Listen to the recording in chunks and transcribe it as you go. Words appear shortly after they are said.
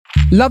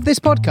Love this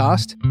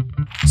podcast?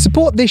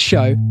 Support this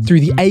show through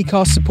the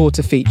Acast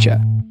supporter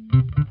feature.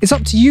 It's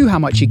up to you how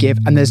much you give,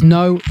 and there's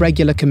no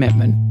regular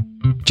commitment.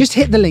 Just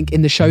hit the link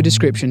in the show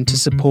description to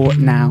support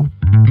now.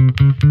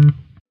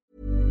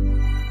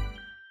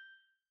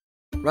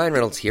 Ryan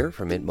Reynolds here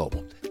from Mint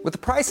Mobile. With the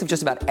price of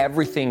just about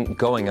everything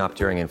going up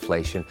during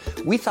inflation,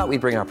 we thought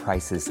we'd bring our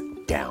prices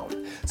down.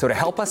 So to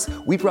help us,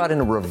 we brought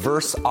in a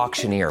reverse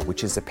auctioneer,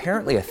 which is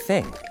apparently a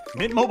thing.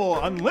 Mint Mobile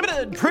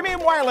Unlimited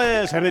Premium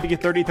Wireless. How to get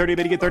 30, 30,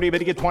 how to get 30, how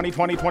to get 20,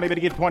 20, 20, how to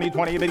get 20,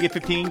 20, how to get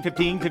 15,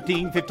 15,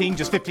 15, 15,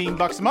 just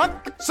 $15 a month?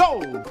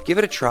 Sold! Give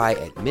it a try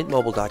at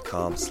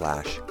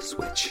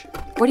mintmobile.com/switch.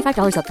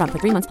 $45 up front for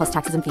 3 months plus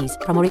taxes and fees.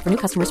 Promo rate for new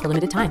customers for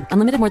limited time.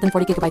 Unlimited more than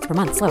 40 gigabytes per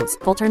month. Slows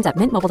full terms at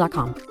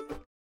mintmobile.com.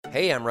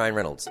 Hey, I'm Ryan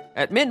Reynolds.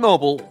 At Mint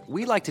Mobile,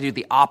 we like to do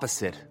the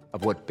opposite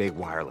of what Big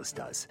Wireless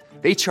does.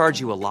 They charge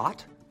you a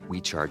lot,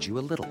 we charge you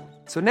a little.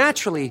 So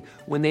naturally,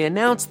 when they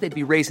announced they'd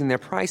be raising their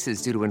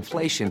prices due to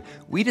inflation,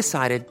 we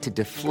decided to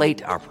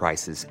deflate our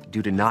prices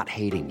due to not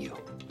hating you.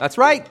 That's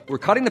right. We're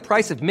cutting the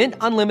price of Mint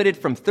Unlimited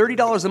from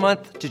 $30 a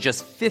month to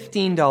just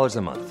 $15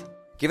 a month.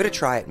 Give it a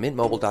try at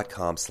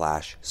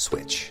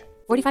mintmobile.com/switch.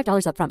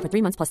 $45 up front for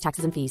 3 months plus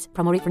taxes and fees.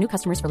 Promo rate for new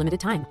customers for limited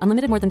time.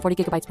 Unlimited more than 40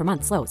 gigabytes per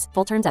month. Slows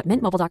full terms at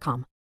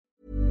mintmobile.com.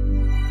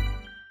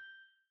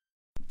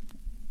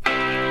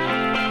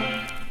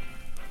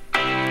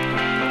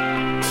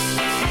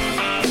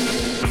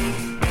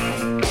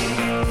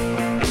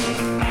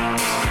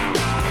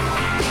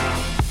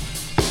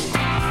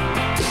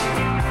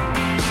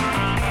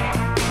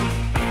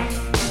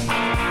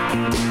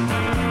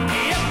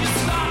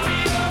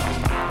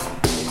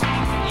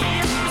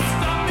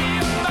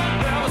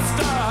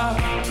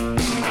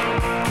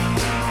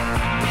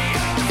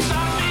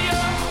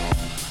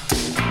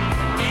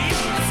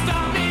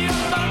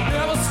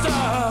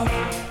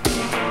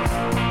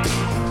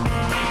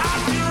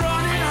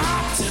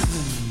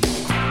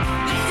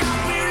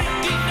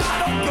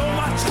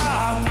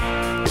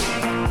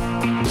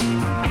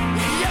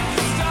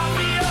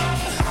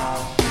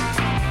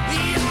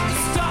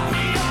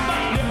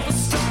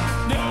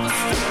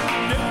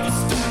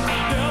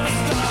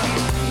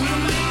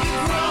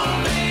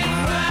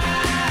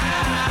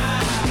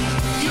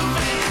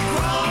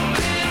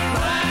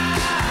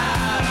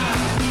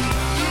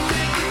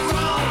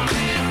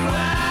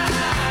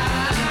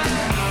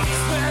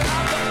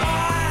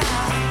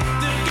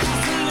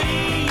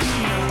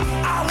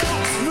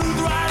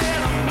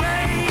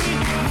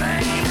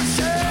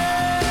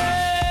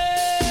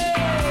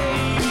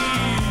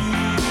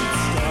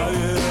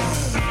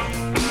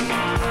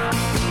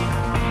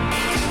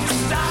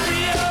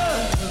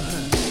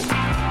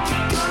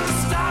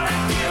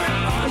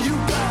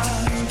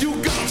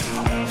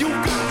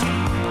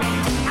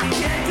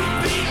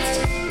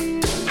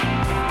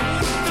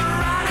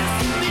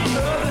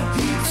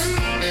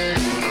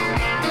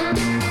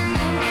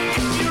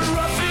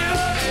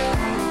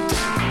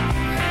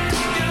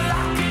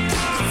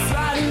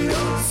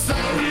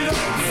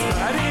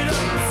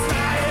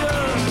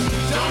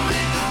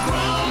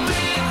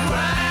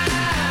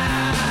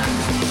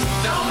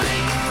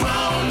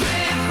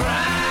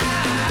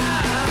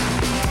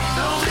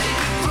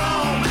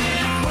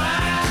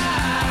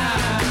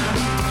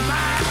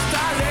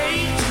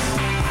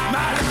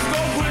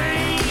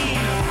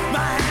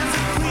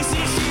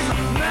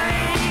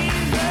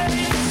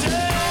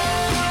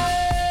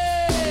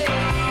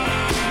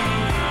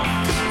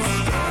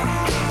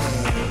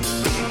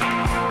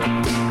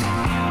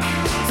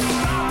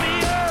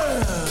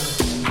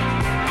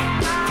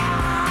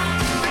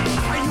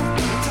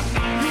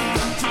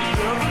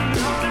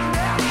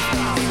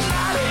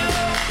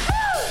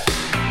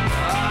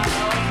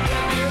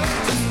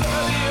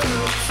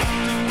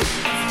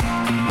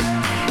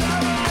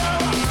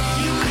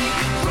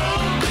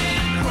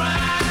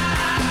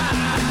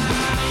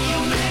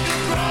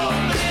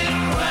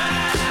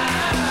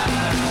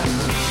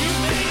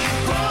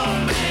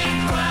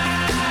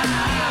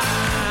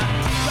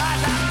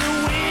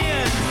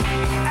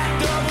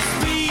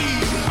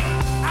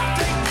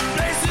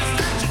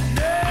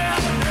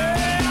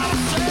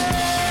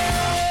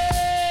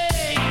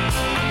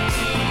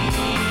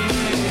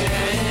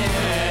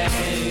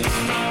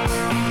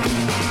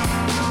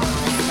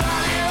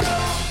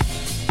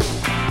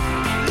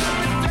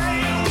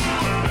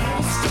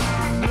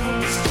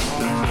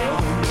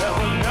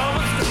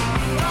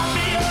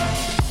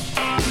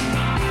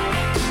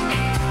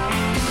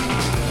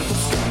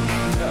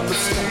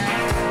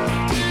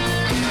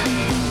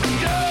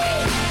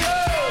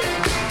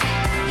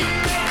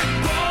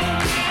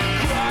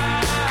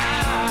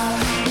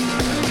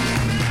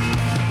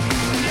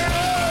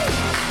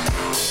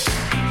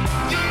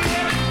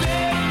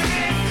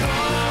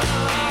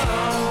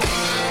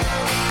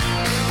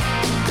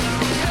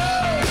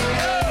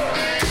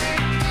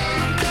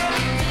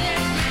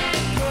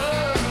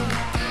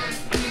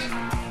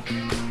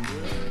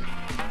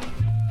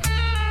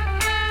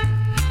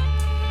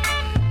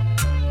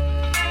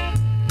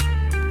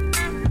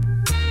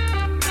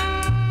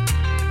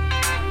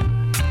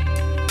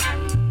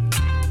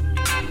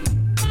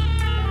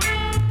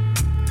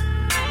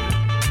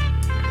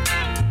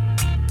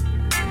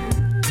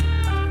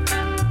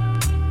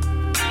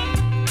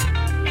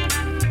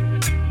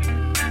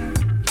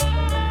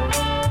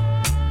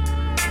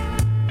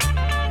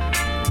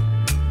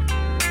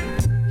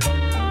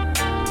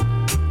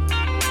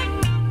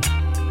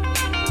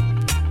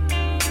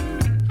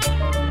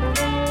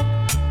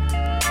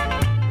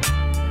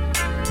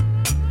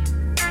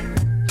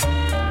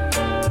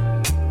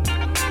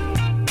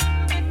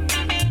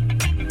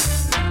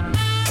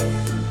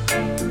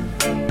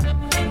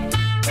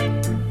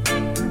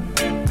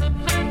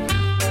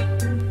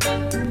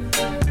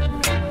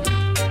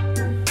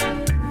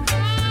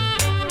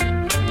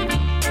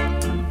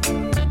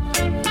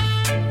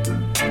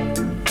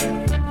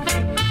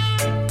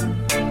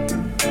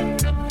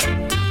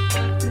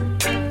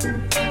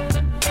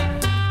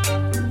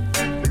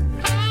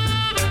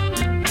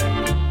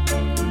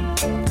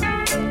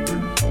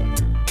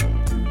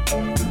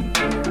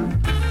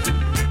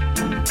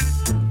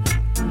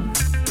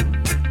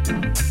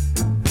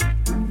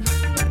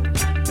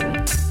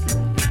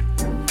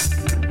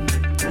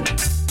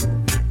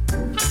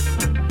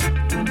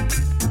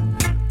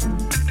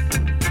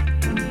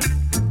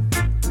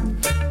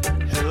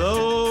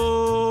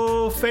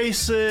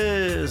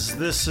 places.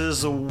 This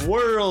is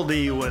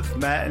Worldy with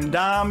Matt and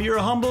Dom, your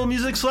humble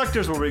music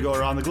selectors, where we go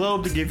around the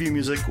globe to give you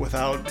music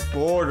without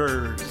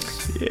borders.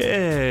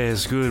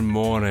 Yes, good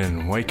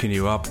morning. Waking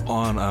you up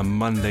on a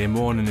Monday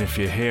morning if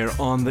you're here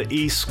on the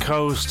East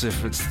Coast,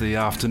 if it's the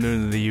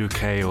afternoon in the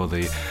UK or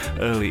the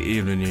early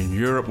evening in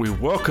Europe. We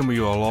welcome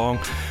you along.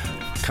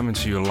 Coming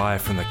to you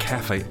live from the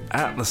Cafe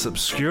Atlas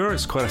Obscure.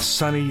 It's quite a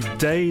sunny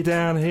day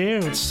down here.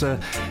 It's had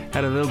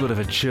a little bit of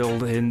a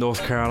chill in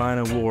North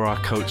Carolina. Wore our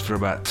coats for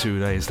about 2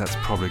 days. That's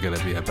probably going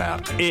to be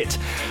about it.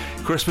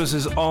 Christmas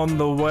is on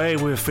the way.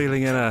 We're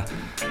feeling in a,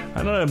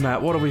 I don't know,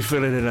 Matt, what are we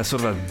feeling in? A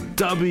sort of a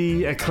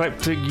dubby,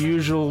 eclectic,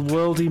 usual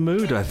worldy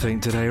mood, I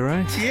think, today,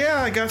 right?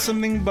 Yeah, I got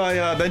something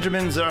by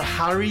Benjamin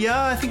Zaharia,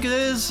 I think it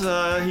is.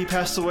 He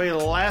passed away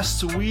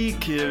last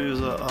week. He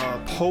was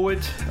a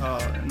poet,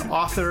 an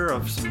author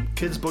of some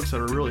kids' books that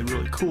are really,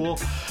 really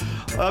cool.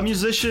 A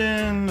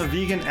musician, a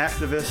vegan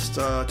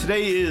activist.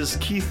 Today is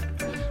Keith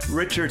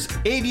Richards'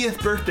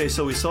 80th birthday,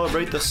 so we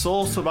celebrate the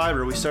Soul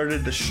Survivor. We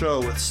started the show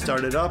with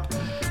Start It Up.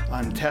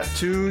 On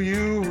Tattoo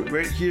You,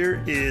 right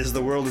here is The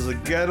World is a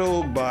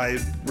Ghetto by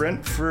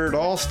Brentford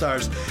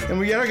All-Stars. And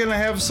we are going to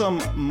have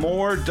some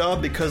more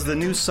dub because the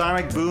new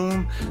Sonic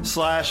Boom /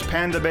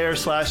 Panda Bear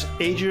 /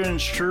 Adrian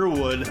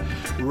Sherwood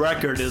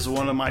record is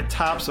one of my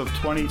tops of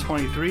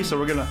 2023. So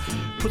we're going to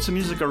put some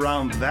music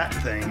around that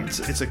thing.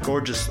 It's a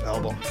gorgeous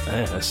album.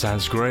 Yeah, that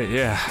sounds great,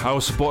 yeah. I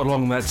was supporting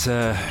along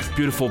that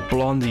beautiful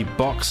Blondie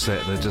box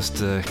set that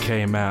just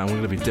came out, and we're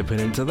going to be dipping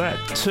into that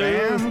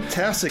too.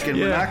 Fantastic. And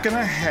we're not going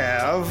to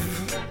have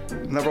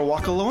Never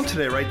Walk Alone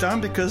today, right,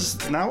 Dom? Because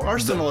now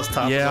Arsenal is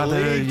top of the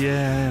league.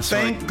 Yeah,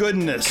 thank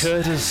goodness.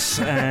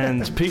 Curtis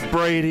and Pete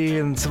Brady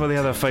and some of the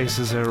other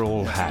faces are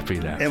all happy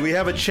now. And we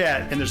have a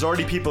chat, and there's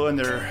already people in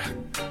there.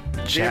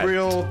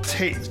 Gabriel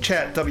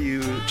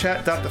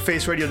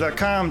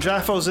chat.thefaceradio.com.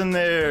 Jaffo's in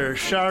there.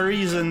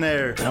 Shari's in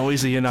there. Oh,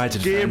 he's a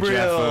United Gabriel.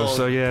 fan, Jaffo.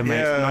 So yeah, mate.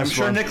 Yeah, nice I'm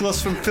sure one.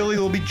 Nicholas from Philly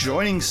will be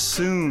joining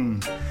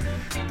soon.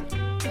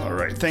 All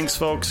right, thanks,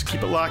 folks.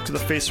 Keep it locked to the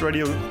Face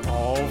Radio,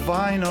 all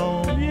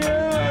vinyl.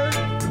 Yeah.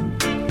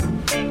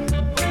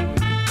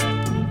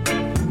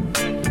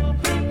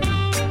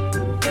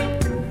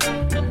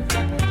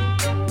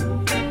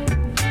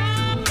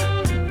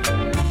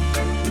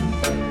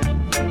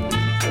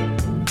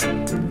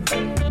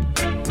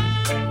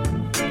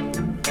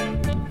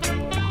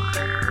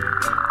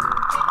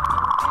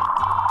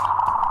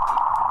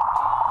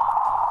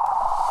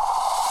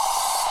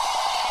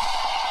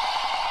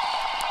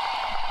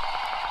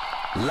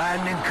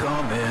 Lightning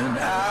coming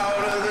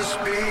out of the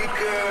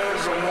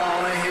speakers. I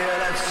wanna hear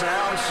that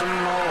sound some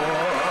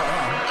more.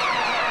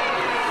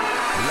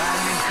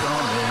 Lightning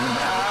coming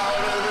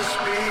out of the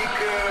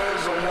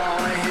speakers. I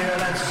wanna hear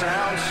that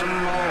sound some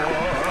more.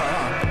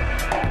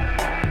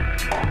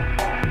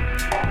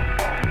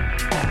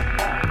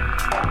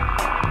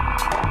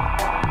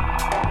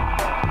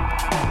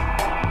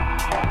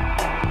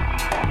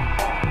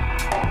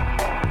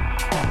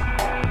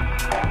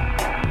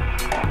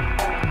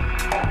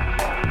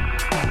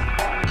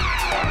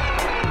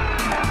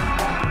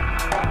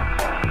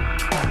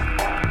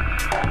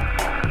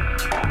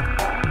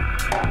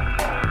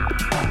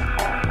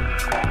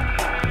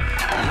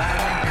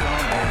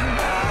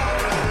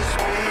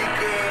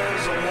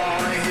 I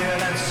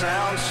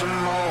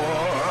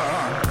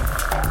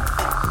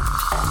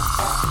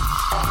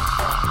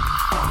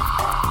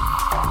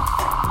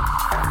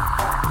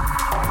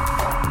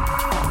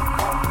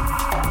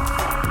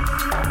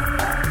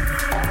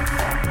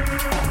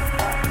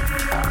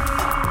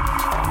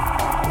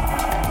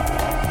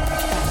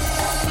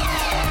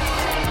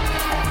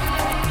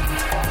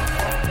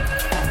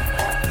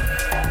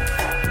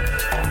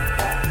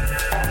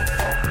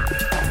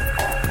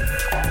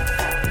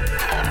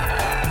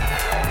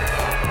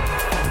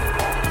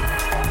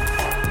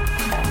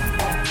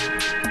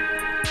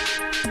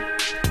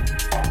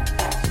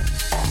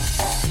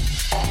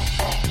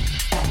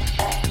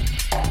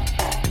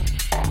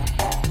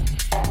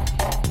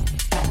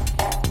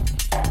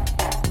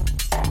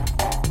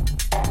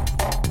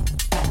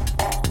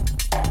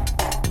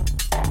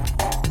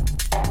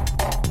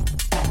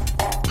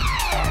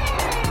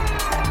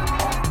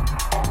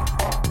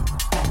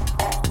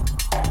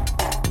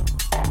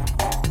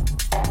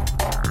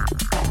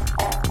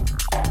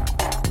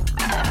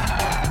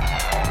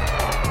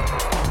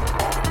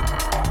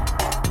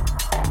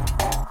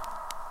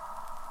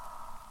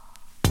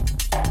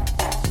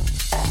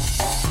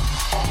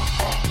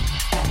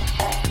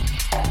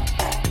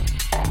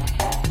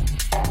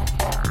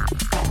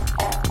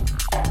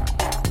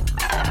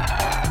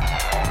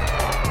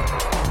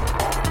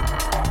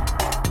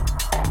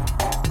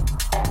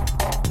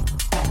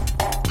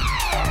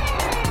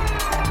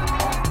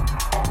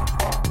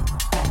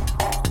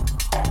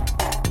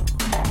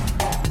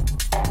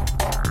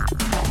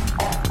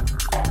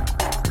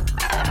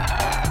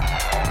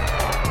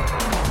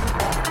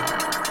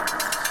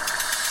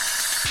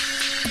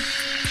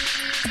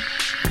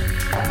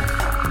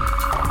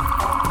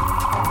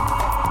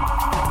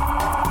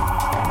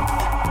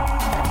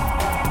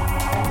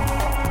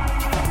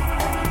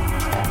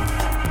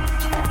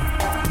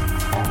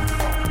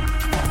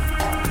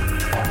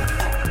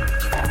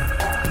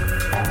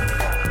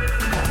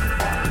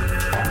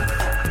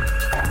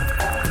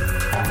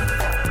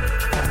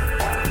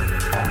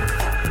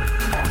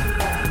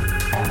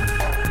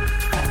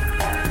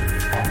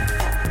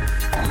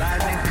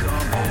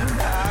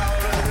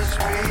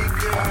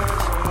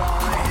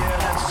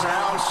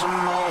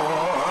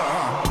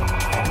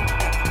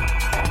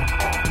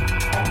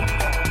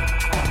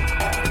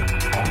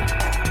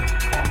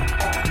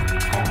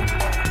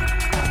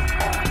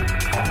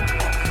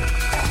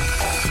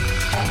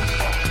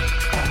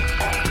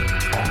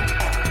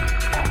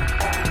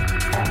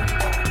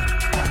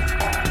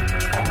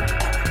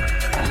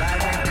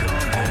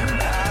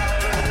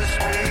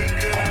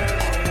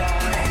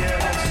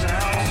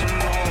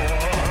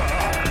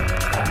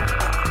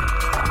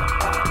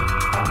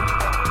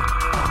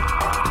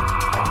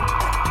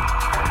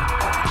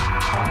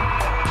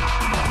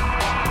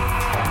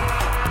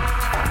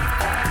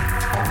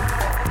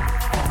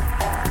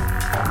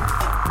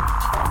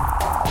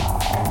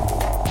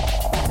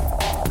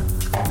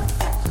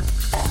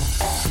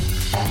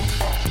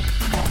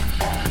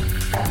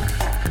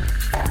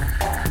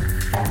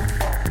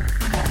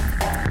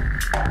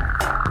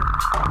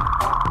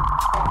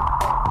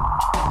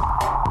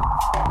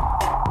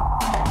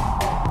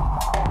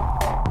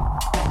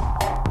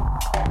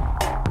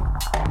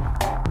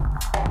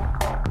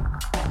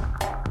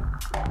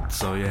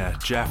So yeah,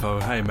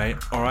 Jaffo, hey mate,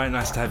 alright,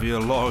 nice to have you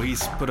along.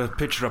 He's put a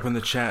picture up in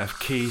the chat of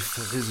Keith.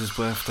 It is his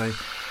birthday.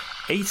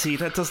 80,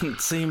 that doesn't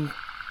seem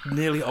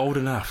nearly old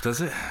enough,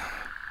 does it?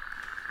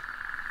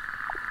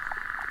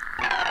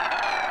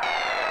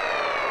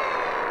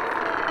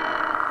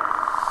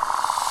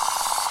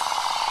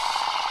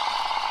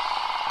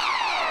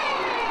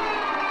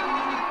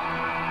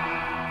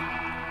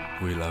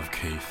 We love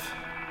Keith.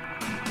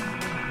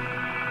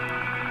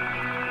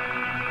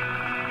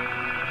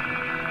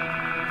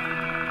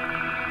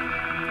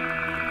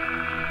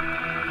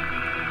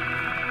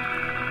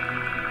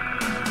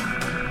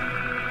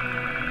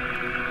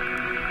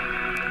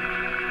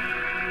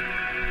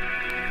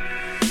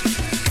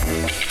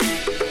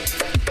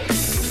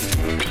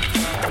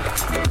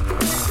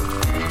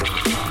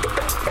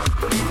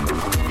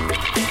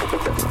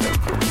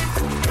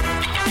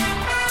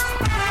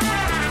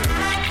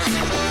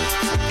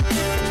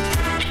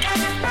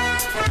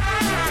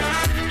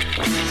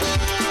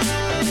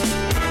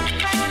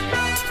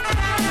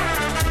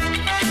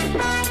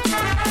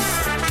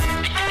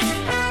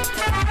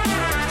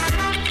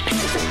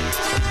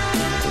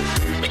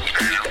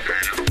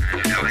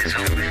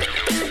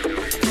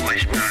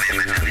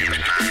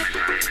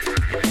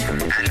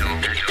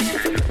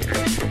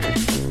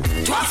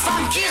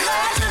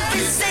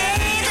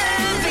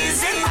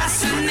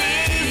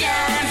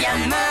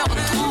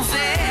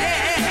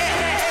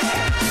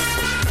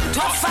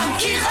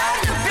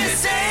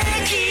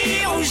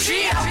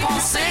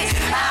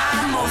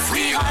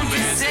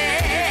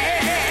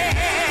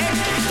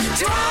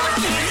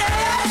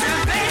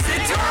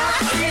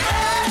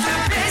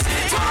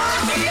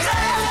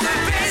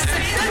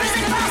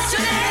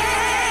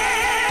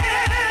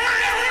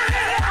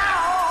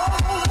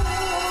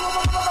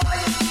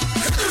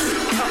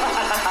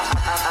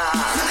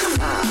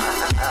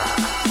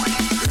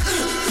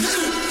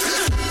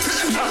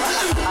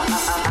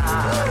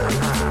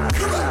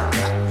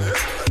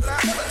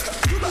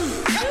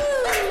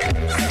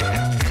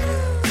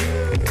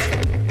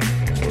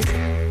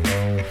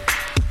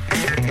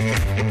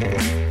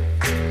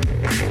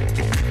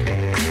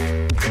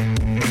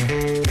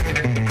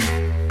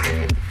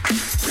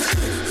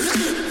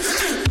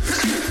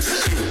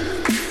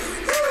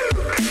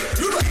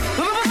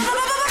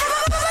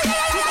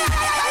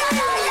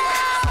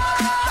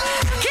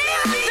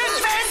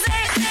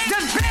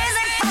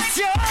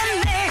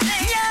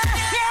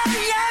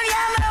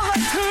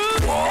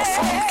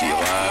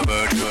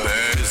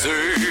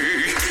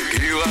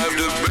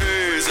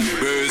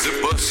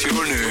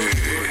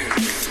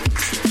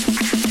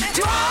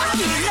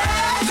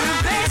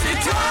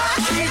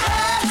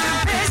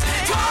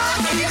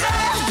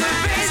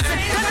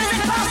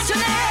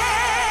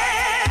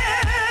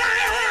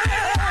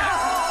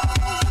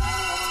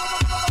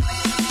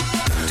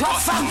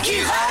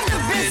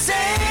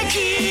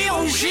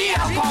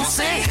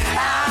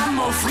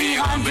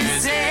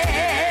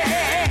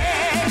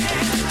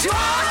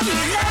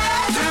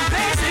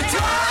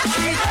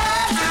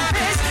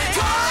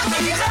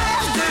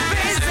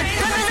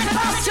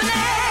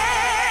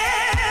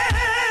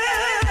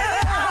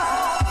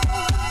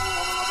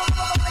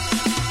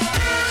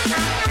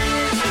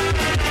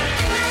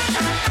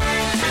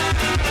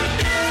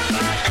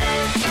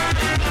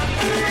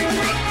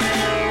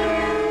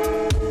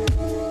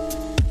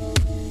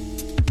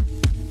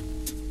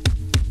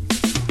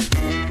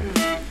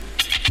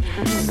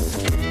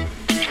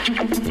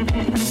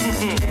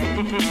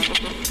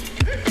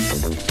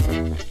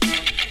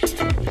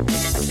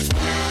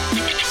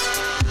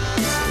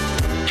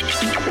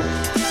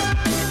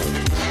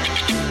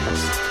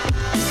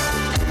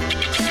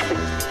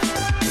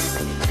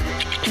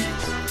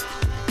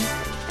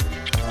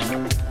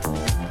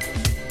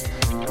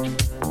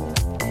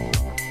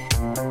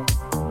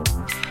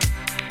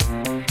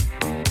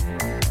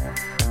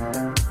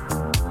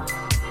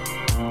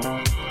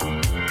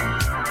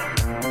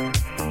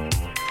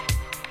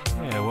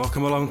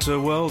 To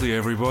Worldy,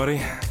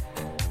 everybody.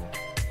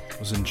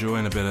 Was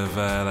enjoying a bit of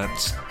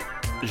that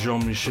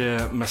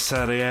Jean-Michel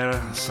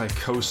Massariera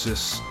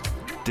Psychosis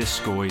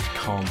discoid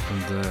comp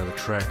and the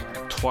track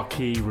Toi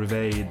qui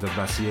réveille de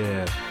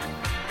Bassière.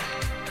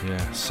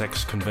 Yeah,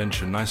 Sex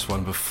Convention, nice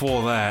one.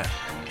 Before that,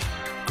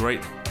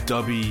 great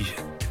dubby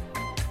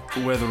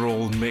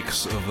Weatherall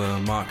mix of the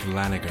Mark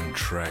Lanigan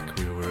track.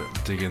 We were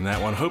digging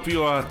that one. Hope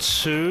you are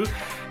too.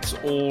 It's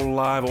all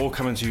live, all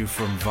coming to you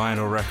from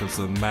Vinyl Records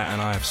that Matt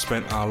and I have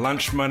spent our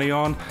lunch money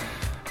on,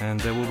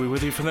 and we'll be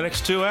with you for the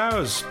next 2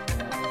 hours.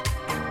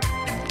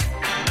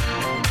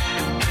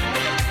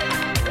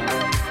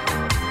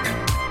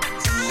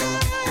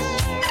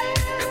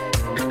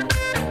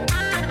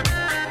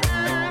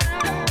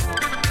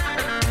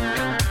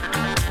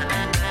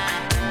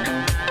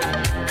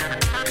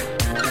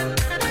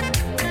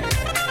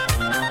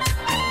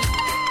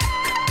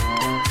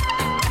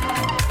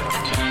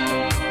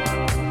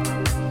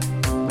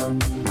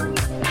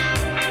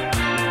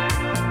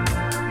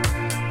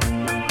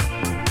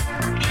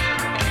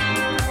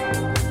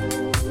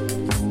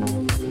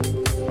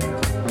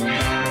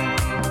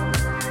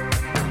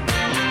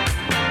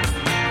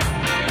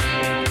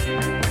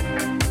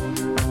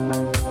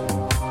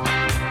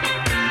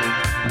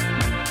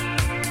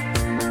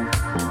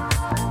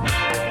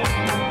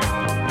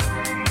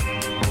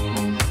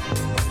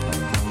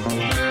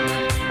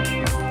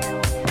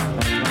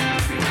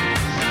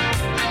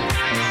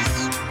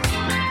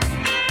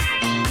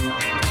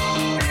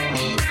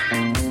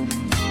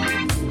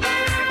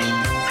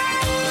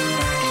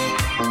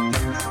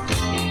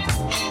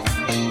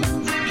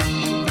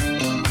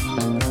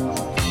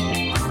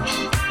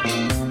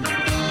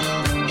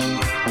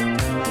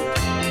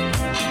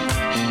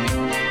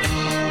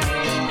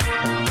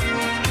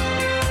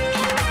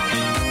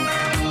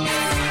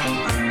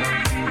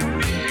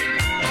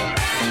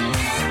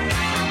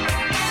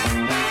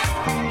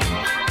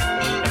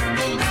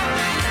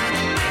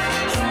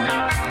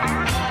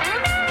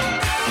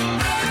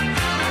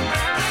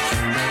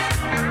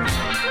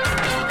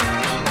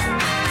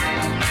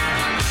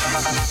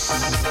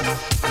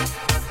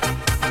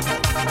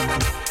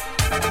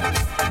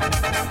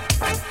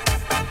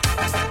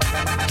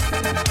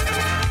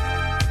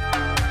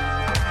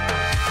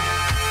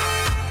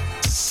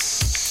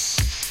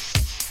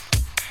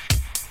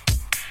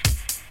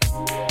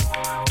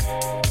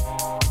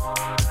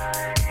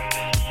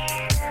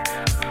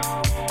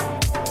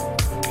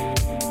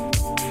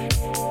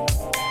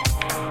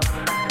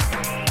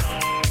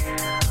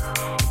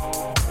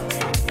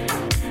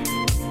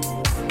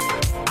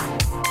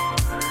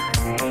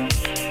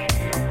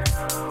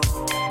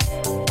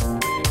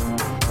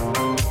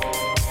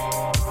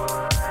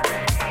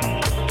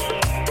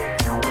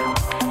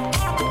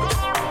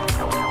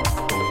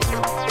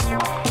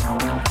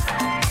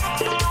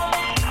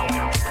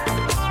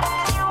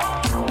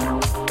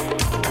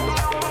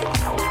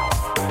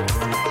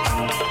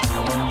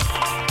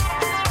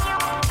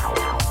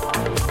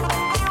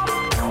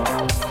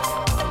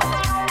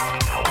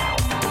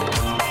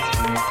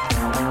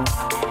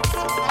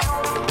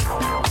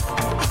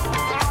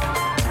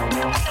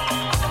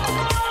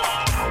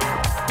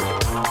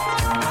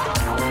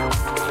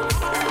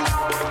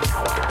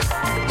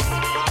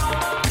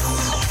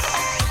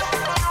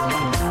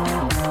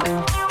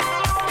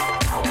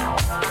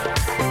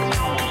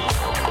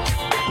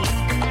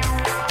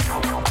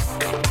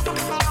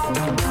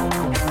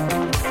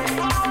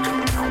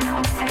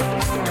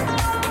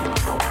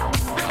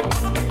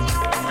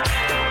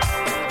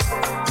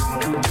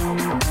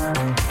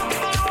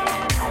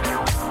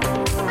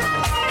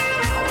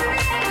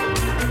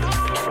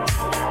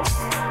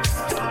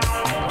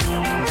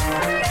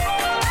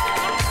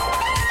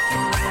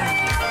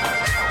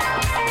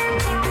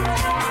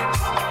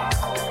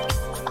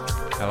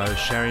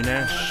 Sherry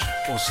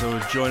Nash also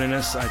joining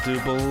us, I do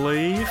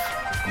believe.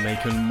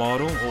 Macon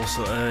Model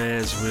also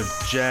airs with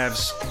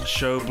Jav's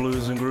show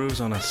Blues and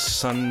Grooves on a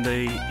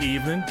Sunday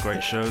evening.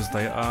 Great shows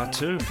they are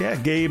too. Yeah,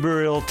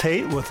 Gabriel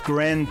Tate with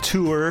Grand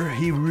Tour.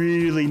 He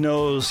really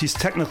knows. He's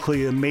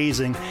technically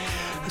amazing.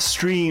 His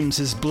streams,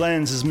 his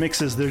blends, his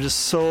mixes, they're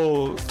just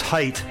so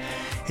tight.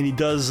 And he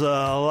does a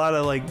lot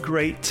of like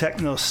great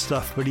techno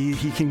stuff, but he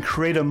can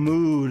create a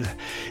mood.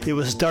 It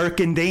was Dark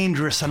and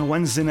Dangerous on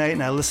Wednesday night,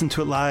 and I listened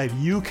to it live.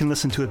 You can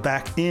listen to it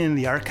back in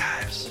the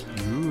archives.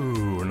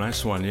 Ooh,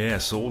 nice one.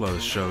 Yes, all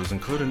those shows,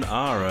 including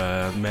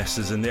our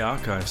messes in the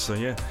archives. So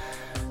yeah,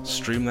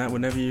 stream that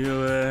whenever you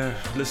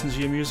listen to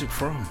your music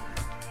from.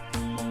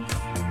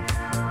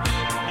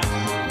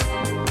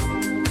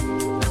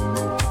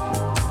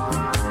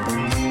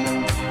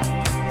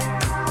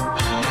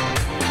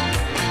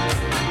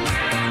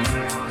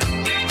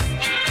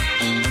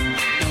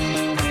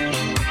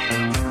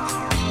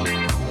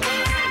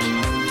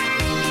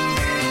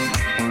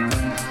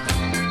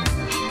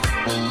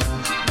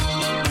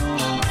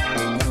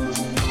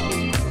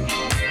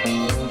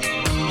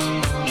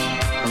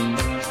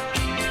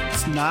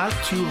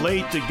 Too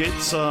late to get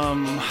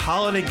some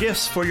holiday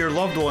gifts for your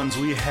loved ones.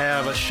 We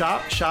have a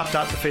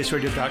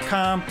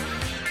shop.thefaceradio.com.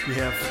 We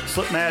have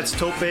slip mats,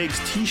 tote bags,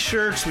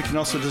 t-shirts. We can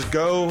also just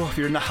go, if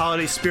you're in the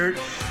holiday spirit,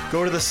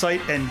 go to the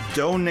site and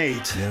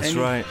donate. That's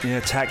right. Yeah,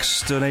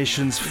 tax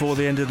donations for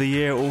the end of the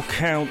year all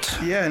count.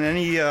 Yeah, and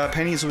any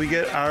pennies we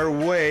get our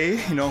way,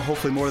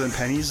 hopefully more than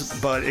pennies,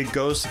 but it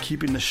goes to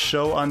keeping the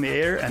show on the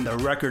air and the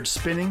record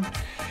spinning.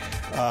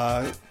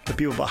 The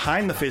people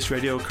behind the Face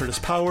Radio, Curtis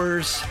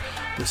Powers,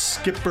 the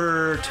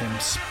skipper, Tim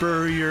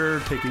Spurrier,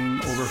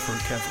 taking over for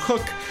Kev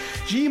Cook,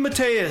 G.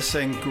 Mateus,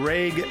 and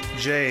Greg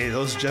J.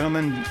 Those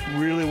gentlemen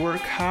really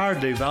work hard.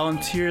 They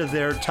volunteer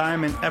their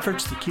time and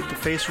efforts to keep the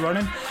Face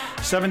running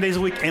 7 days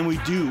a week, and we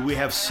do. We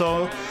have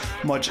so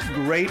much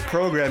great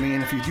programming,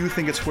 and if you do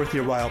think it's worth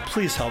your while,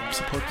 please help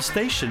support the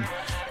station.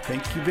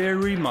 Thank you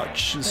very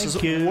much. This is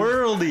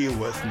Worldy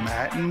with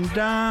Matt and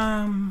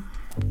Dom.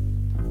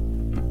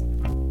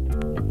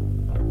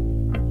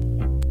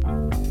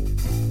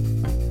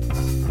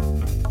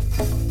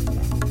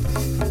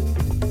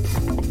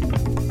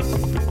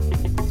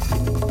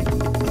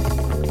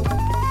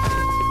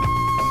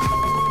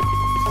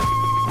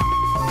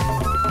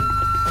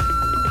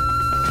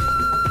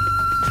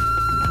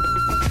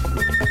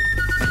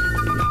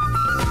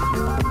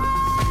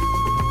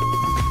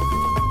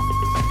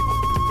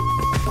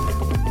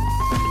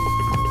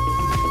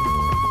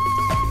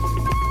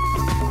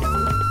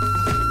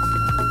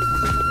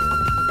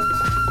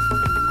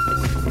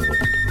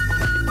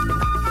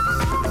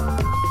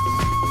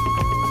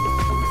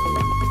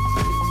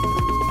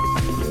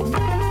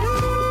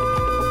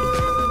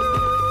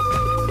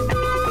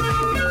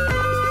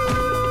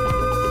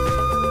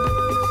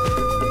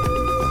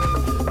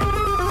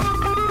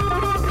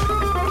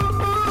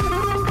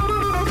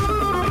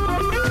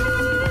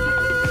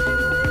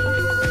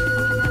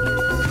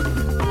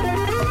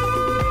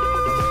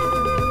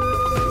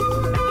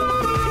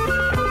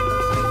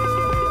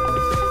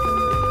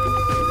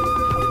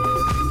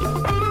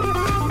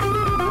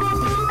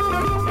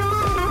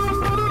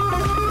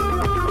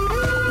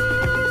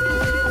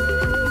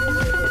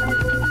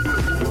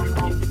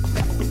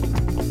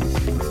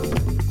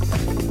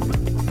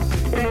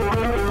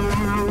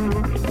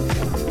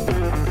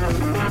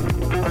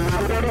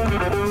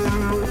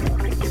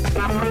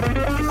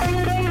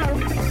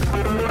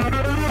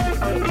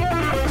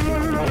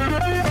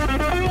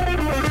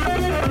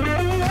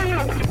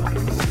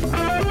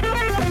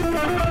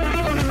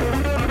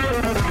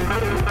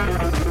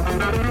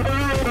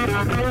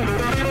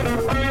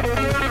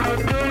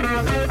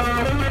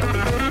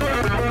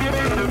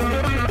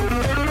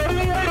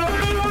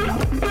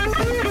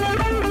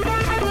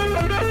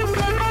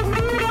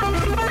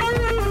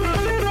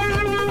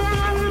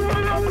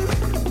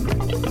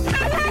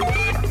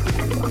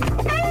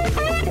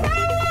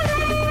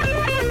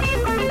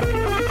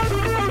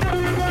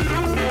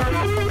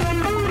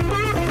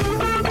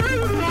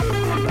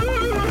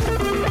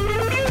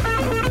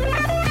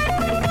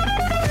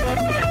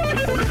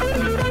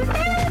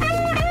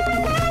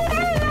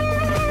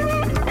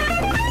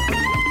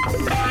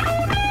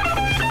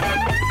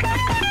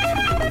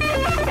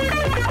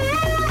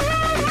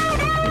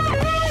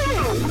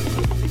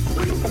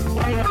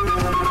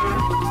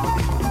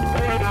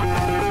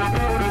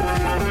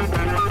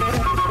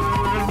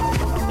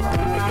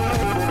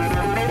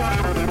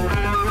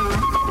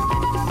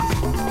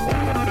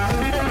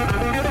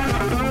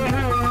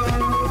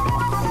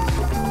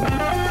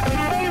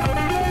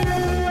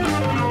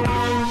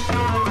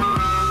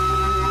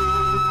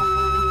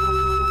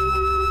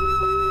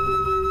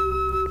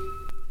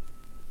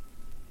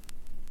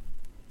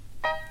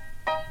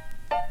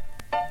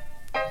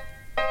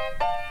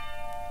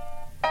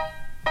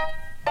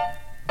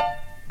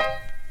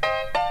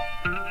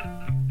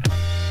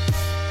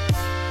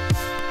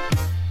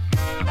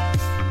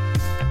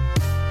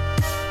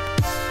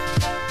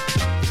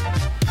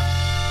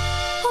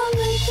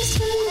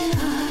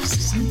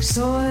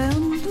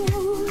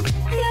 Soojendub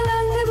ja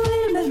langeb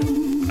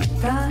ilmelund,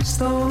 taas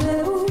toome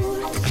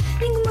uut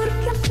ning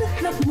mõrkjalt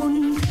lõhnab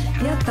muld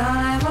ja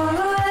taeval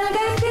ajal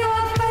käib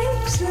kevad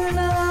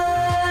päiksenaer.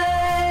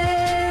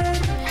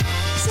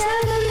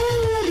 Seal on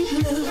jälle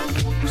lõpp,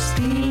 kus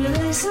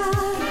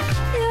pilvesaar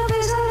ja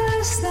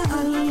pesarasta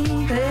all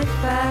teeb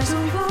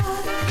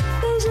pääsupaar,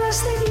 täis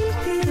laste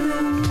kilki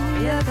lõu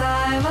ja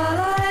taeval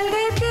ajal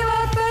käib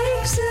kevad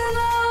päiksenaer.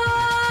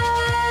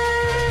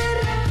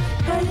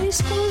 Kallis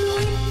kodu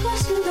ikka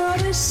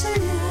südamesse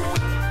jääb,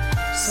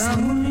 sa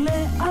mulle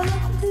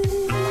alati.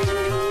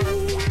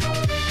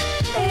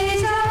 Ei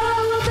saa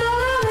lautada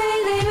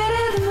meid, ei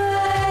mered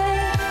mäe,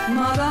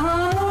 ma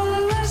tahan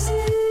olla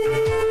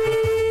siin.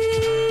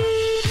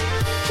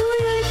 Kui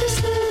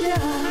õigest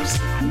õljas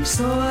ning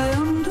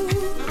soojendub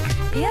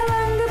ja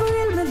langeb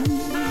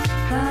ilmelund,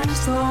 taas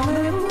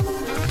toome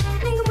uut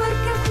ning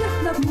mõrkjalt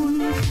lõhnab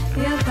muld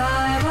ja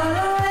taeval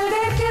ajal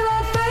käib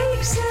kevad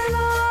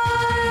päiksenaer.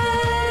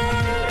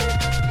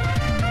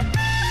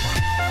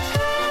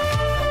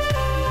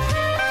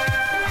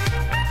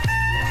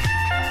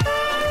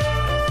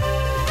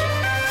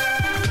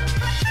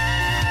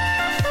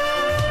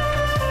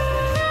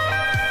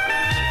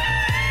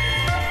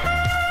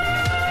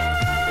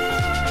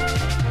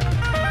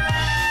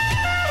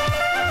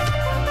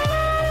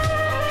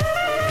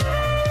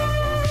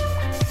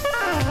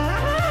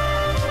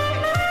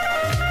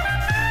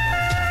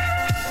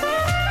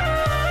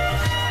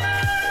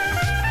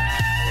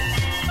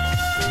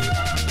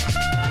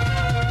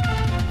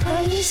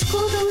 Kallis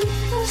kodu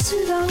ikka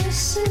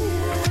südamesse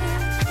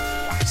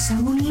jääb, sa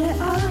mulle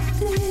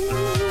alati.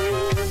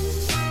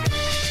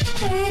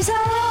 Ei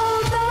saa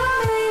lautada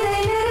meid,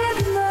 ei mered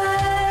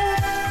mäe,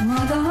 ma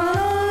tahan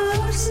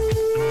olla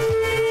siin.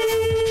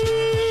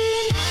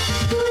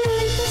 Kui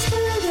õigest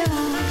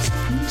õljas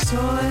ning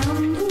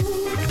soojendub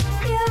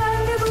ja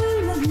langeb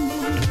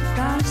ilmelund,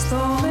 taas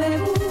toome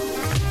uut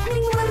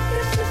ning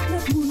mõrkjalt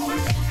lõhnab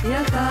muld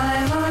ja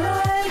taeval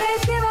ajal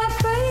käib kevad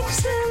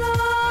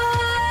päiksenaer.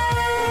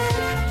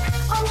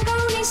 On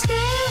kaunis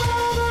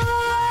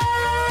kevadaeg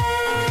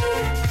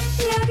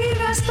ja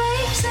kirgas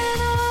päiksenaer.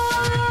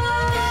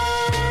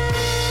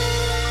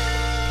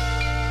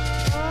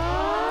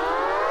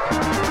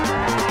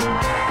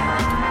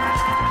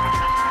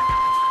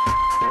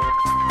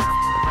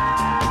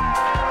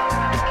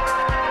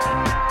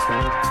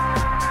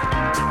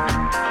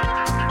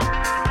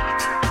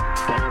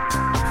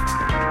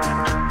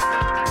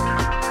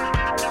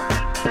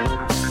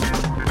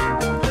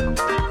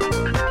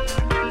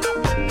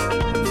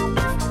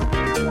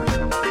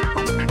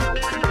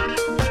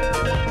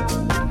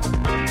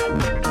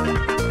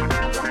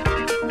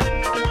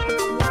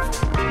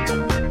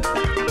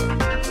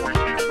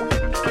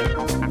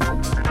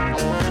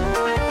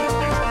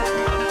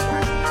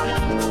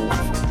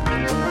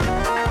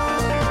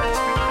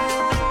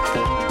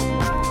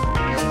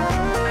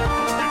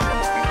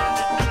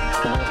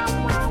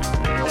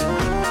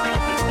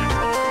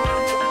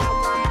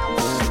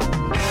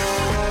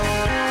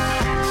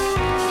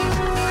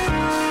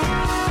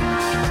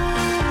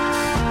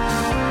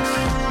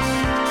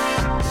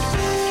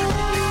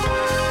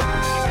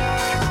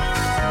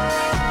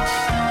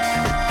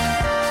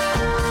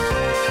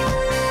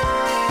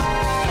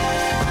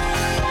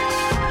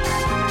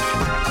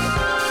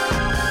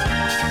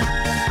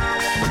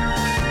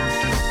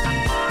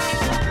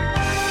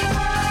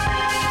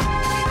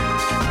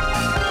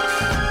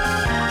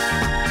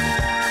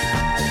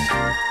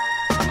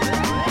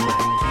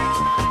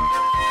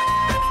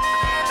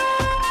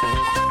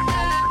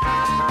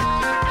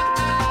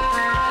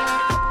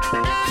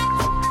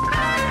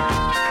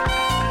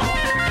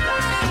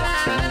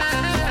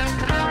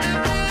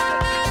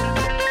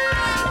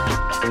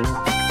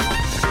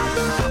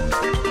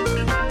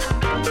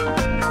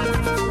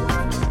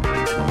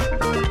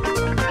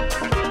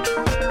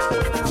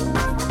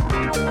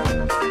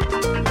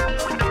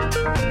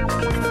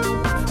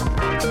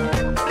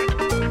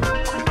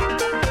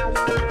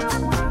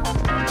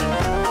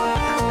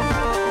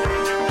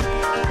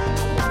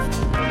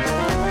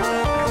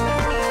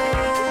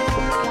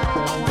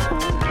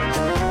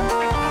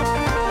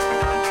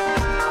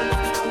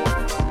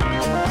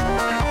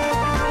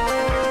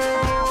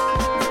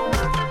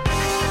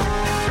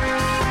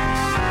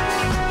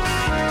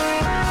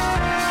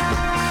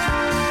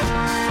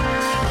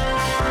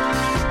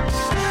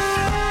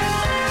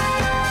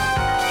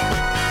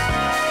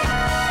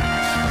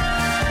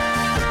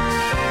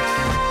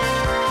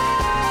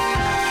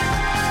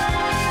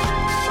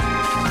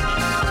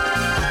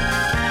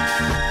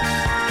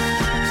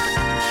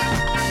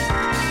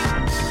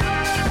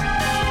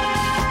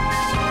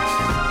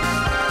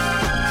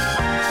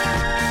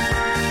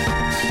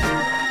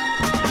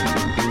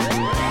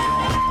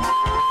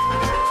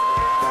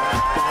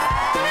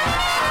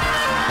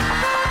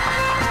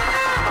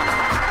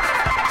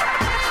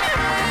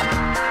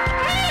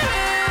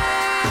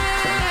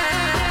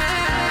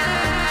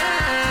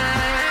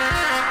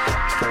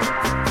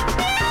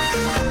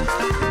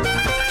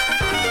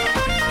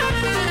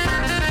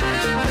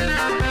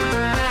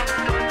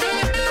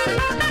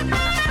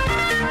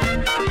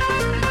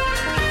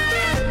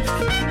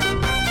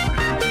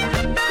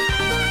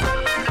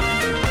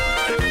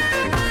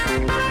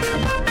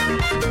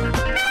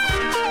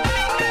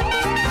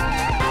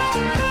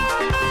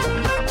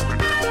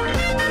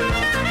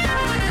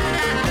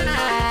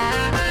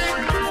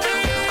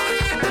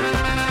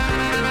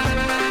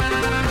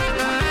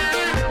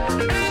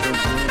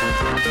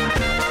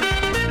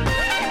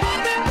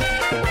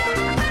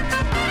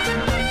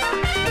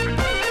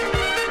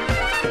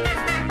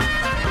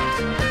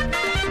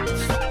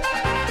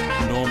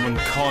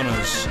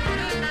 Honors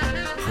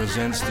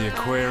presents the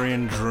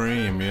Aquarian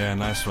Dream. Yeah,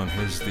 nice one.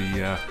 Here's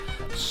the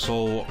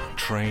Soul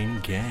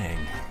Train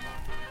Gang.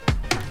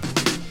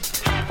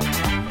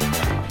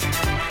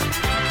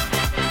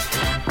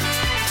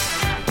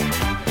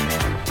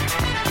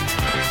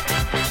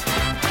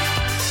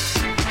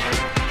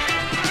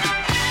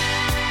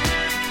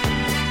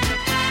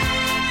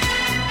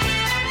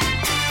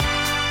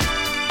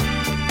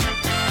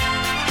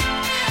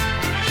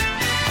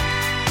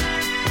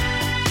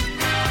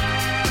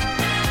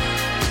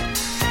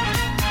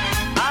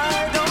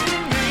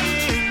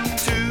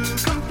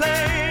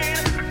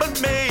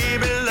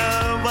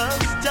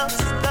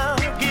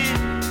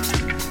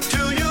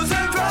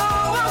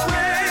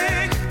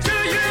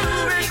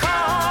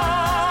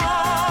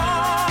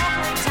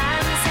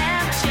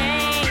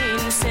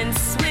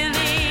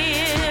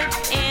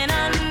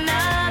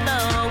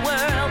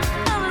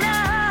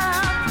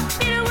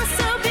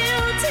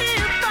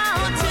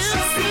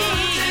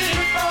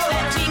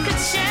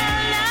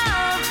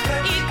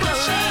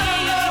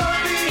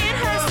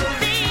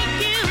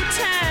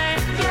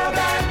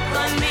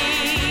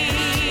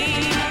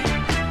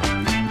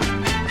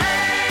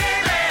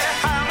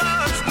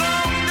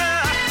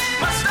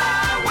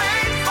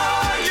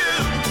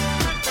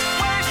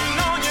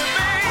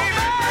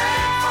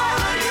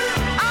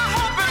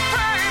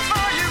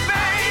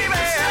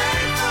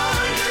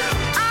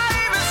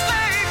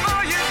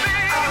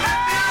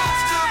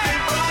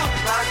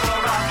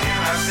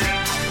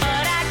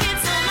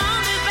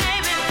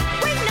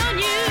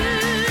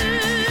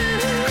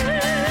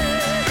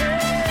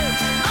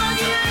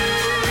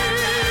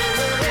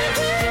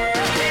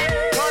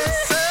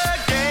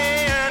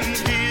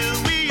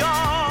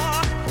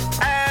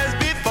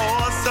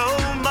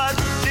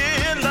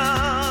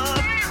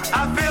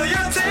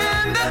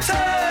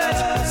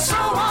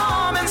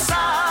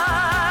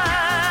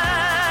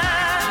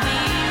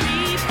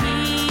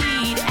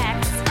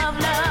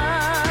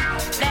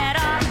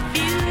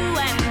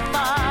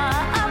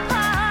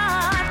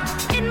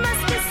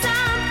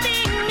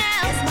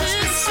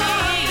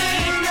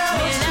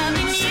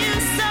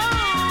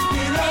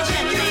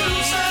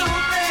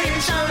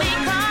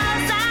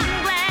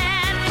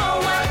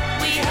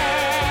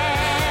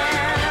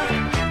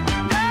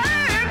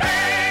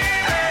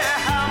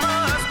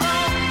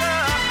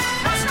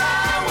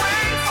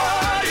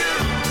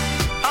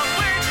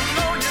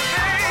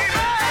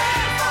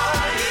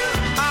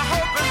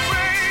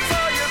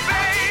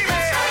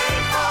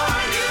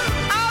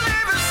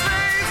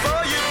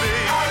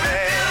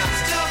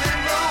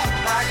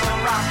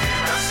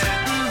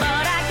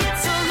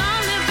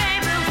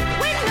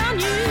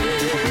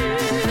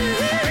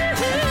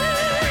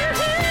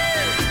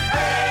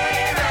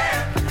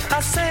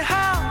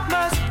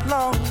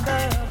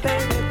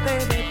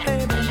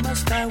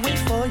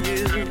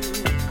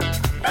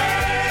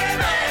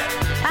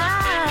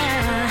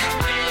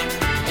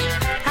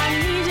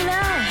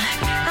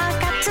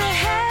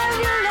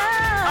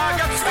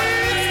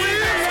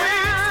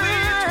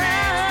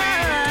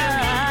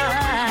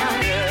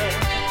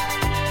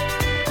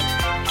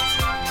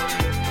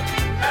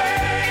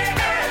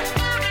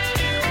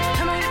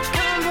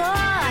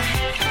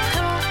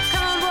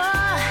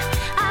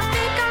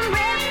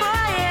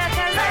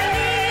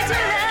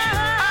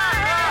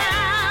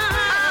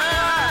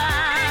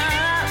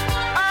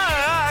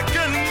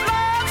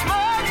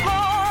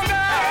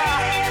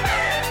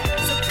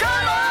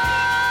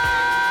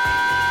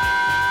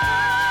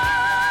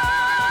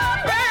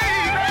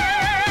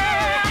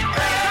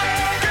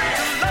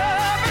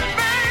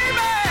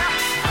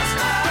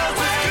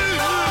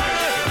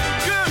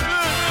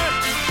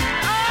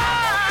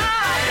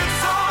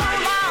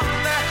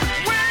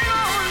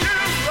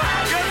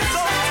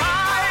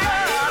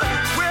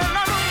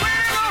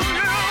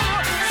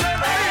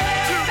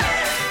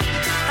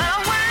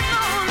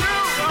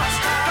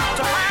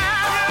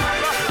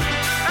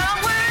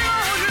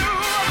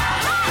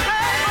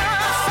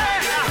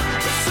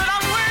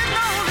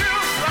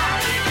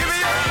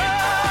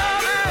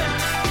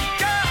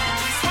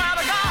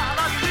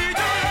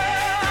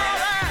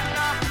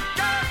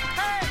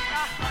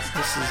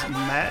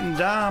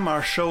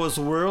 Our show is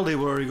Worldy,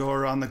 where we go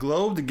around the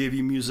globe to give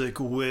you music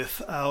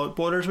without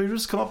borders. We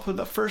just come up with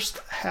the first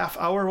half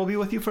hour. We'll be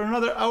with you for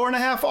another hour and a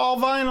half, all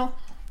vinyl.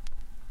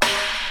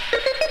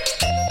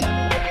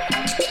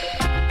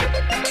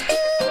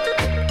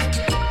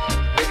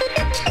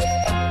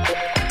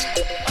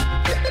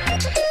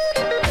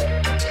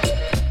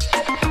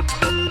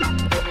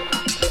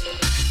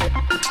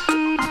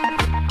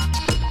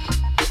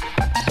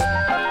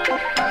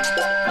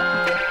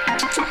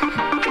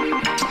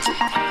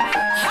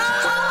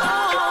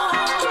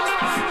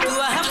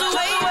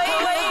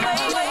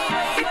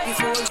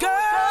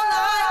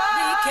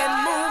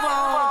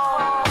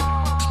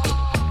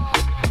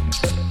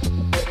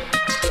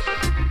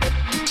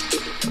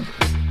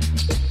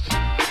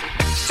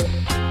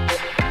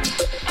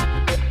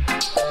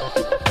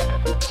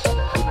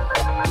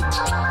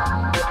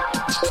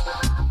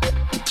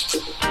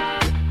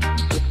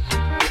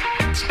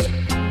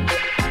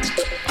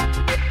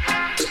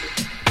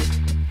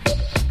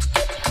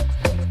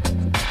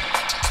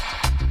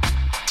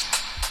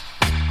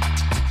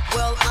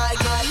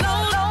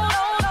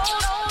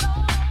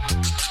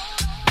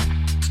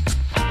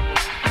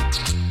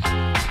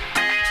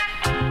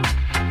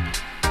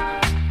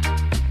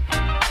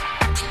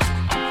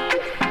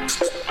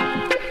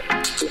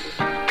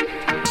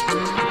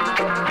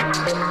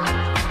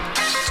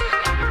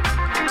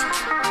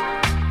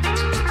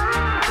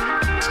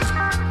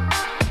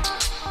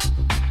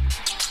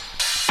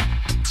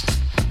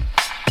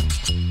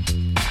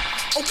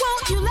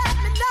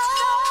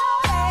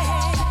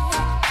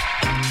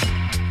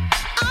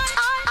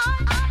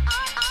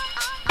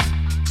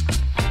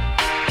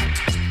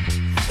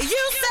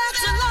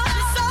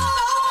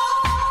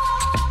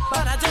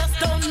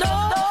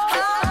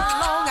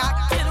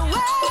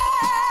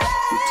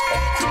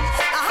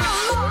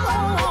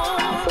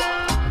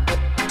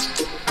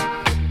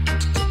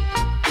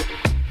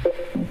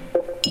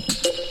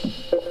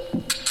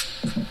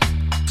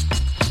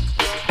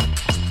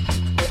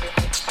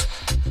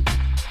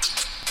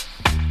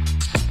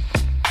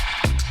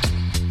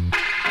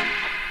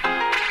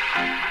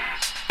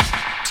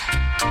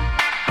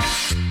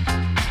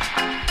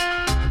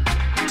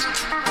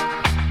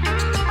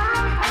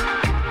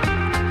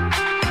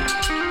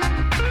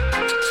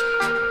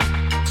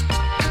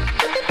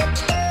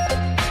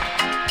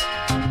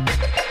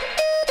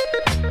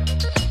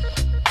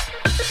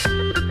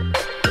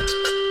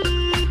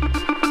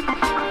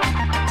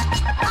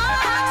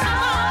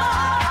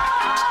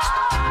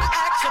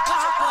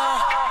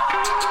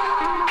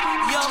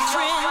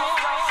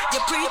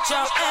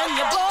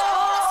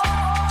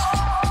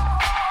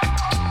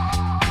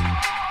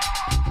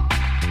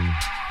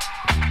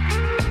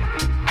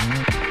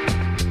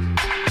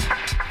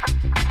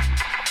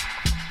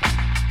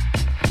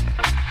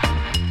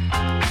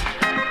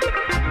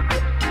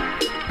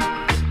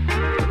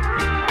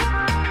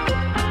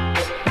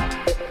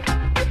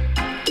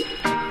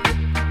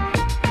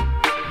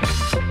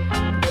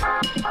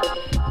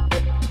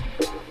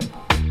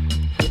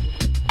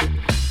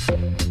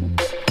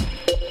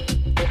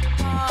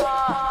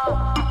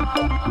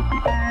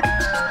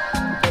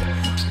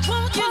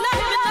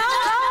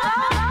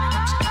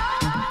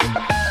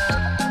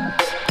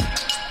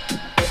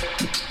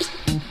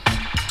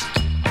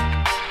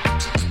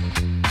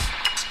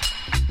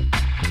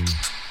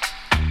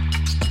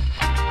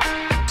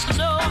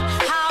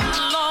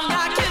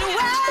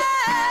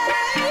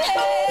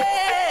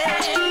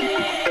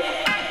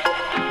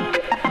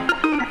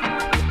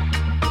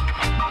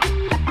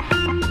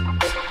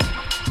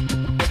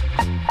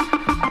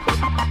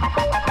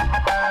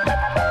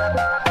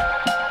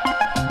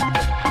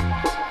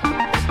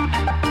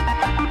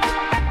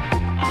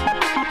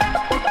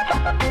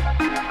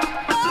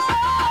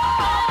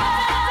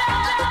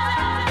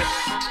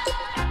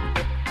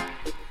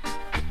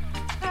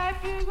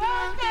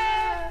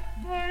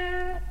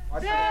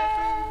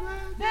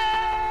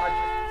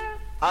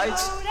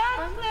 Lights.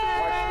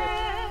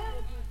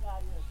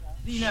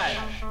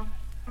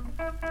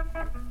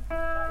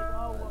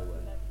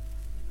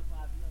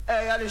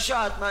 Hey, you're the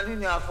short man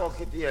in your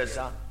fucking ears,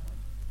 huh?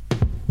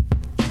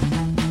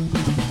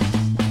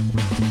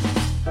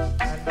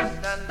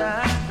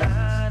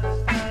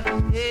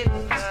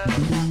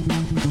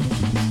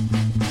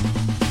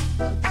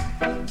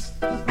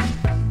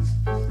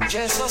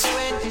 Jesus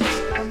went into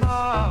the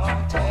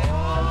mountain.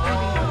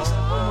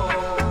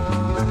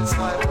 His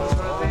disciples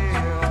were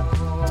there,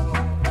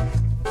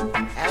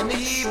 and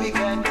he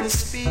began to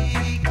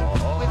speak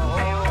with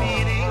new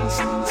meanings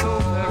so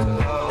very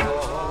loud.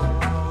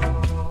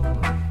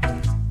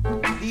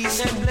 He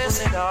said,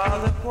 "Blessed are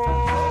the poor,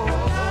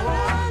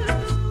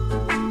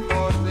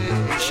 for they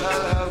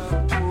shall have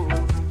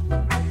food,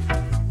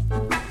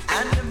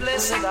 and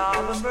blessed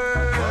are the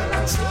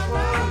merciful."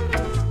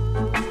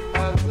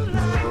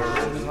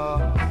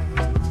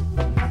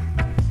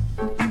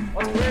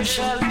 There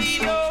shall be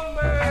no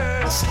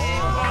mercy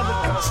for the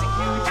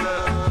persecutor.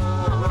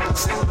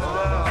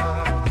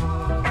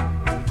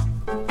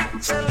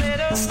 So let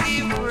us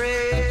give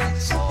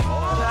praise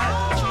that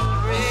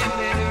children,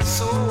 let our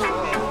soul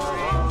be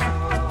free.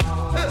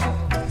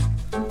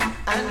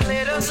 And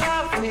let us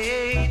have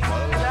faith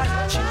that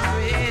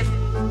children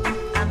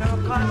and our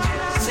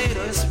conscience set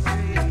us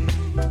free.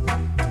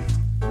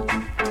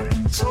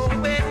 So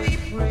when we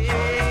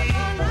pray,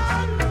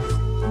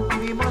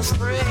 we must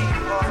pray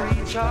for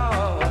each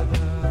other.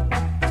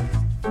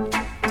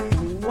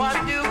 What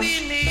do we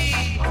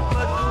need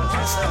but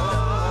goodness and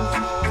love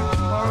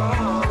for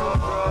all our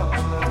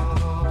brothers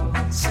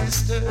and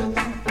sisters?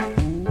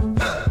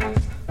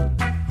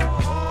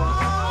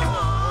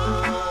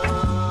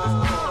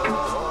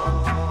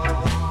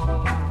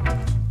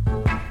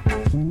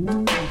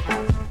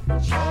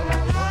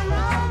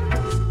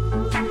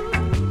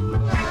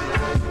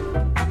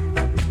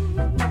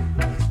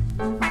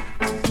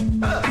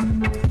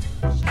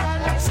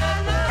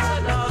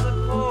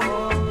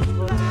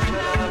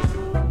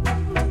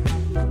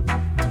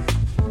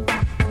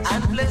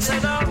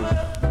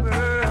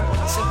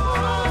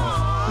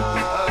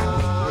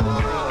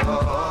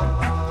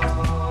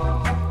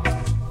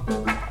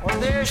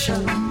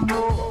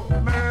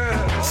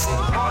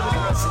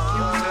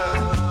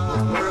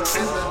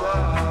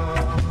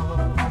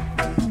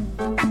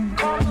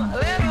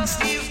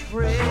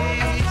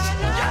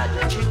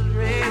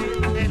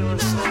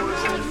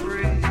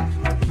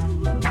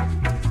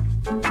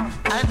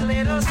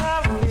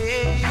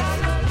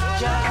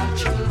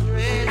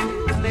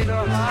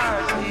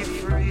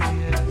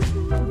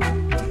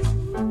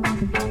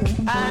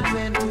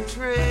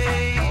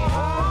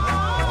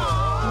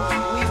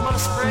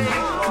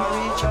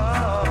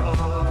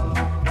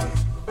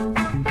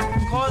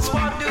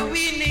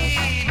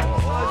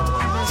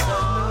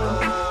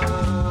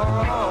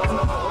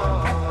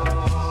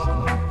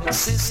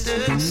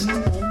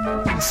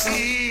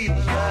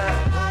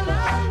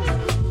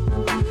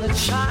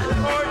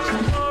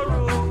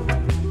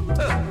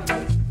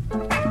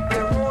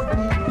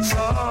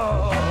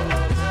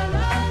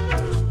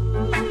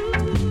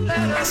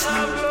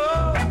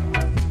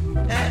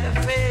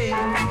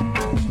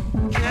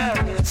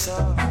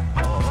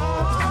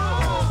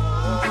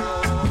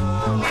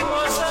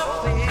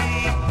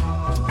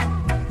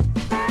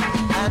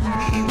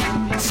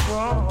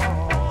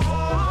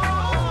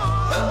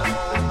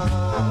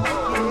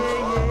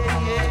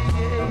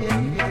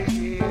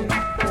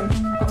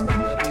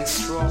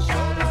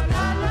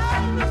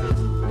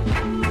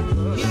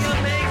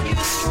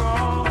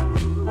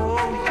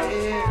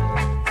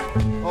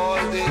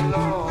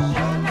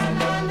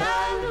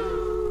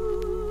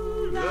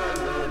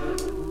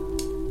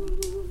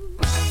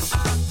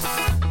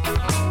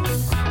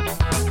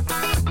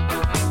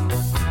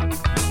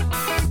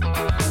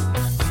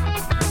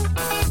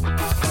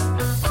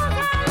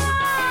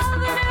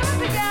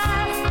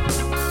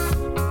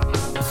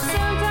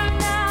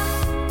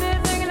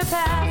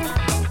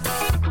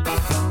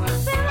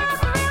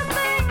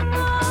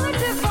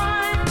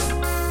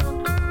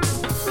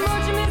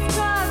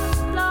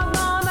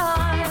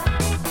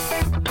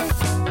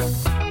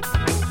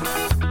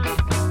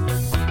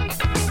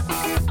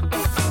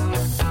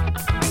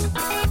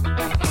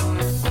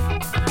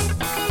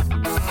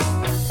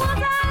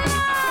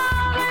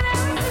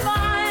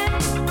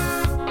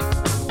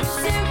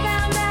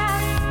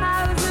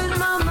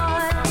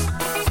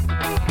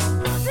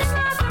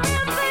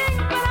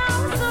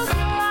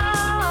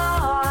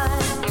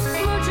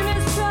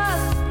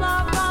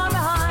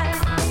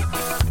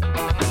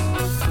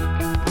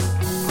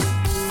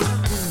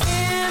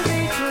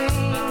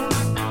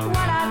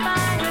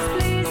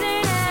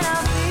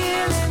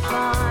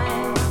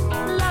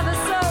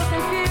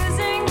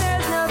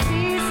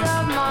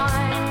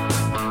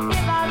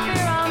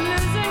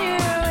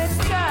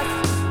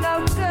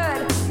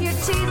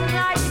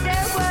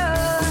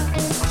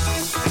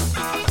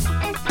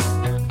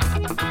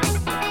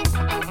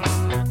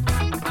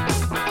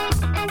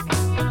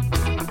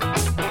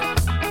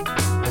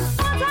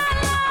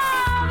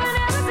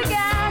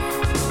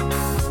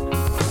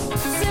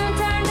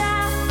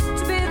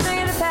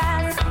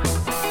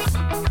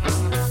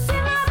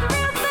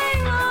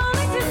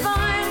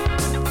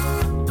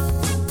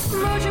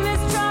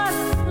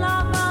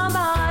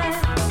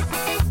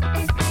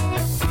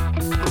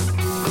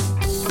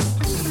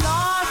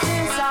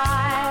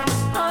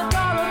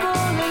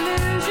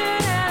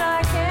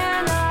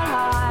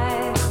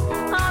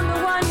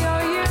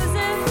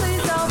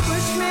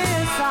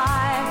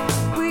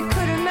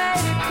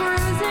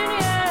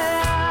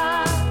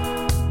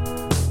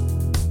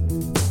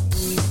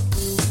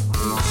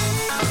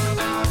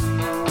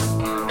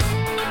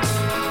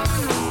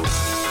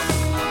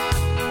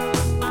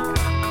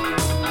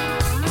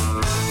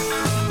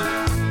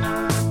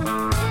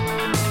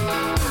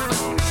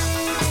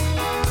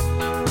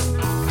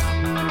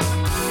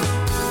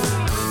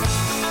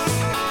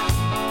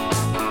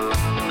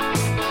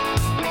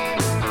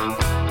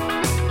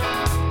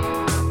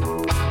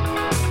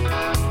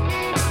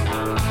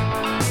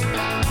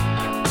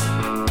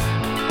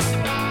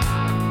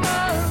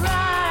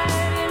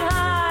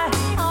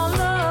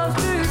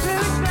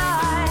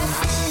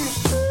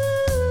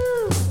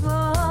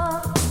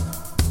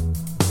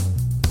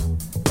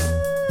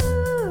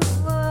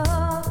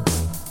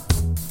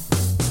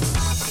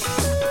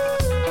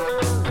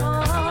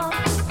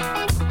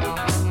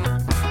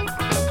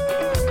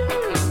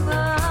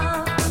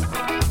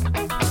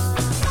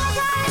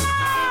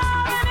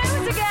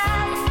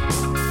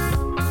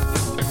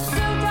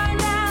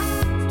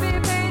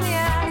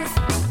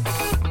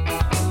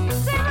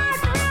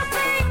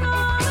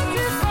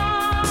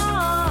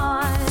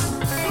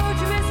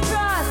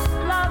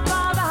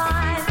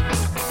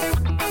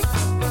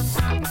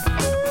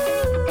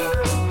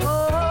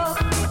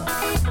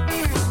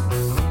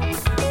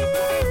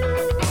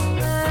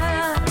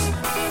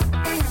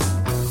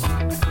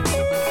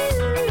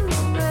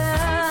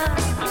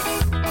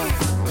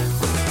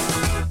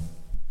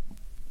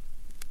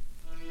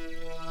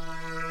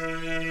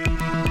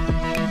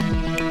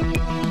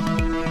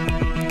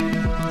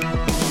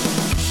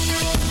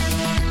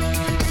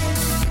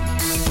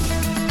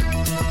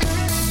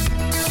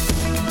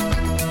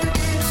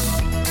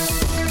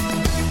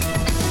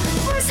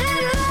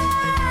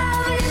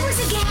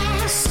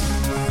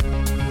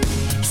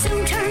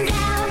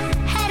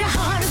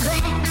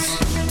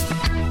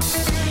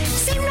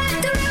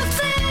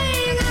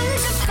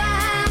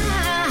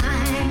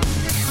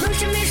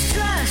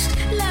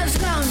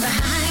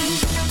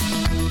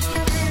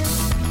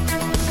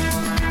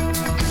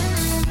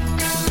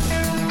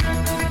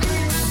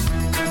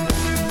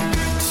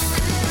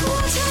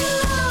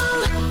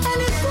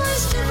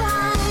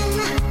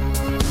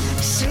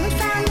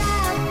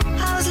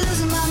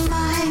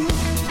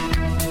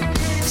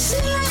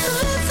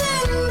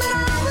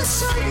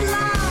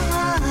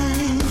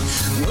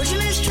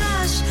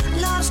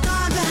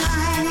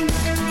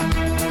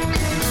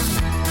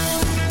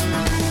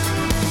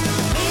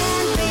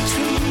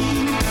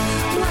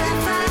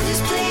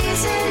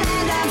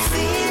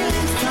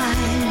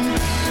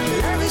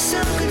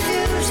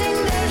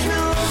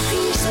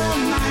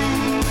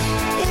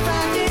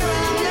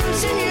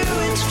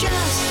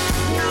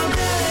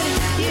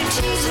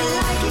 use it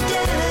like you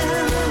do.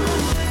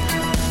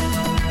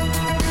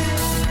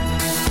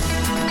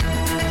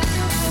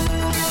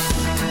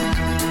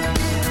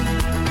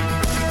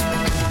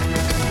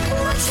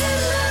 What's that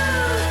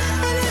love?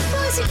 And it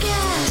was a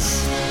gas.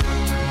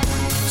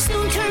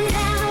 Soon turned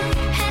out,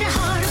 had a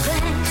heart of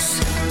glass.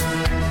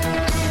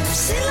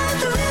 Seemed like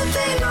the real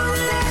thing,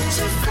 only that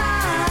to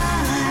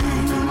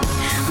find.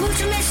 Moved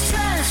to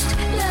mistrust,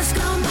 love's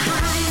gone behind.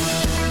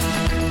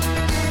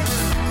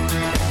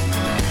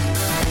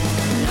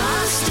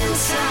 Lost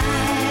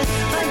inside,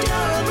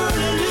 adorable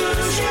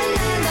illusion,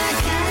 and I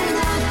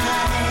cannot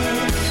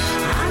hide.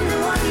 I'm the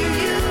one you're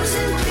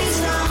using, please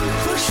don't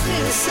push me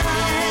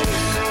aside.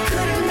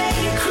 Couldn't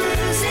make it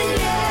cruising,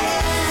 yeah.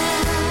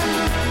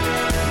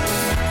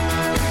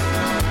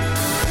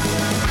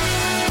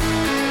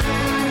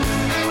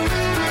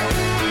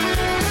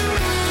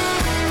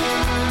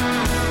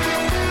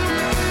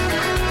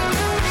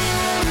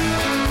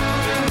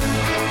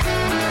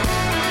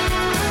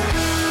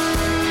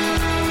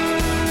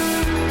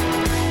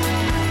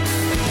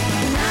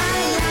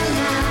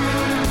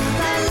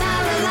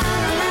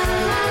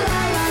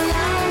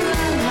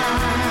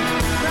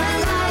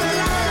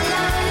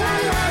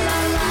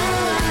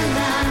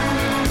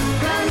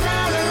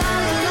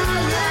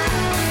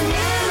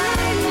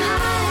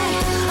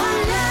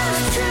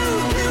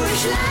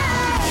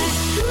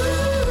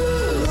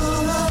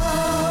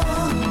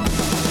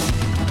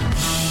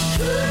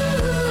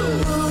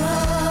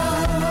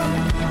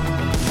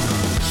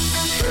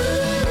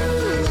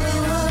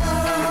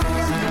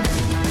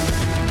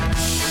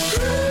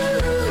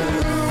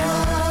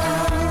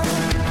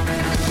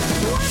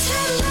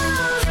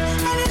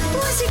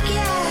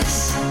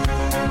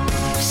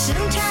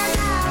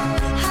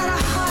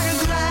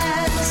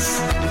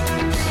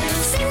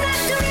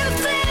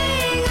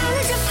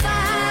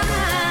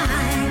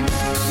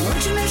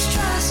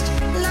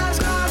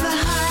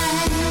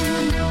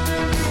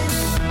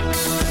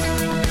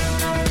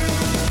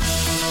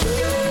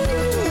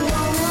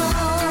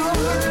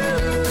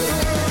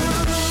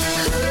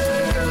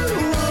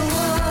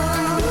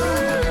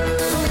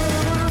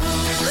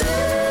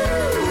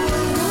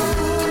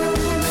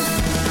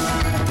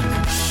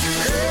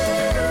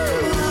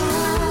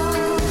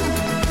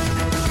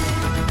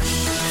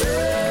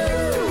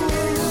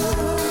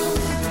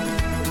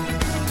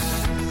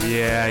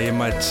 Yeah, you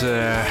might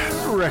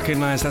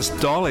recognize that's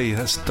Dolly.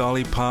 That's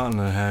Dolly Parton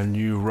and her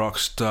new rock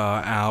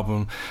star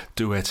album,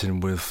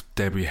 duetting with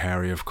Debbie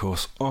Harry, of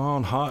course,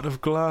 on Heart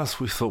of Glass.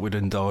 We thought we'd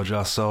indulge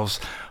ourselves.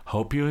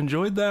 Hope you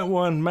enjoyed that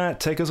one. Matt,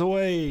 take us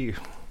away.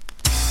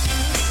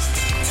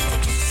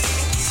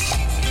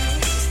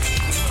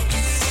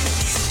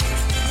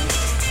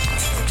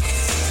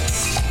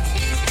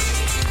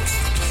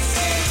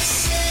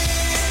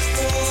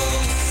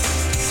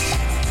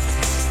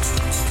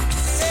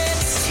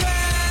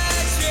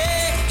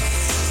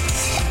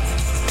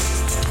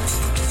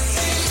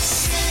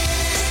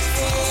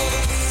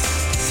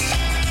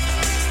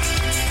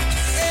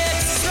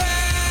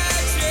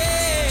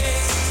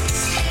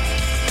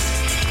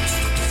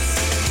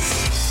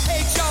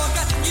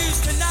 Got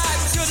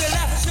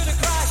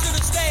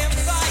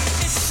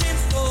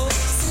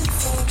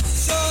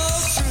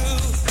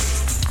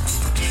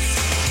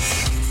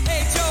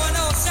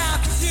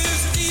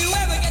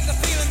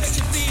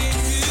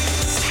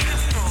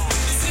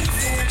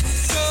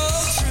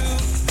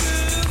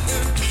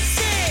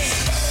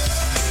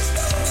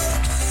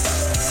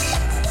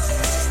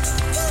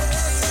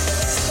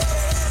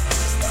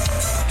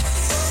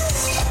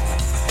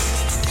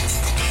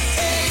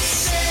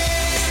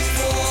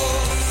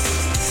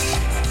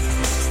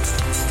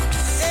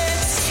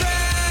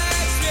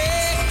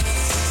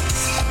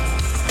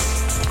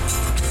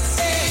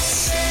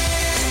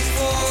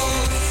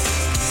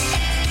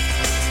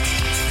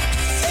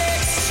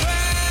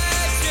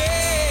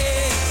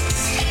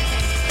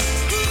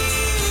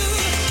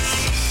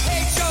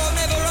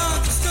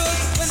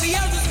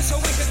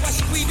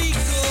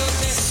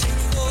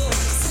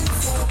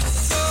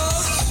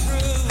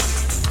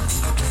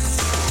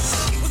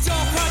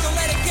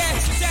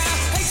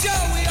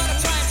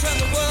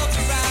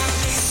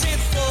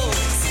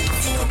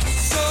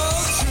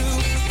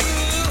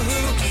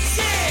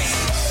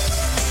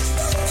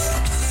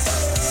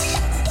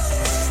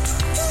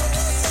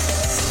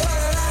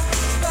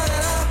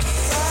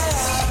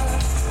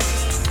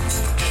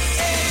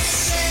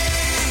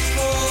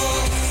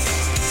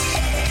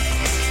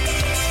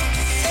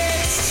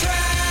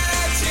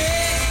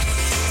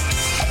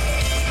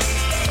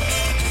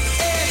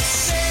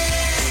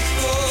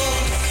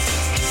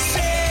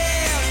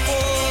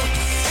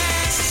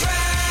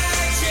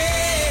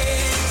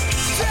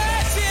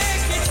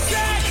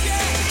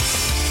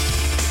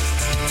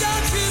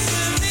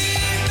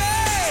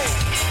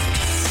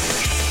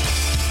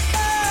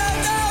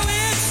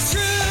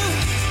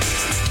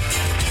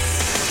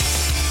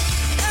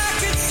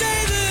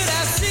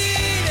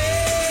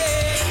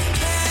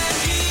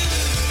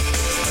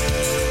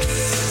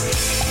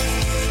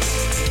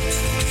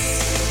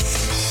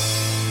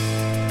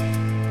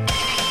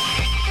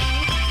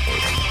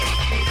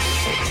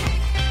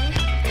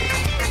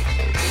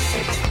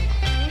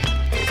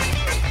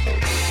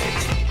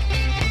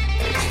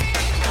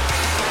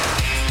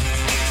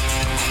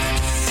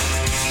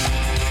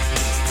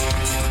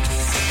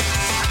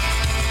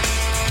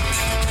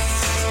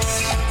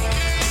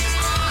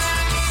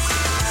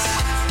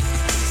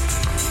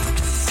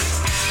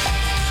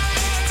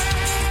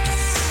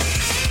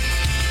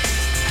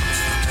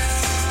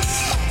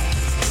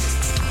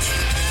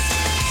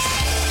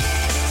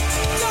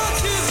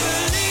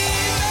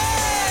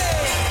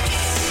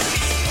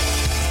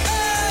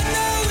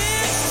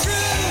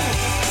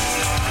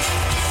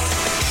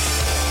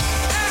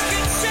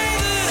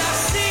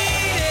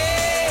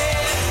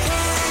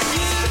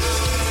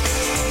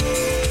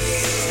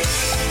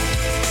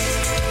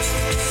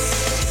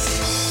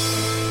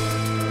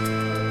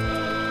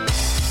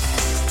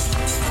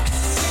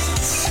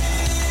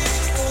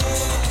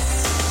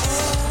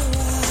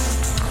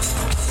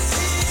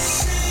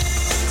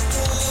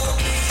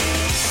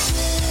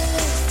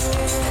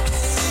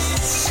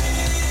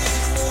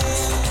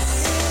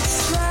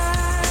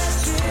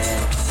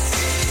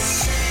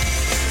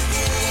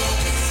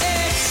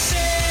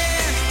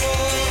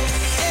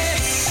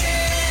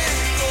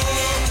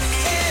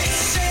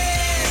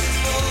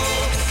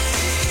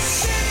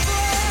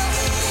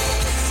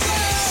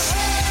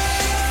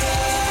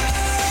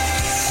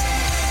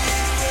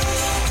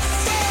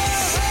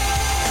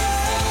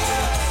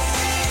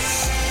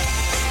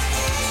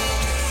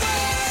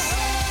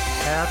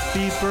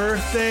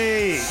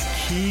birthday,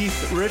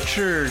 Keith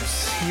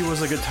Richards. He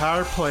was a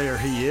guitar player.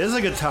 He is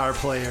a guitar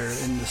player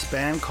in this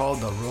band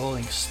called the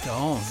Rolling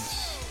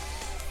Stones.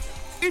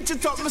 Itch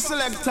it up, my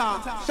selector.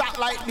 Shot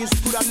like this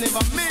could have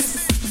never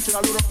missed. Should I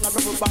load up in a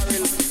double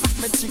barrel,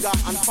 my trigger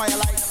and fire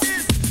like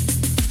this.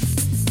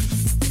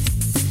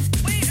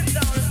 We get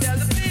down and tell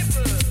the people.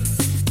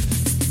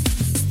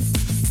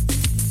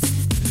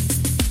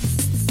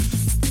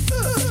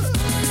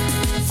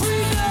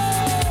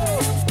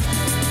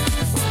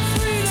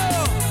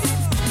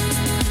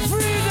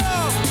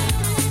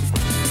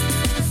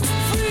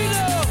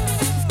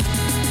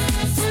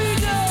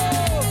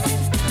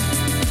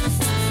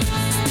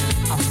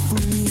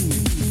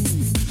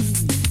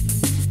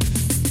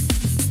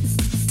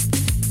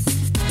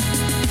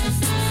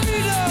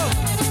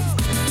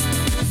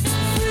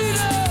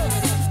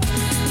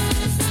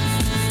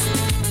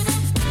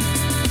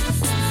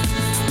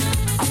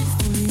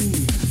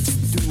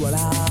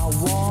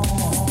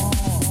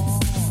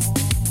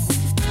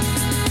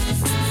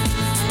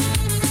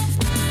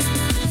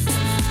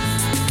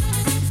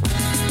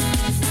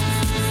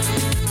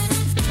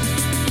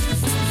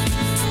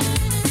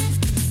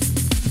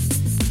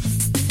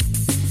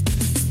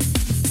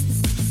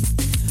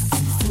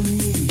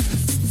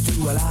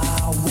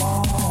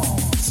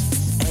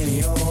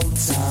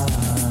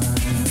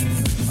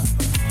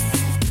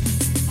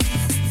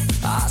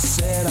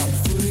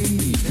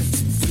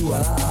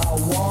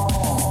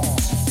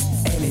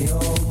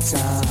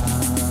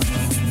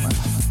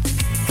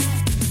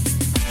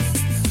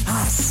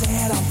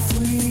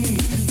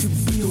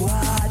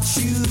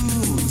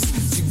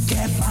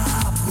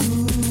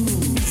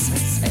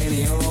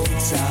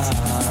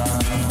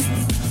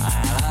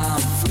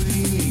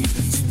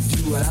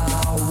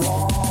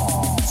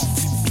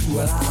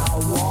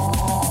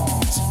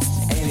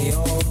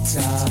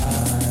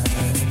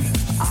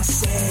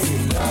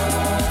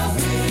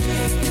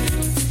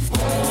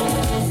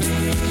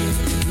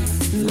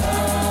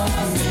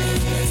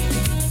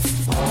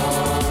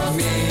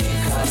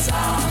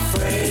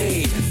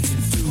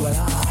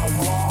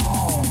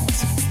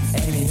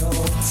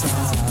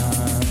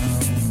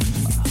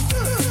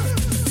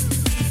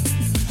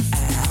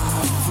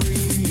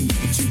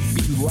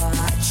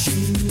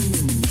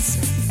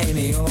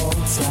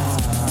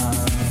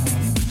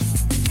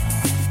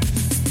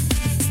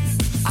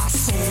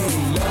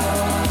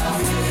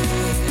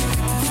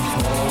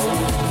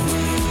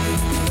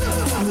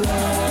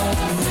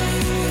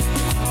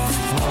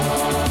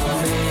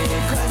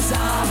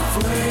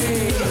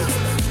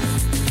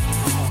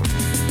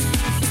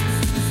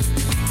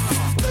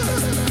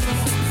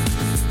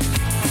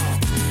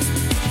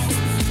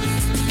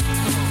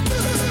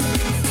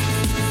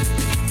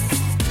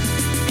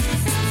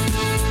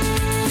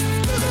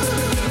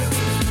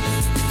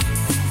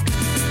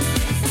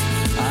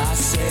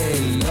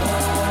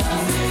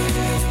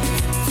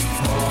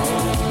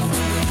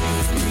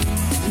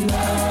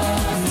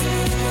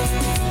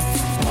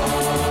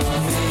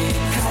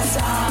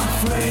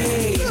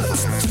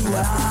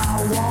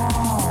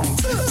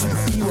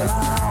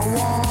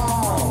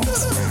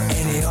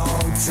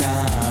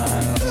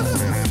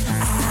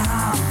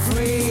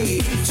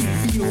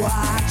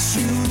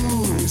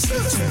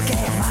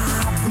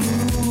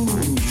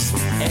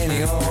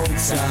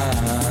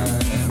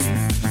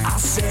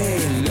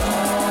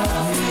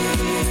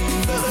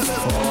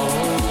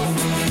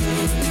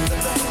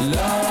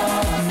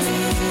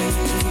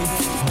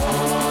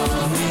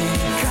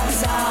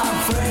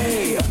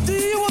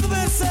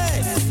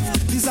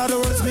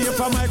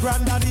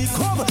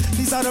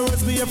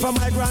 From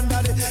my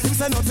granddaddy, he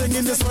said nothing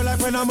in this world like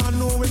when a man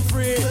know him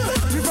free.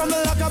 Free from the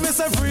lock, I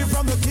say free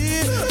from the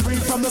key, free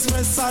from the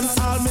stress and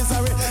all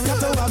misery. Got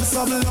to have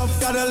some love,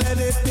 gotta let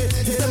it be.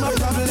 If them a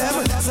problem,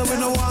 so we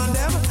don't want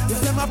them.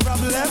 If them a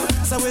problem,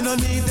 so we don't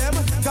need them.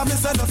 Cause me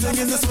say nothing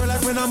in this world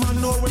like when a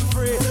man know him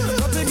free.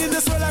 Nothing in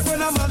this world like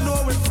when a man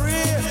know him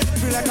free.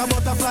 Free like a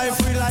butterfly,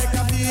 free like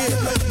a bee.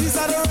 These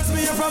are the words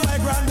me hear from my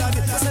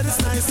granddaddy. I said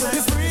it's nice to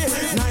be free,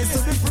 nice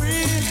to be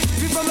free.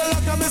 Free from the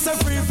lock, I say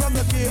free from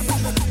the key.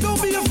 Don't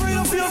be afraid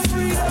of your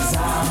freedom. 'Cause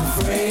I'm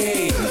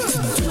free to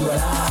do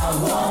what I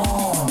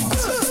want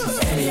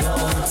any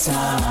old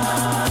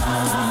time.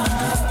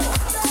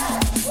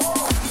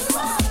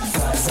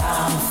 'Cause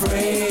I'm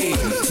free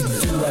to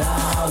do what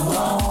I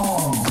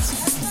want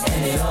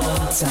any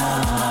old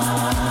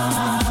time.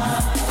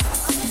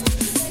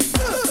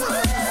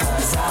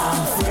 'Cause I'm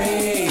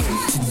free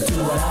to do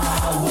what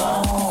I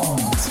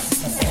want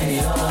any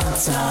old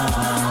time.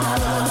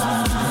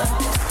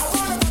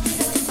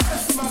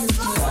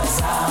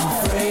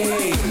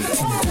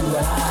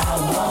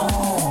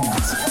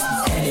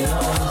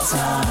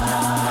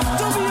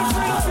 Don't be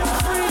afraid of your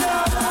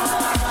freedom.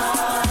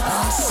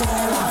 I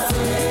said I'm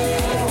free.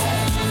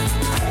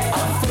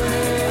 I'm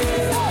free.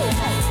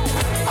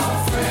 I'm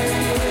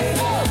free.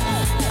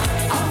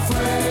 I'm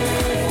free.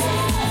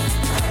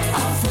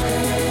 I'm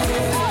free.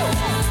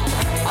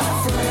 I'm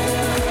free.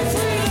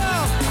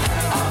 Freedom.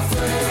 I'm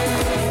free.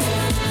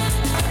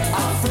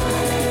 I'm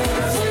free.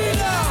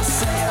 Freedom. I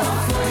say I'm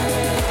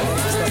free.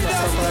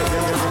 Freedom.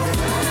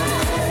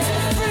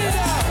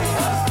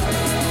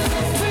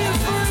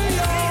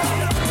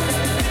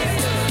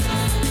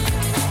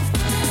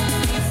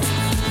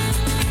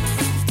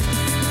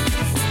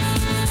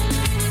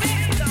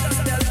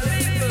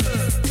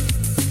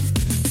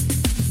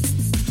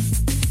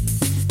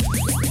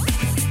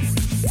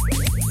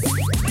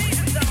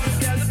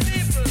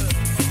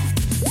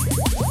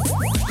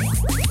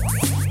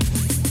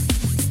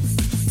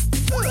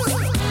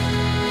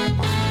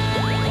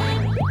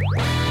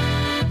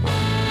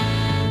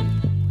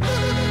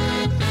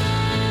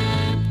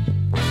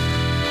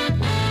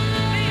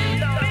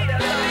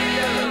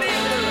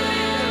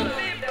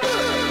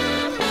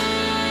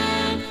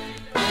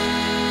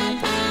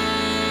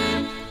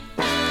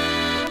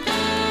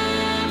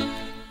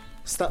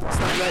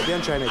 right there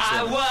and try next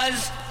I one.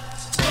 was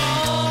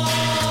born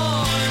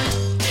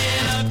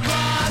in a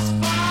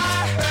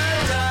crossfire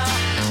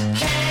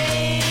hurricane,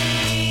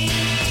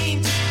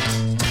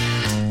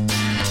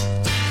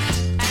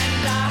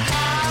 and I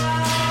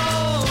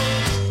howled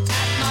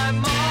at my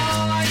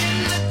mother in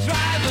the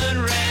driving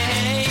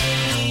rain.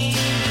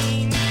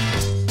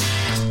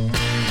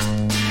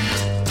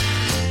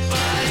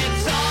 But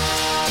it's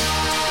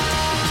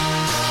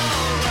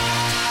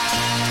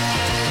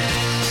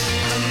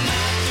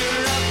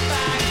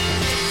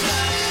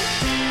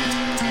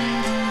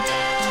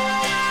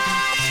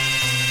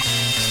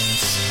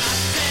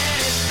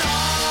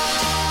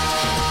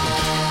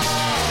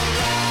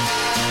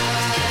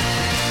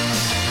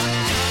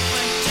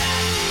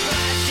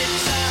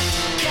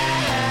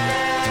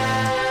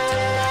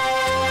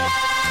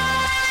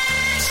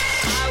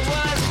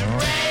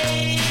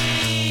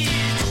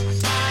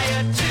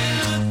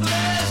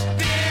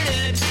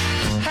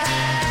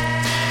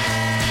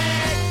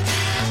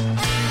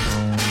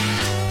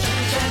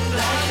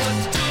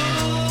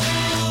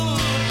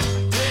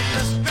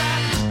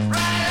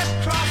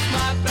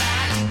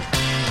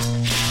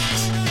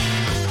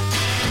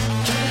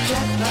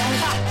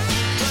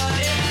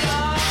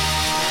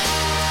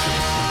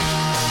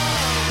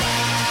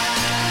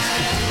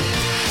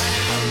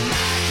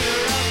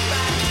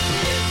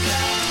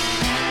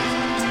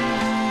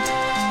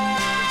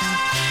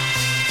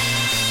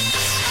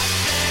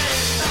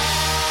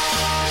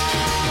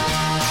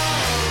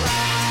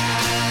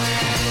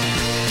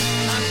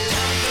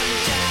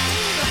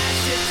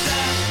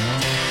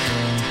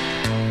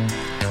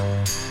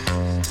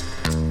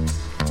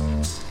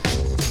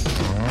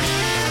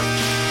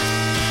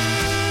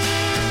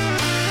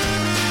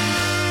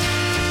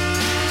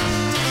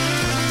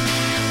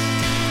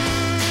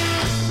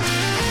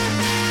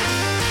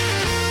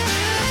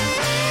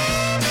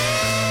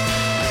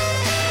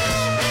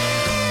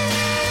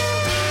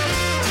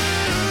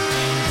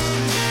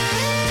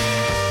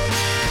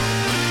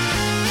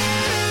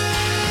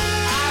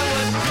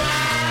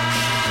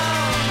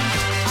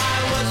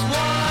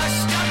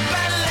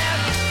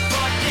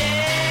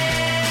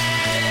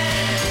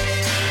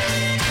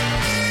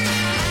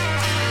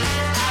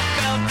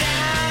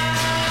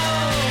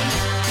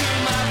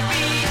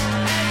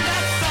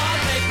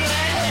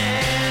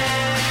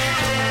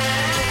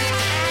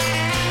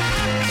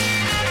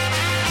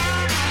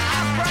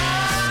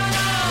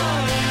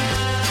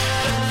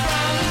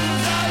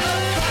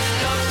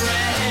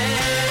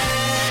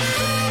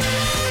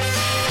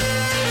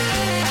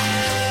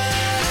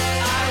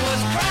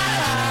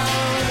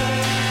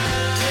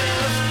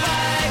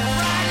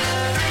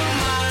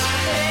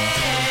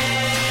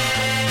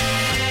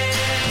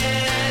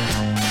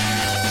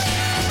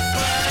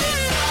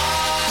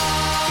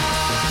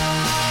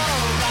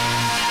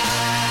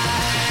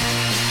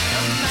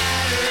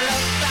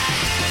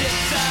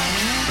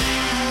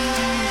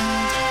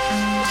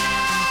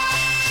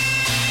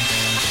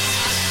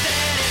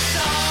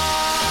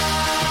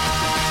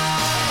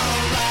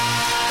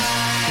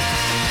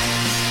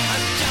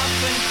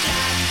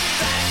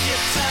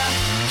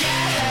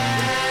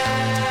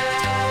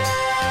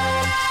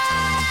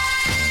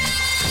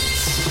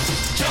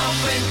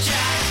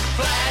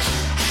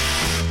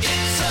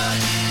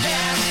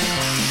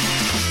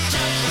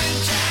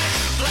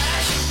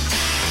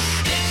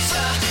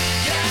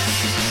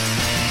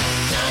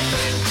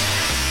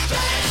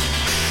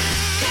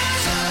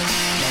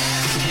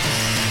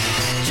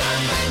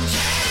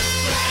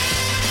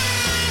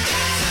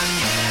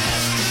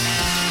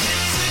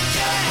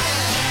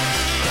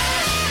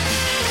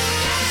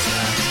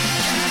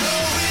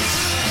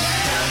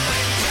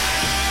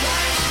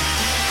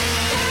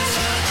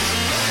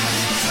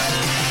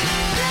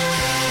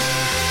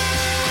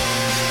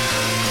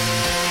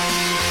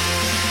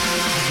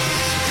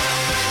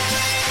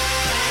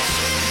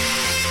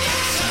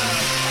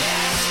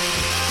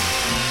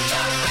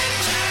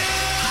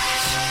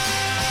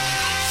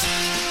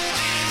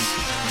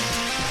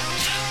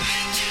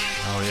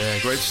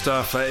Great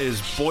stuff. That is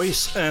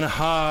Boyce and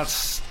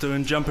Hart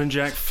doing Jumpin'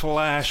 Jack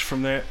Flash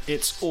from their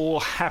It's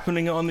All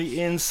Happening on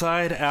the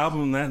Inside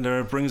album.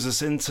 That brings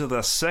us into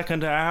the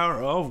second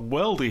hour of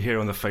Worldy here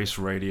on the Face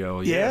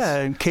Radio. Yes. Yeah,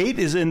 and Kate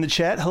is in the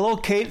chat. Hello,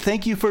 Kate.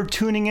 Thank you for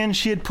tuning in.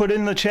 She had put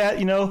in the chat,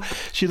 you know,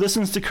 she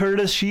listens to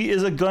Curtis. She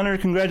is a gunner.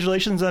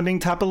 Congratulations on being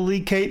top of the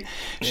league, Kate.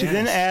 She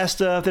then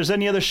asked if there's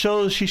any other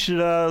shows she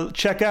should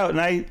check out, and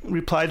I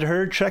replied to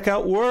her, check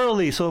out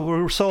Worldy. So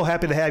we're so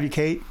happy to have you,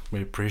 Kate.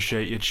 We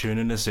appreciate you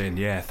tuning us in.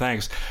 Yeah,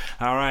 thanks.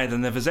 All right,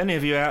 and if there's any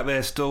of you out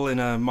there still in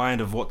a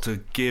mind of what to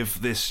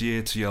give this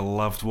year to your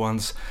loved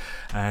ones,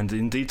 and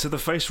indeed to the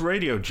Face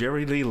Radio,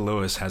 Jerry Lee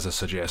Lewis has a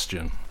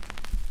suggestion.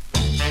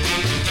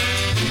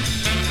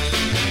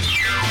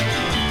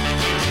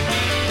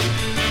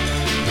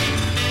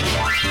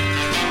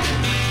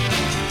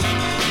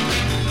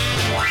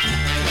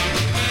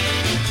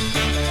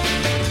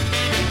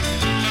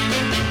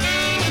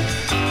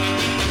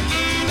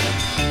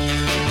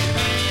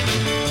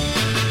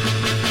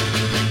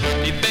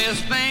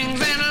 Things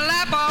in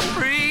life are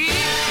free,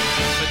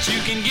 but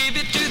you can give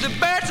it to the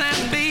birds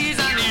and bees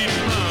and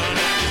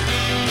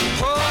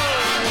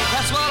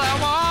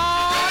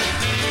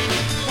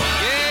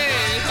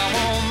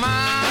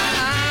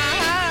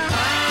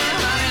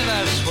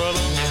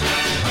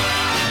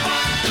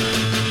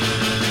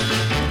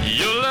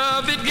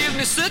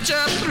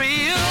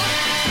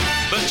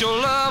your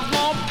love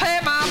won't pay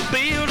my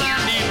bills. I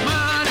need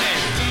money.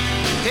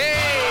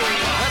 Hey,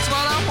 that's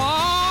what I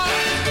want.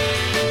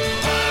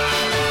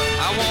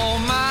 I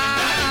want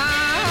money.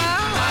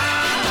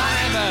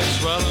 That's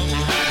what I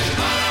want.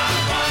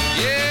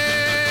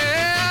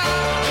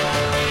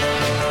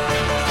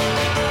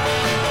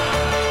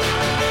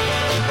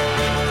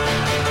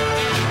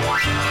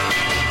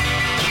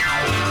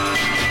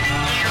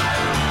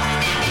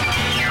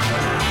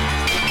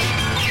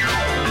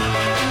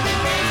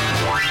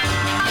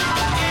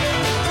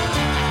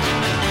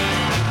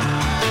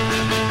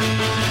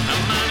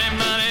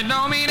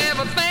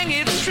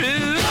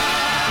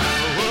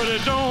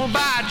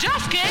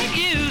 Just can't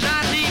use,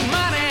 I need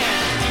money.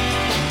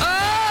 Oh,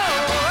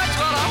 that's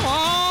what I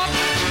want.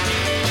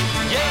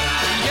 Yeah,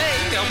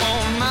 yeah, I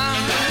want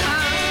money.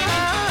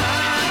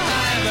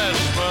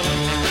 That's what I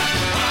want.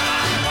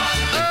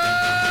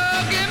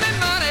 Oh, give me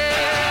money.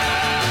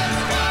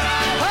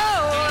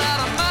 Whole lot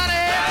of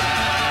money.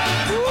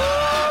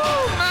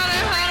 Ooh, money,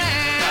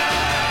 honey.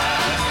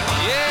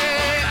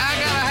 Yeah, I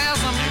gotta have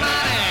some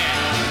money.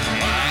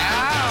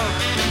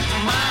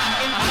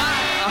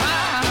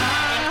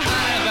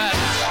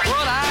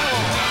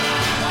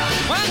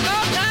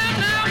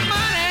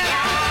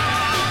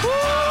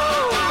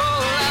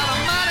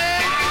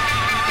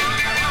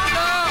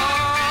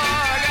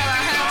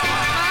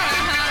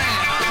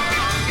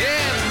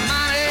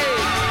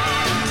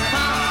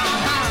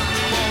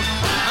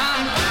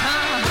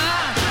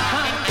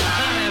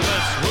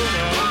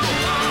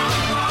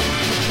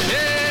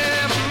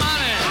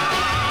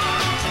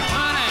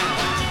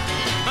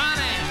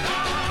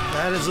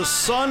 That is a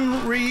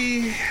Sun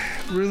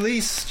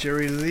re-release.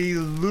 Jerry Lee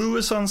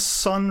Lewis on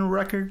Sun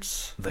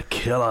Records. The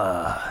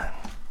Killer.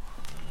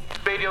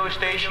 Radio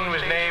station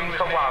was named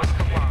Hawaii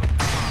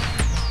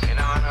in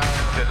honor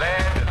of the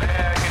last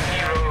American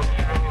hero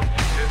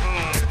to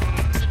whom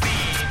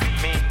speed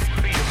means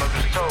freedom of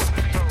the soul.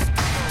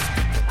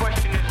 The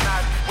question is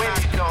not when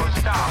he's gonna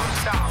stop,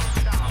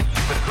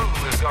 but who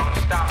is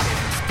gonna stop him.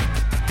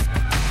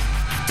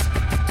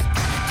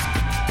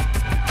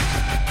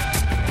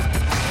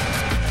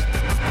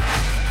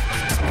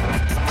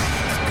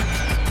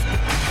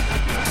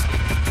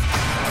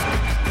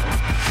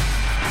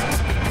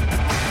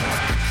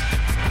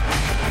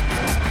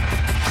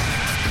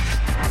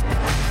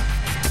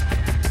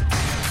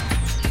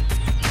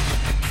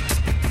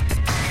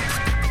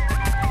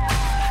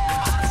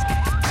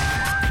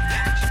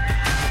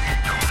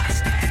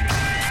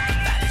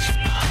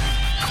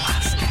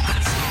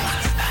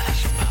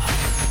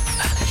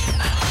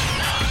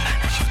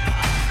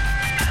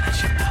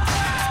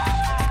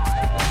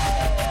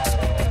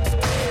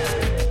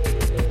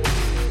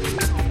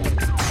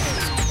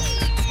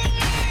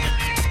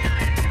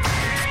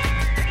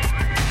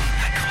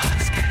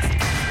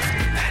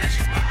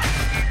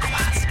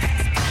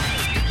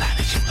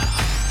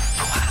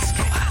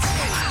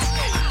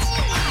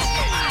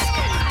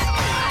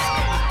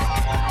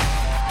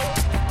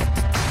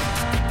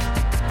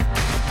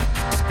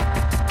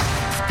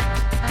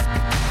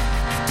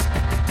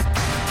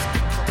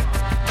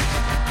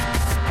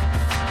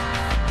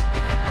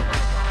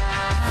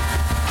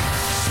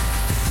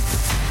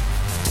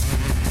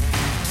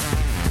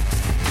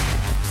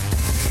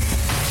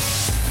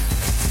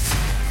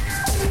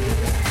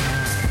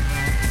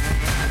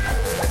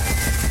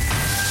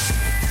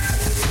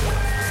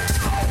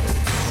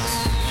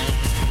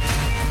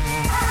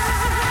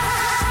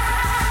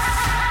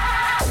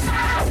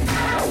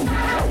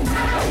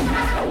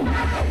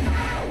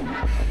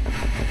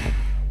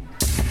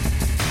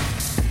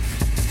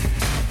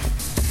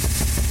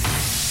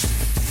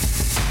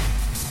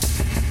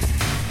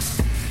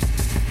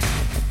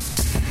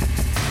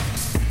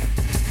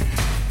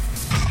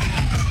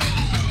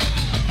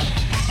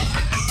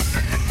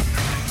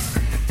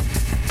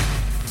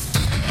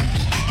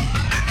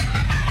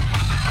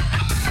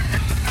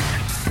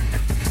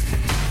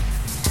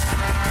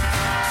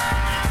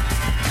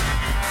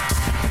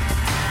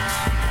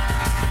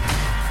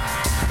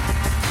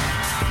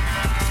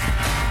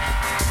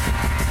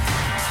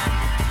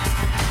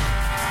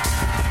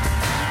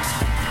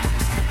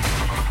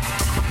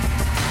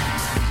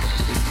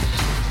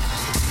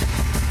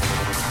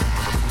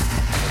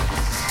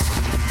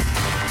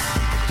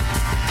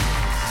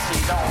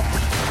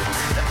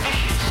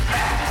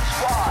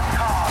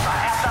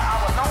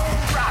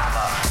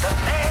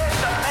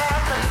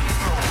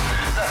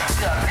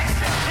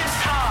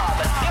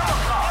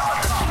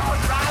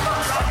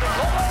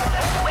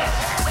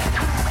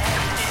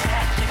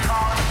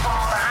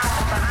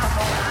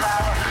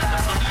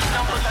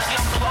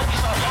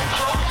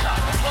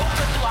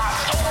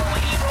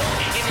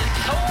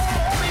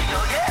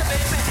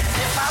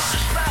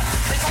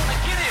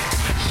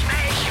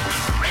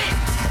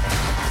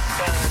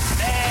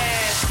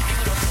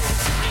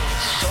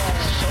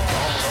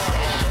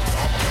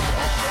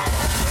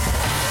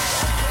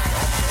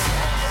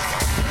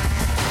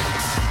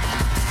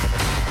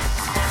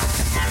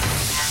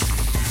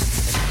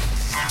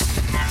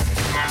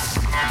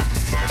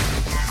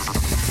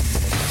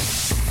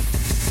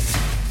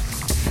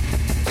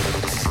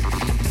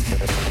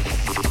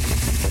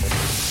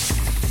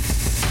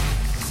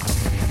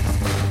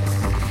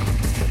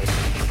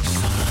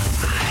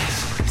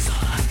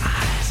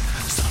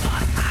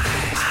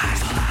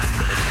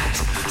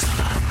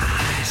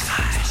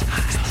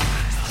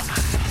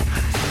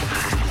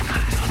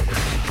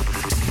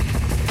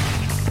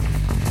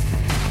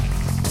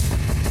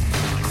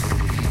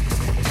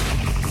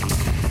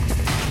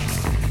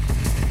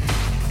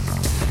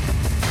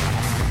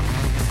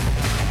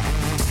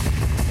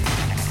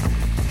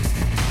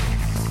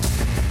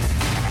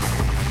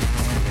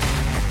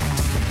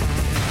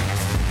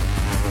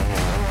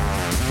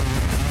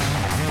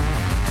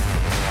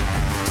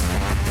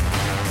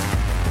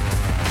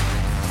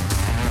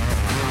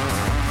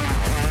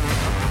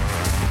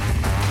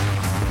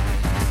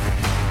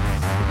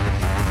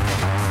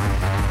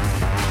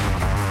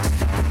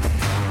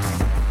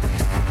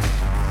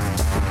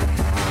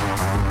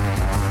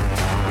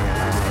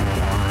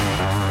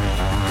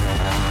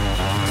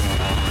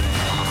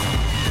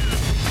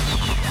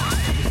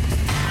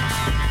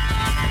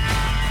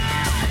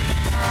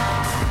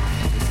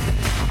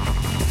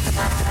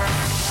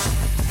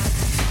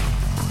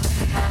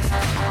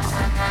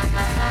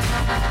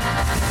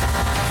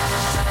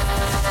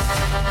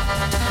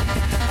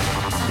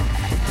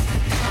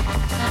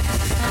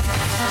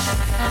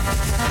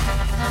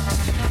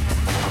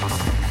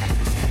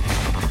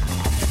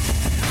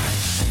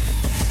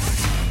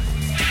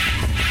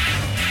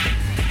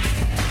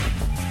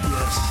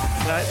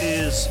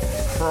 is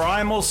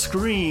Primal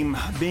Scream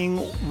being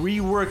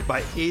reworked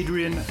by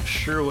Adrian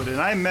Sherwood. And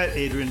I met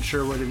Adrian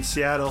Sherwood in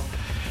Seattle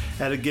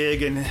at a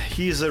gig, and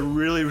he's a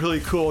really,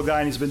 really cool guy,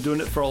 and he's been doing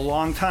it for a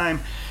long time.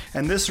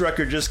 And this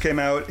record just came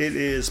out. It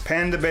is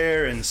Panda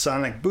Bear and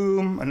Sonic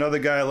Boom, another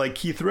guy like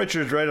Keith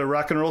Richards, right? A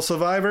rock and roll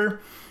survivor.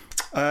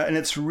 And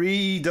it's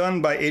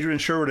redone by Adrian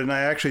Sherwood, and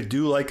I actually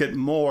do like it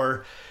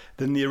more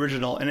than the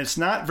original. And it's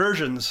not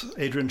versions.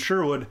 Adrian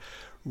Sherwood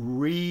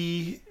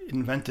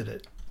reinvented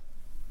it.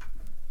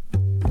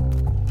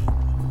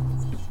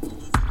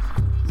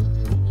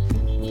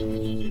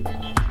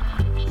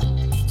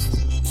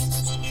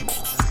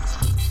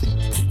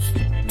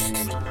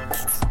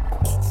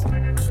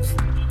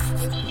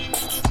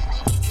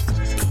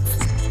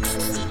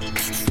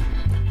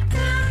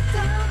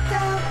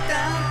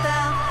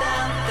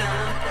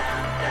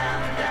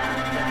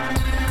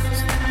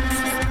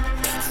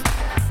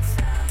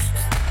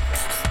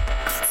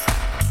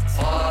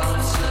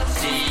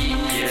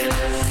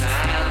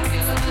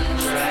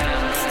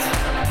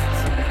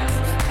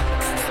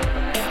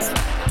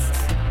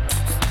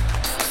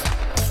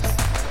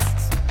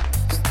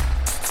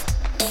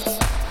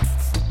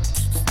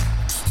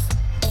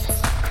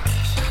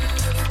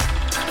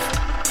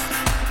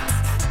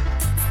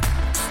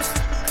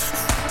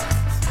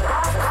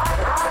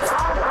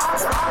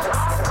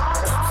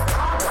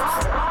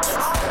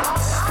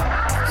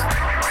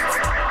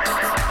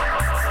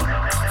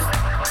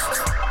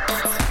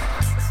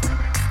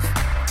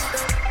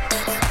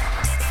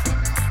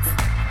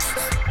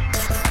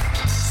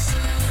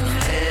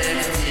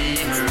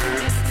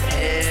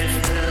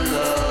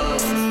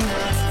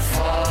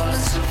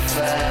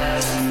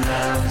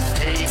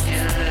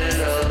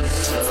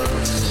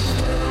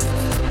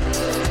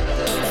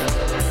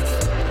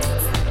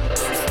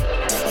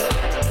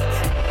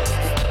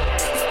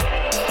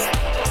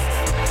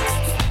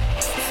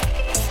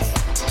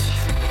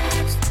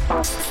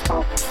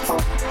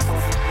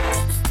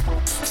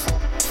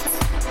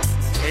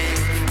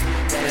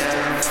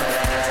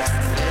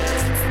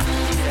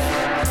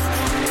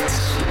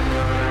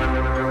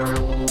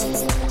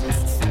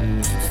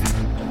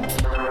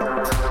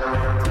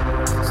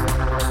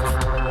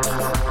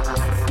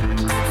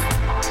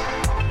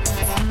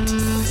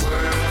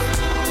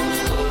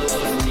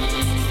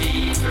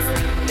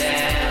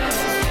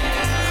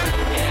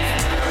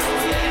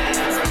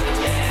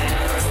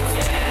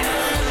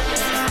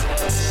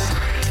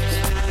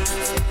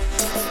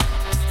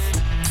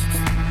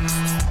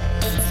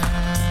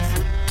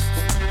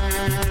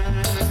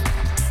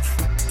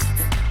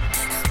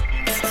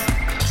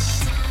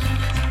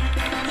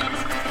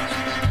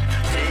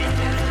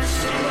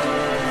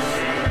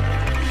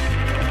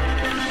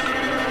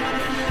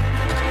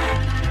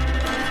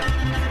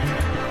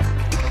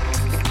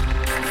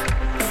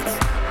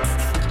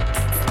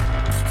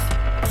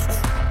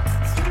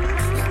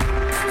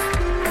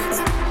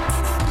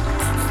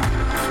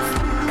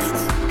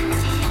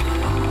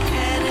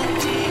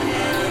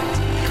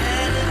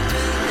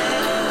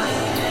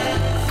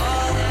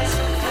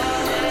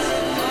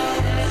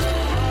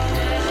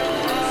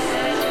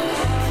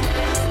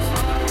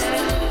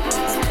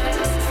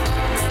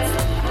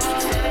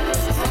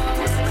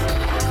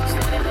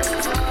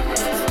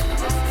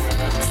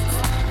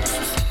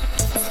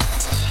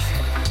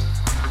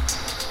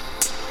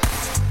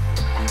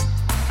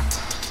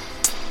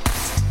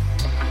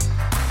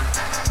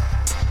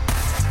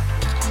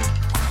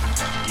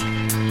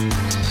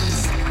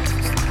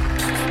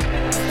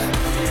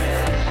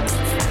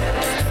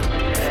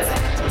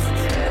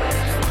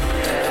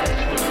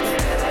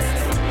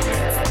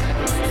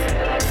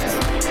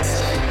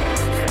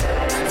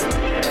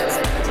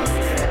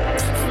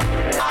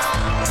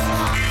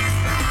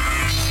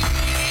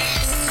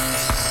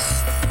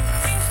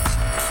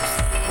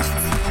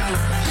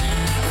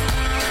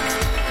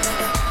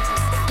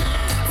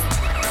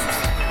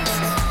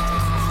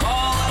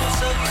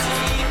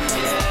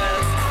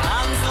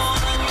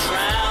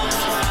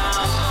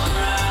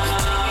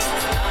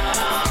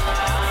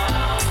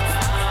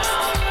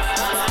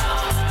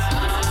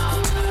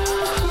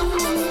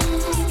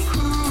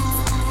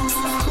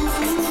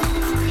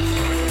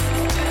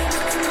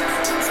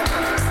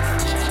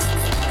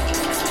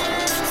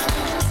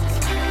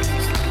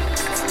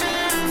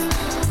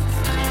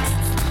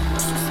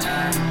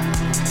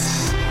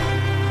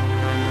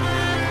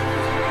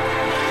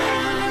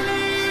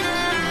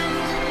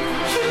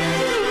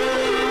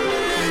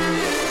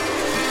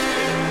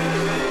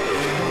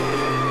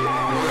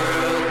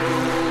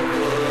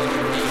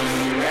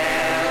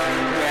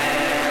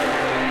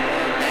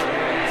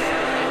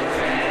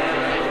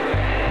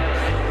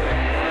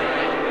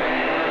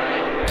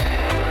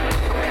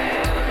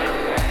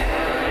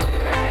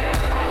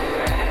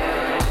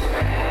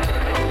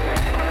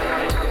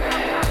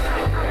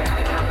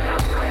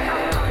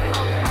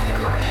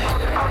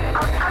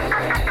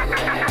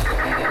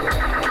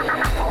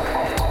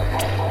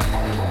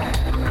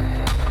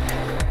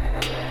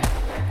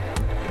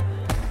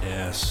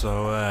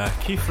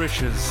 Keith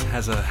Richards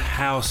has a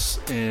house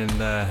in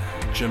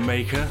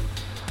Jamaica.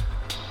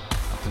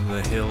 up in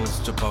the hills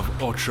just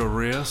above Ocho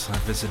Rios. I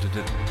visited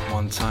it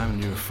one time,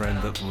 knew a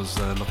friend that was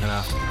looking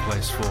after the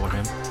place for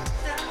him.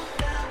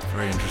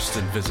 Very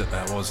interesting visit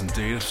that was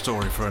indeed. A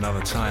story for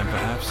another time,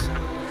 perhaps.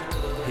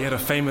 He had a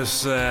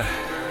famous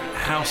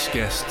house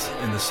guest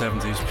in the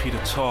 70s, Peter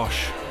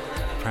Tosh.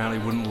 Apparently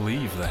wouldn't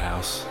leave the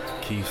house.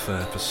 Keith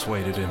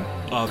persuaded him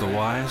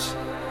otherwise.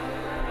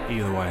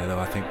 Either way, though,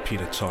 I think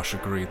Peter Tosh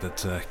agreed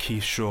that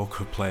Keith Shaw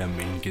could play a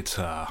mean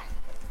guitar.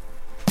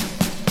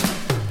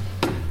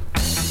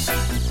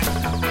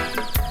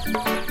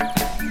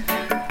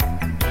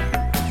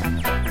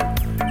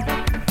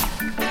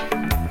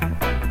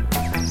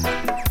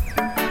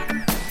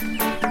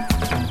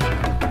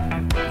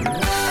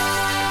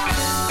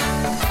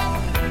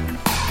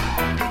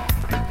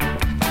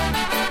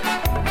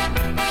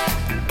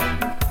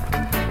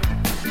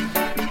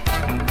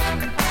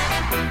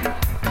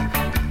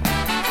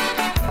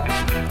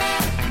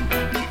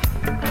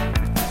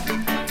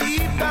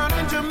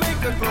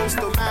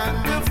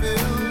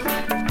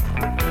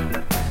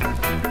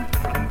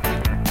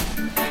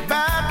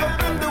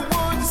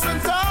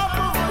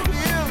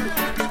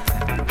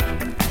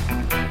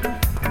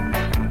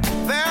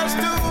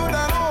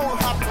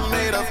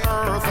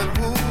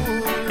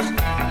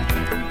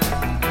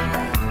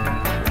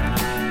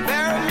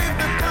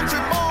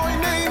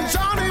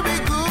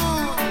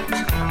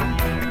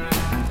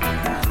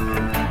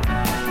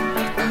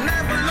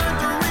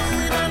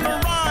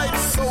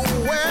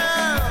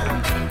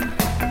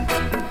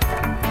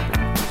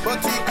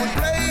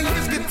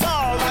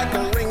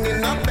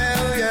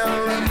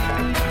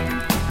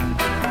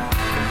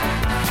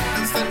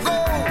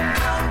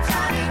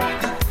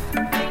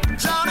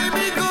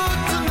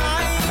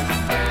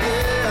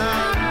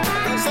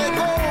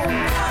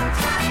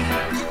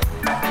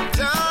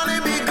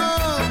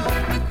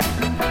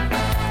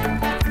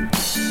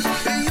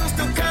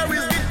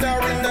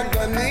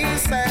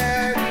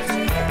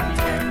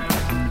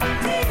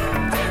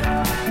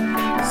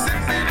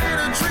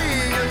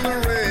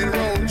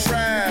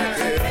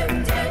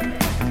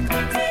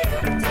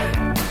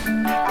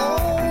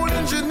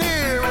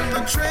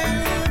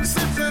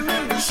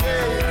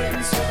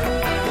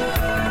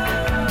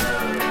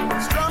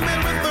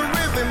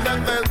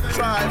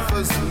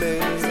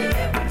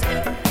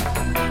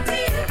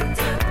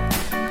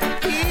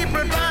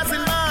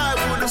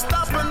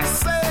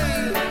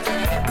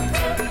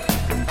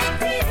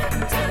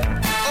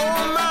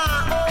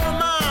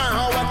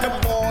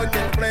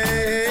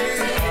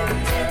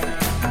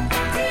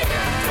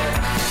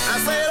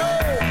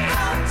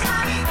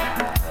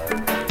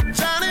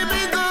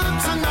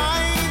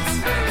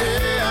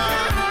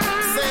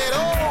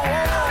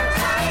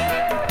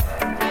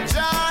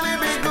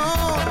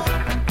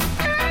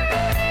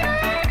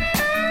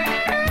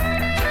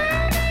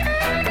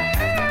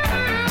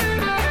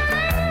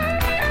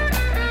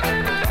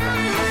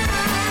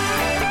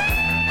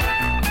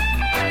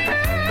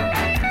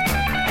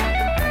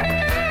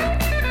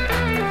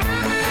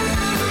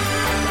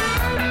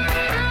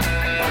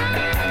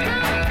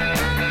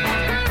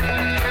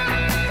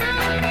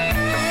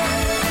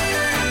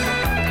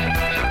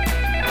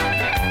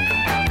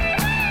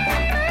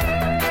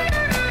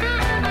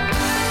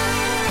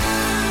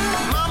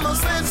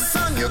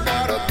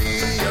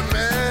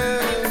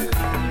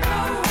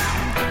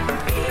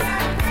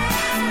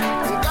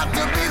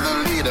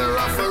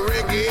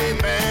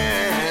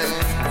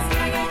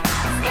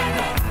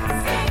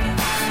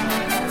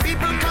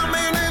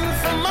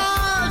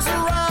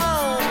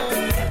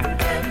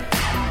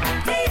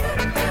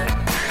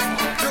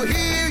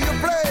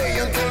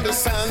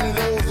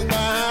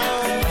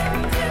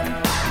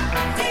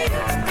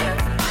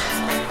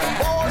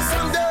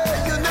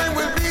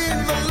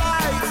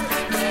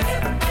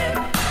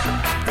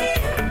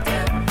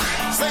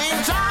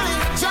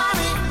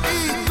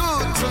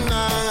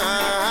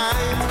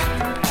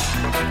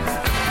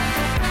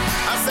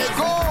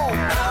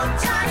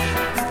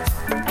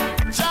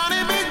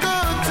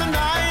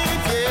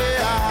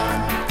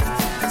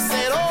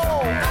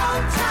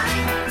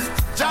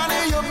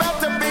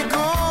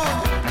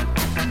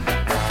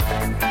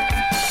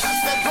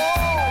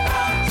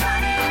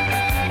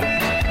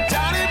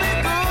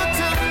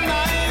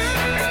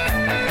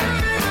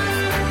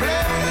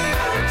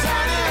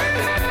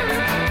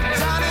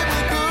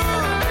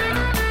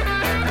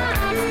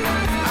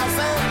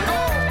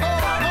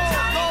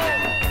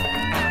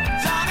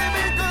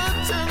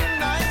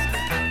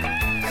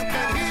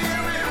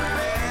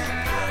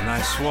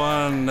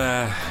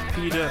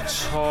 Peter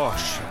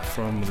Tosh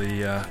from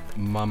the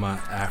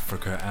Mama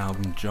Africa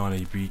album,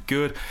 Johnny Be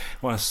Good.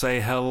 I want to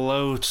say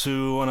hello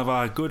to one of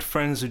our good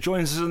friends who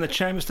joins us in the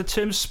chat, Mr.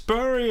 Tim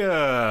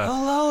Spurrier.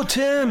 Hello,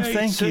 Tim. Hey,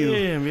 Thank Tim.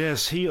 you.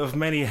 Yes, he of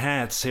many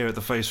hats here at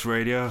the Face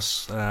Radio.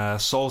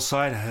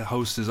 Soulside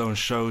hosts his own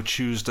show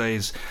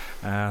Tuesdays.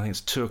 I think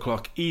it's 2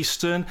 o'clock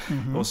Eastern.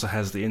 Also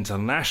has the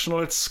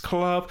Internationalists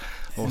Club.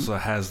 Also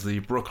has the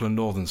Brooklyn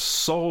Northern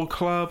Soul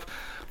Club.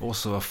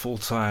 Also a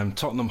full-time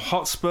Tottenham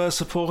Hotspur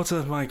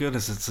supporter. My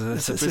goodness, it's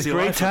a busy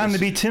great life. time to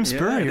be Tim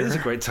Spurrier. Yeah, it is a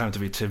great time to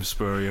be Tim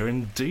Spurrier.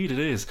 Indeed it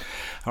is.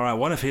 All right,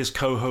 one of his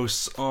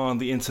co-hosts on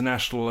the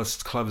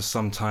Internationalist Club is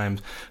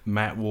sometimes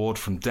Matt Ward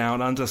from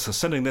Down Under. So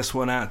sending this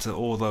one out to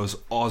all those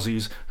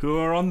Aussies who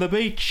are on the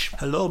beach.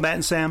 Hello, Matt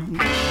and Sam.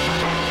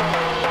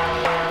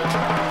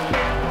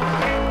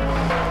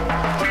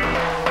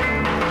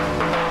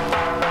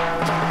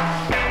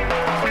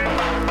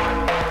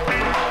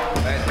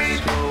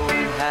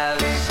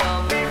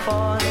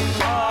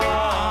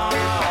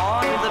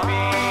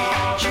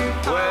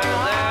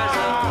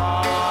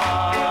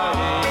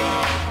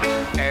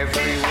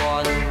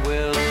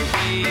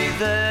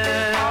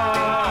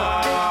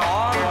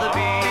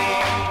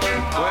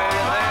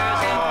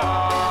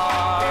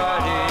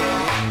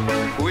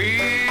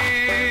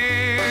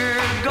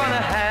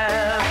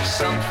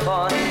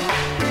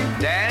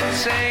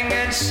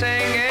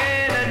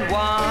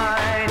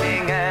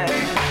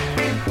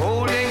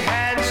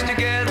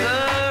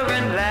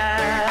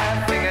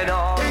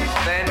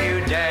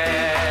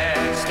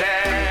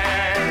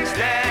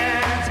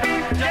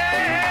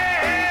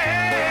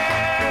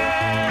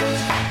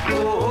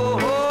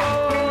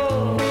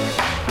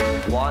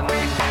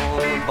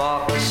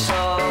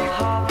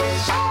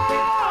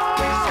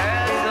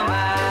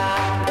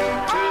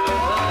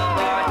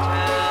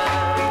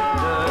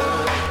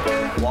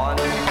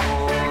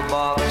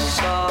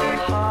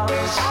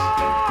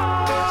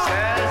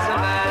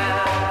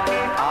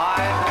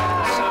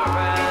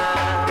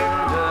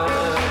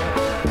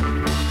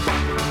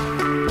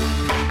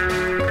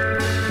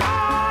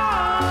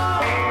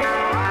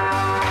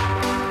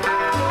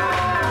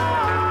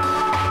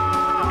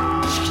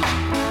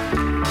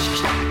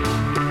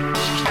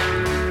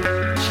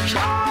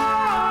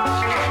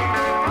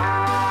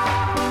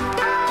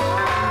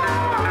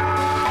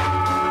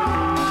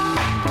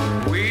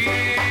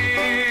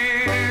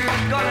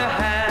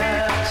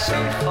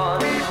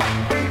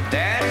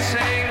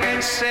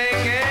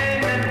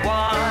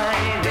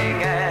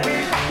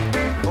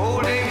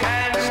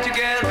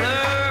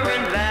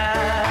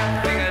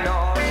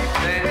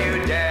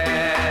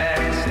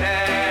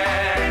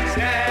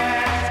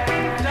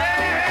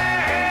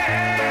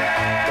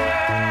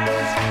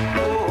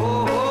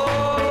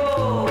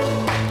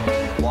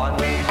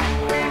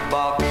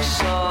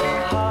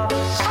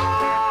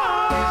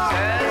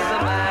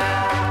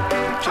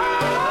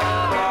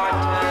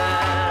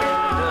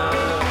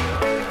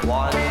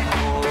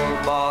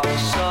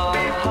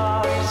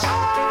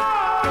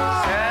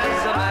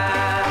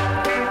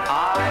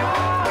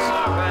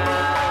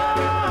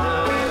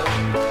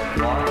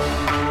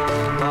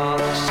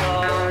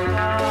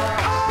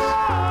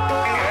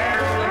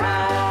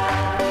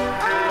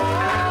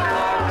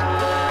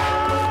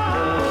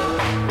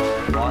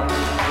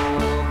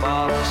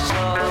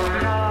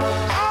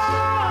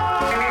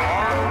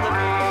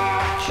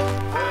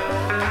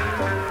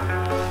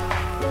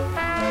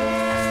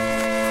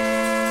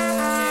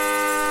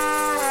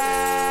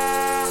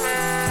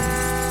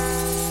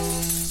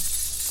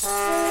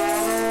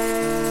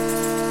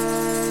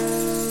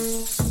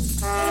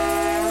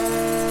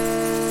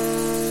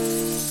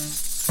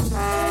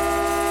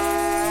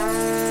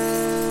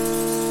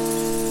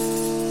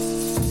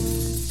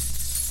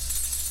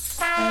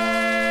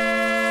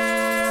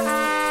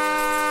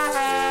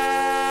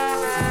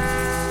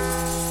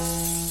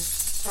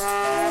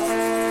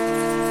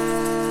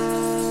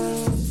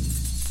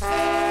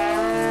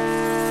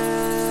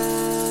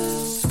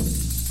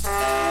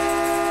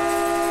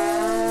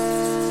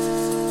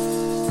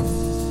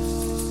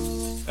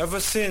 Ever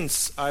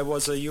since I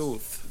was a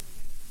youth,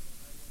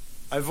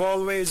 I've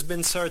always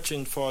been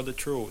searching for the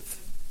truth.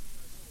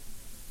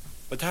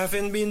 But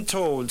having been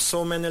told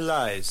so many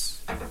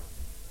lies,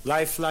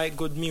 life like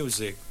good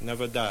music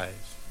never dies.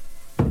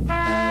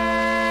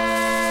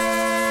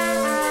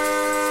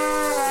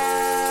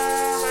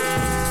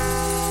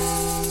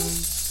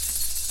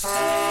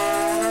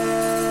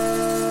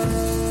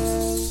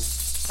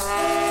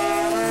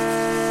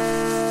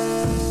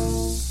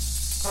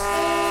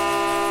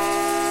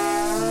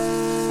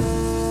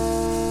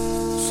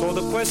 So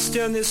the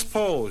question is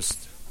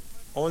posed,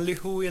 only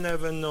who he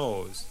never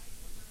knows.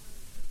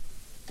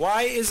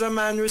 Why is a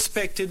man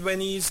respected when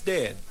he is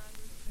dead?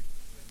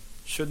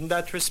 Shouldn't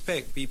that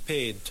respect be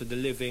paid to the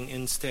living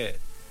instead?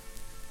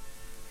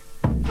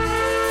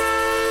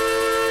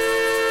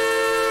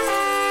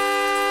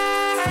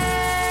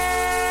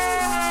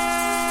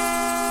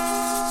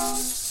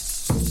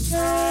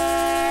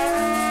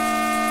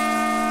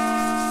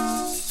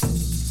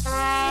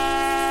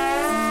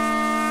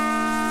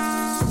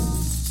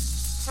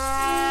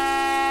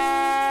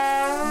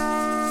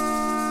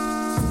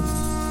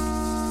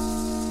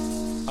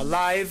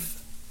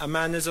 Alive, a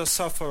man is a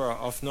sufferer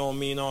of no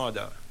mean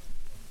order,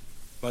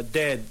 but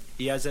dead,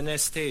 he has an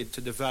estate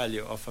to the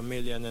value of $1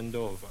 million and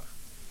over.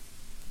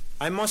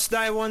 I must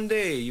die one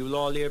day, you'll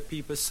all hear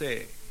people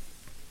say,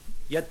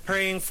 yet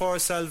praying for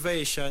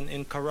salvation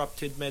in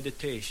corrupted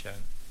meditation,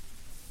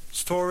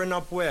 storing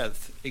up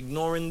wealth,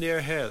 ignoring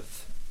their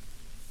health,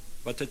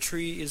 but a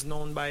tree is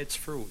known by its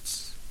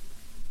fruits.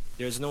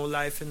 There's no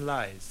life in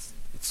lies.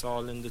 It's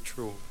all in the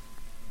truth.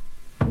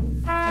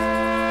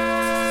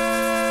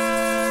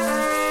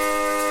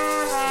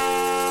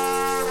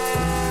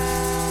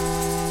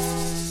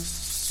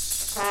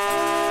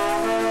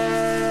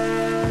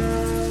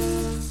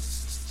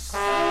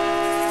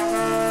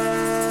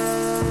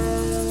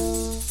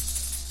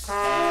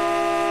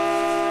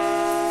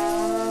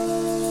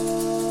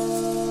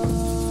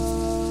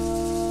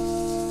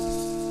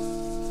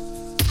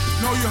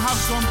 You have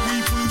some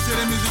people who say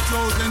them is the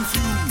chosen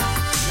few.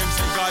 Them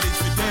say God is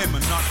for them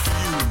and not for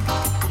you.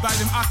 But by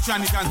them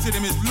action you can see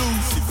them is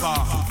Lucifer.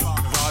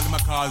 All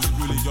them cause it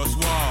religious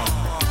war.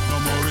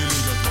 No more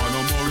religious war,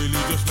 no more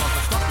religious war.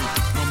 Stop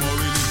it. No more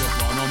religious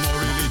war, no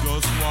more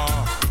religious war.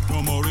 No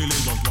more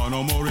religious war, no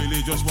more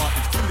religious war.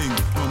 It's killing.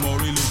 No more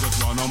religious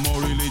war, no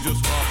more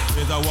religious war.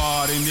 There's a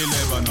war in the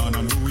Lebanon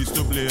and who is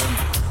to blame?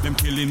 Them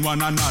killing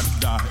one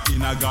another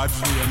in a God's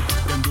name.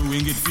 Them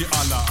doing it for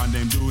Allah and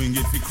them doing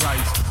it for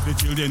Christ. The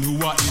children who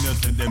are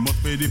innocent, they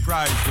must pay the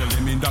price. Well,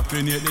 them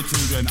indoctrinate the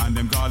children and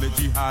them call it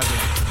jihad.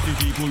 The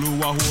people who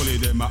are holy,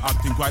 them are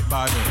acting quite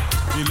bad.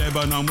 The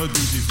Lebanon was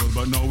beautiful,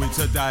 but now it's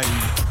a die.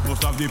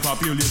 Most of the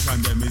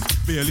population, them is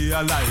barely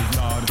alive,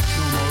 Lord.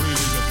 No more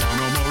religious war,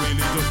 no more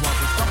religious war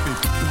to stop it.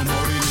 No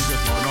more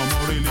religious war, no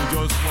more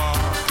religious war.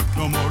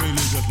 No more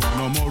religious war,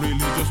 no more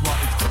religious war.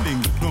 It's killing.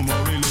 No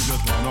more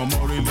religious war, no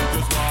more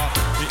religious war.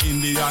 The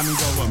Indian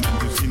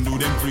government is Hindu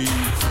them free.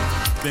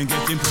 Then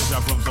getting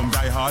pressure from some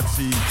die-hard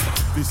Sikhs.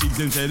 The Sikhs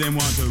them say they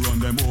want to run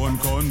them own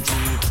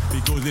country.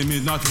 Because them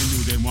is not Hindu,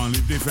 they want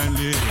to live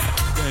differently.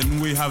 Then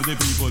we have the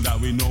people that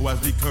we know as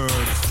the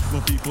Kurds.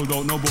 But people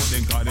don't know about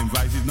them cause them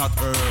voice is not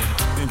heard.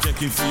 Them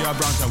checking for a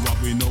branch of what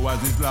we know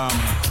as Islam.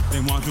 They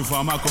want to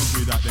form a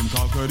country that them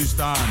call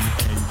Kurdistan.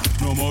 Hey,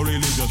 no more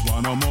religious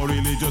war, no more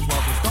religious war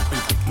to stop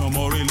it. No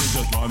more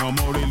religious war, no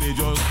more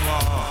religious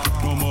war.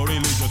 No more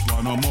religious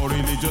war, no more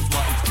religious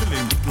war. It's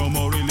killing. No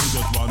more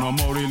religious war, no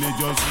more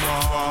religious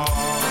war.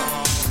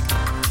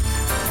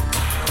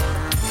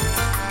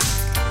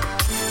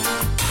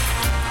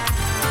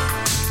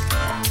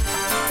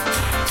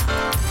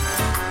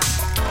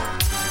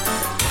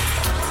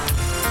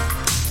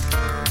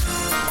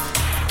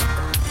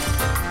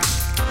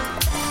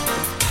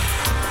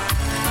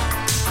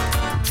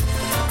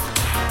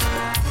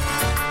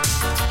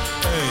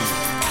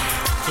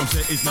 Some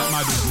say it's not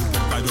my business,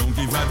 but I don't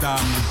give a damn.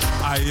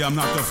 I am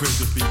not afraid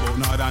to speak about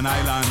Northern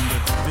Ireland.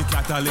 The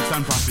Catholics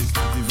and Protestants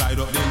divide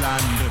up the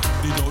land.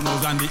 The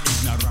donors and the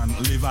ignorant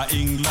live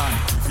in England.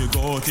 If you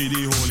go to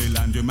the Holy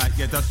Land, you might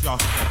get a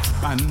shot.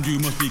 And you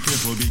must be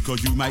careful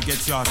because you might get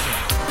shot.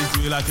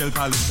 Israel tell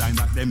Palestine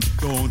that them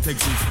don't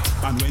exist.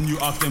 And when you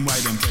ask them why,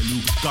 them tell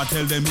you, God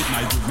tell them it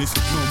my goodness.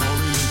 No more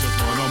religious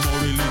war, no more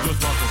religious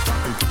war to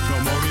stop it. No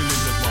more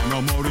religious war, no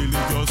more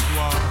religious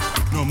war.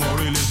 No more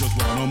religious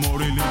war, no more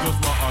religious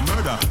war or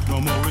murder. No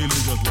more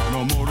religious war,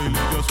 no more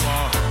religious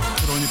war.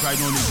 Put on your pride,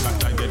 no need to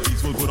like get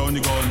peaceful, put on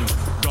your gun.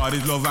 God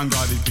is love and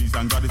God is peace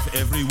and God is for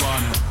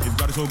everyone. If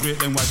God is so great,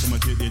 then why so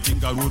much they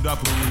think God would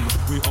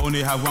approve? We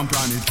only have one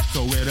planet,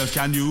 so where else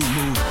can you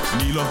move?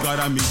 Me love God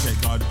and me take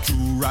God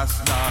true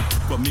Rasta.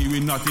 But me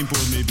will not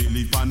impose me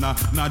belief on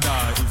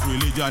nada. If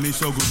religion is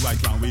so good, why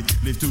can't we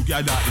live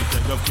together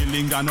instead of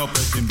killing and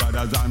oppressing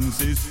brothers and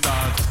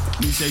sisters?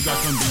 Me say God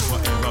can be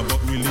forever,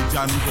 but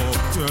religion go.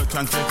 Church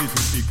and state is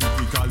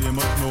critical, you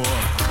must know.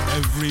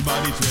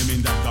 Everybody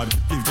claiming that God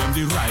gives them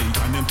the right,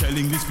 and them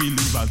telling these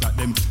believers that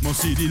them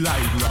must see the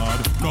light, Lord.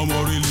 No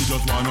more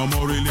religious war, no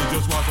more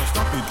religious war, so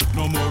stop it.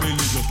 No more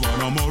religious war,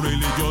 no more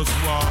religious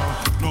war.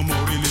 No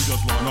more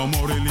religious war, no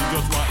more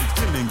religious war, it's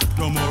killing.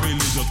 No more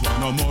religious war,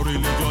 no more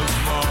religious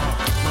war.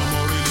 No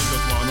more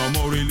religious war, no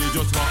more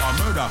religious war or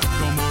murder.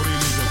 No more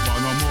religious war,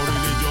 no more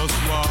religious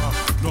war.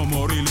 No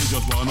more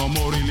religious war, no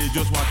more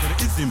religious war to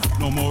the Islam.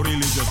 No more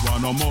religious war,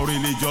 no more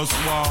religious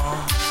war.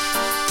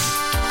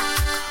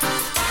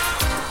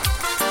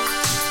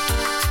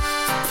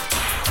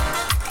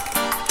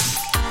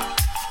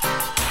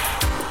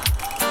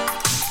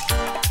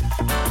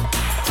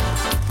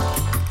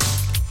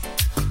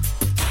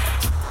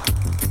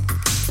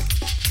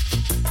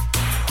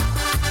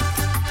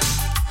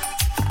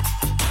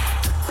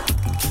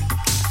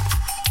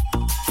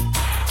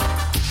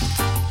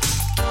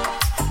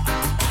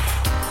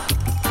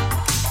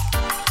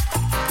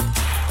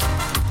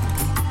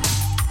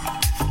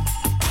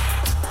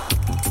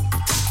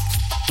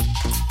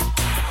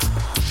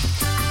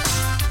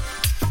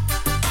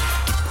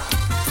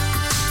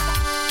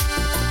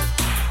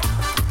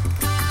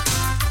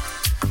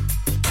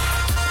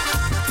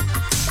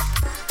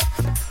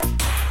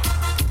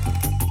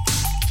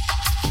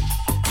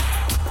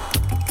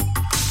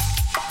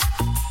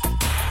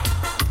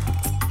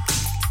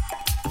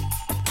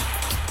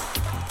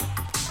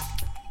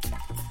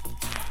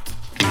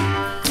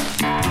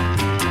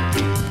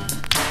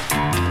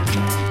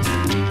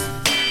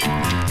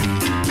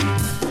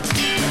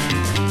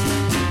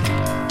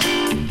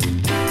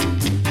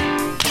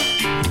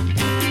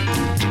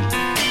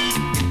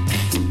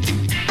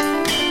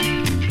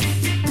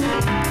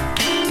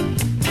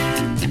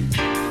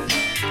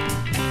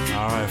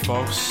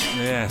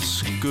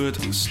 Yes,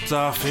 good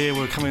stuff here.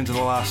 We're coming to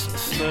the last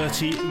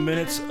 30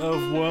 minutes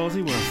of Worldy.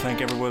 We want to thank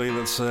everybody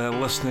that's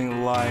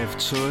listening live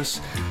to us.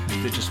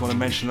 I did just want to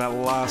mention that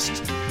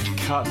last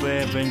cut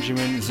there,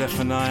 Benjamin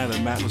Zephaniah,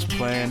 that Matt was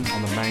playing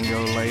on the Mango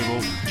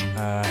label.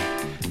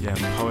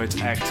 Poet,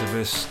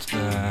 activist,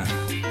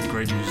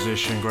 great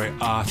musician, great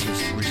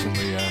artist,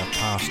 recently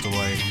passed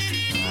away.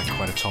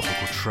 Quite a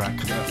topical track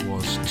that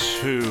was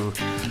too.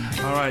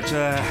 Alright,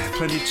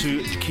 plenty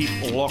to keep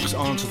locked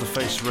onto the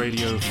Face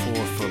Radio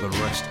for the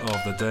rest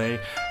of the day.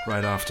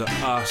 Right after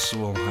us,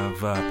 we'll have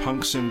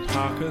Punks in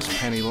Parkers,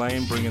 Penny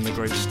Lane bringing the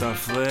great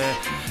stuff there.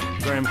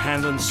 Graham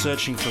Hanlon,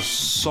 Searching for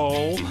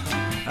Soul.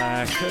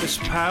 Curtis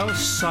Powers,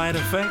 Side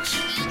Effects.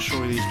 Not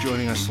sure he's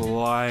joining us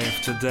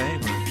live today,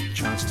 but a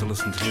chance to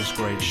listen to his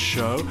great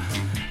show.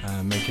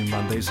 Making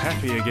Mondays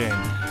happy again.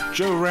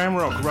 Joe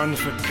Ramrock, Run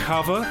for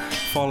Cover.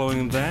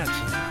 Following that,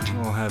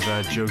 we'll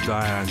have Joe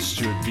Dyer and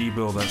Stuart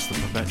Deeble. That's the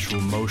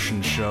Perpetual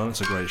Motion Show.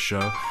 It's a great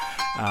show.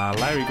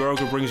 Larry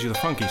Groger brings you the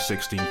Funky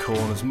 16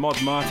 Corners. Mod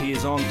Marty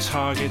is on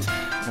target.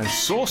 And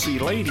Saucy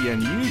Lady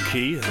and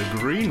Yuki, the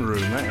Green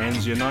Room. That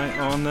ends your night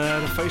on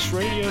the Face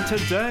Radio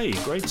today.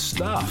 Great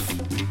stuff.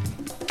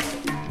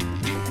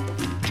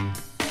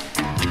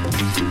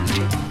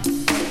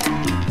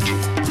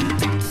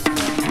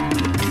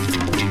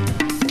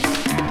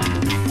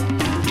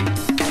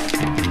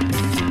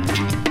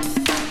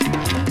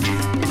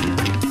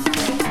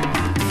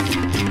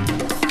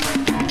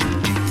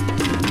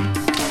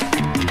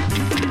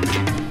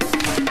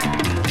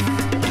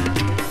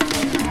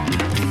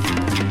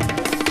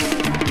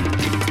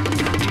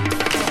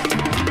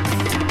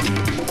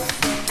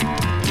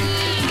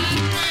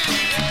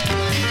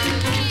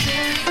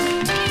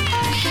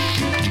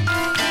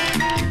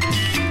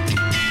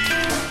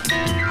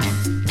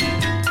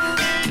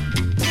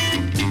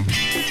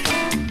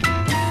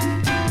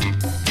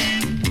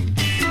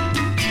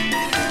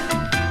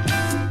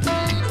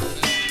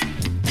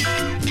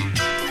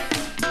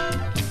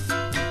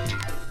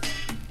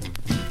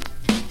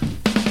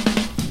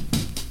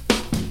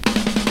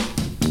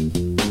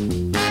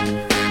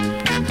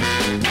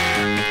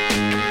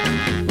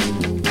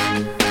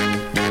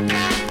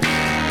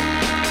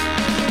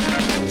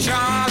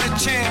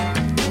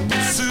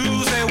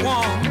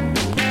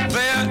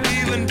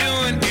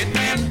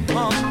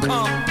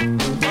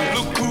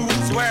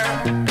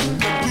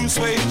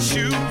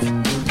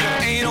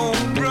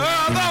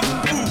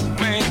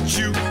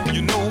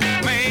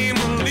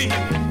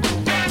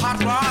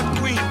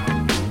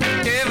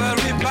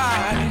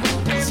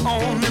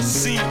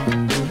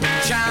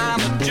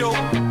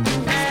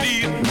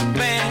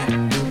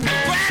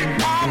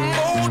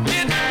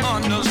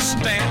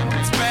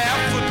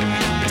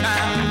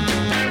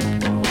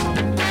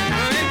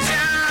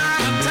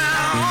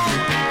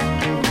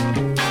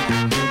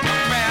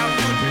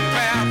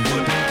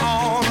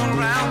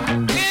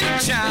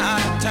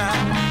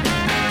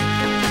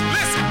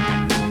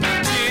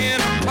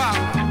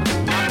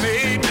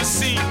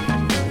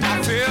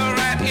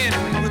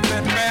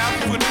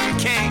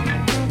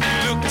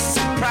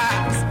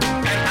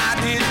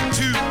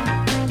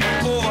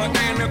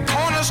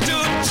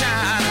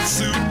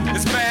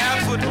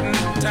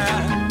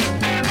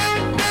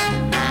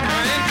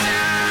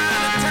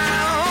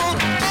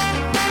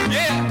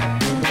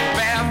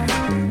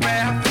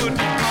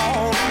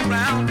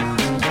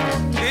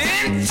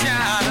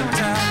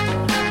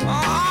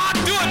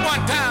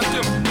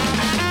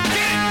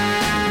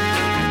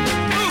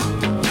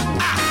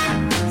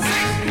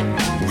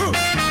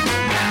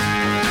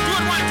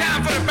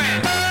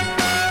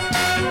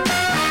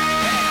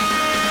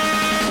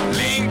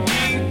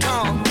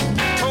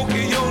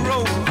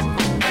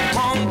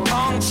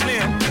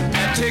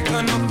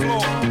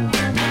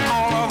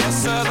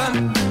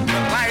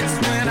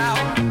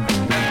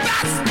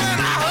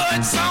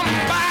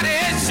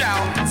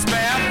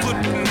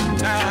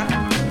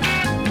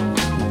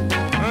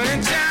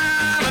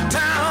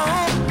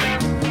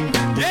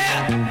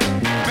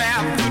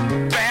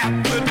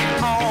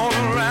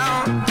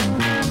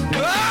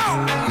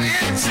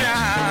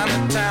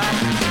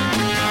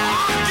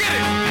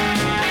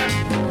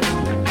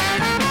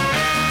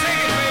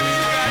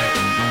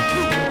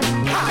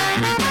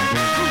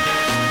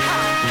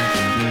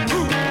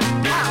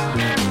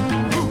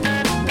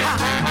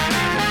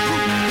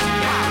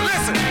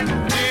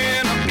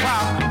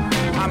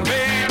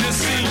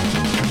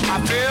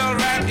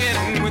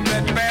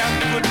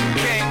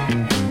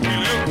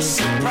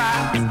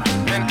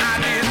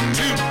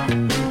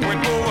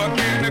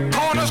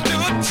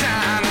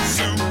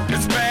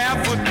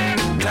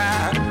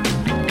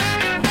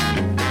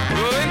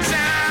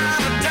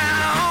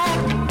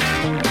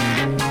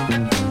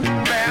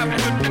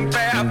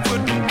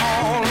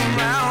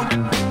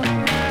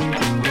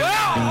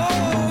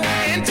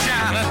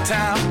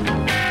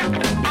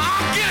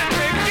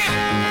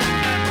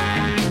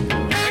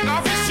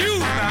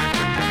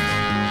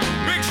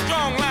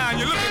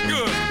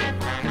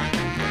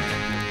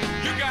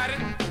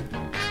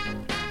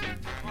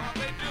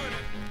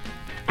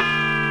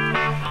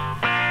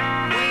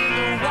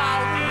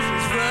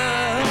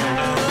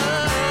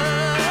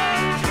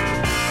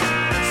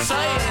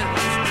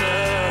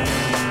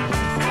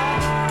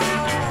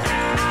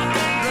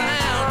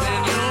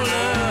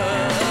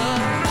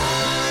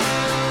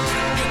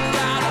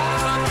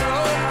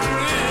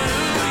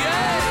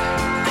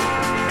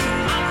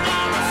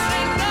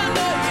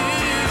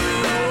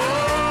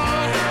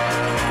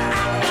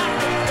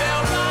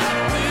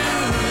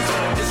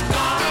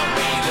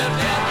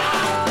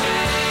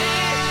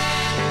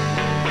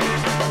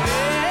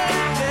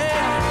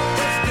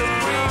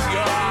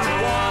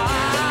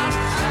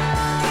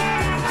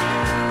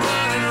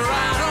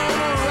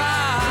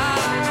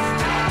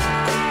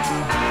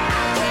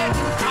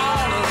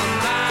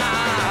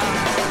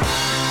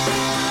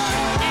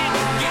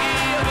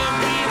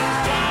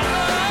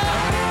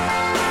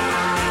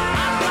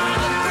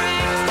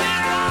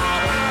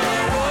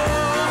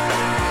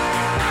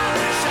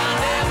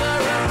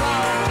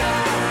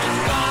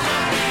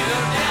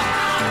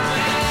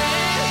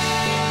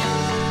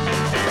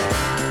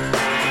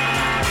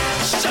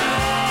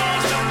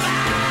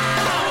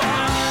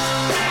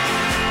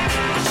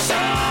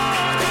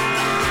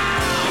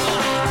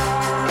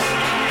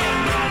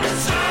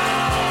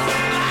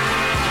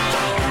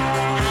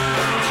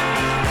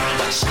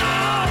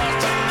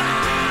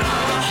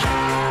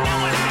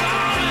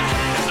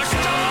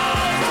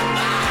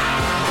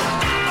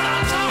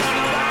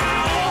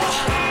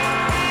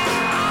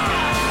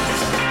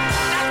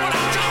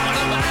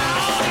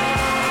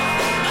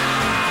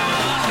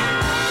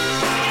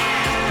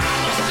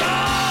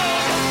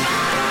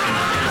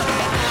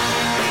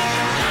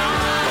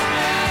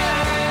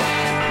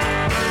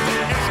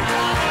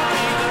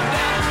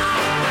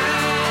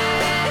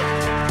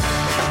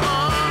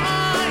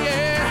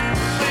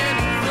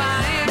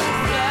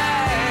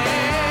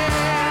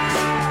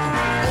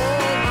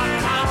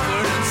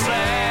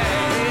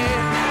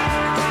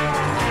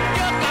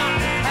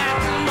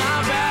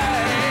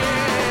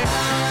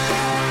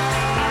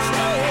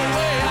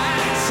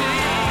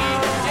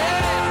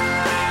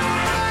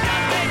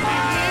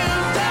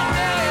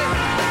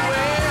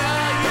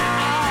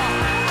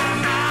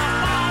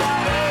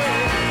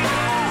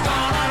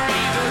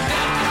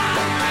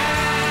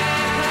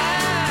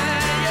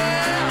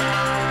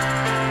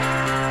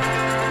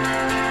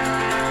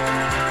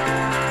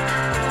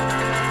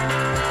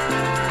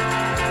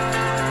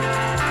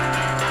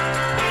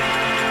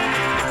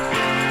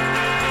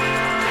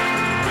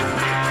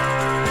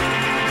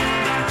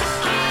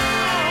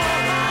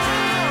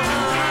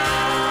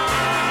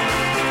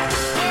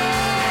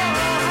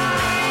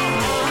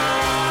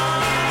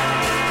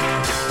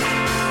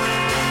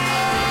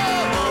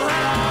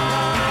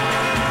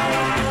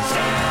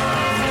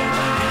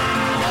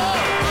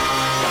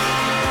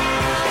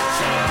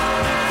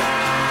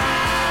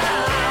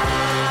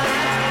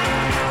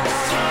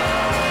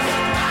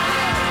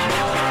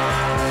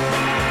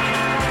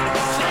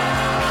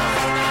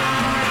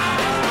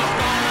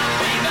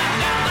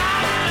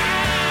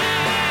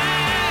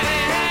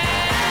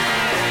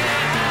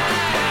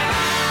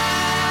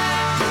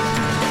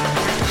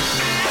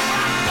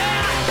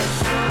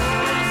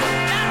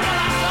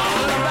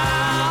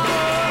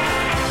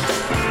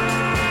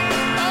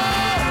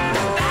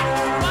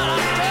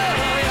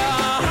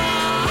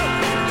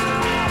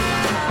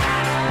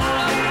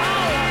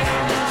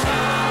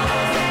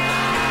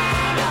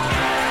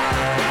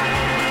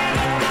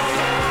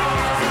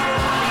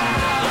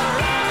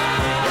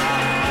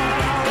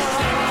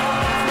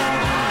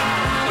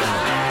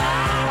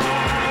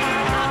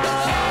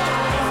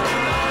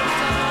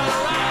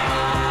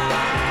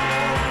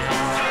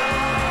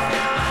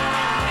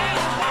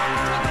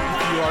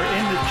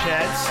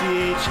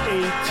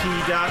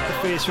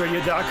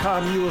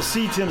 at.thefaceradio.com, you will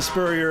see Tim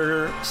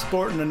Spurrier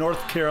sporting a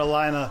North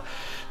Carolina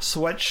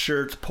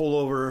sweatshirt,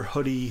 pullover,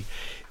 hoodie.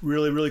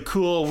 Really, really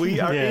cool. We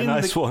are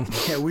nice one.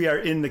 Yeah, we are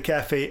in the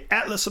Cafe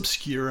Atlas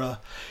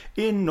Obscura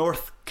in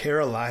North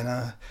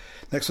Carolina.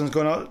 Next one's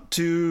going out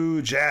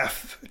to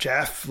Jaff.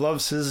 Jaff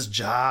loves his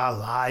jaw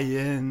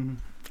lion.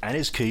 And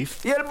his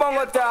Keith. Yeah,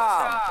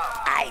 Bongota.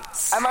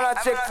 I'm gonna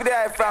check for the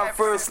eye from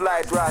First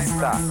Light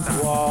Rasta.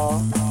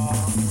 Wow.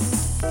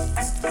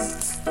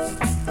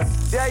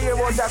 Yeah, you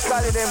want to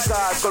call them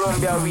called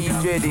Columbia Weed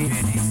Jetty.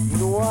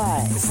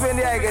 Why? It's when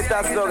the eye get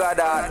a slug of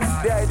that.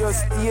 The eye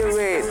just stay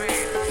red.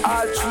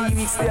 All 3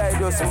 weeks the eye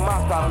just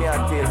mock on me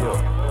and tell you.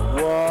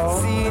 Wow.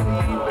 See?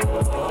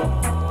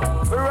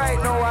 But right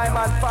now I'm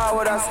at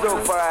forward and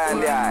slug for eye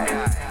and the eye.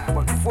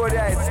 But before the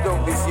eye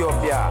slug this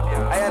up here,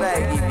 I and I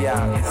give ya.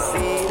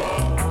 See?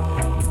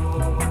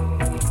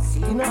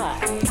 See now?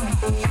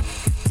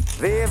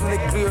 They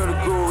haven't cleared the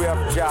glory of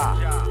Jah.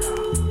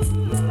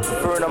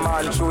 Burn a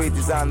man show it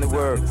is on the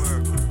works.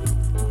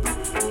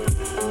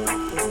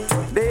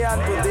 Day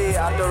unto day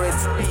adore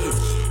its speech,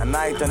 and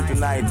night unto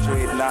night show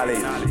it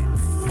knowledge.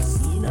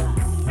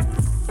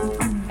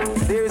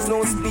 There is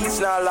no speech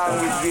nor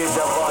language where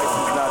the voice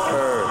is not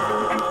heard.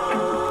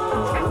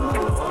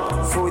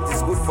 So it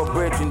is good for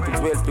brethren to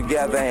dwell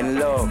together in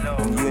love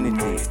and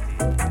unity.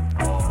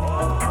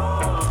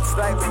 It's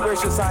like the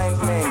precious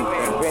ointment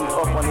that went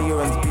up on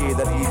Aaron's beard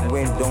that he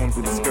went down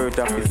to the skirt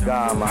of his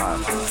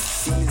garment.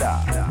 See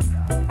that?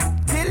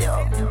 Till you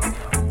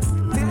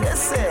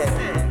say,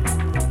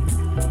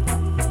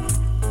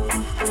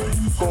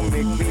 come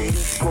make me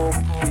cook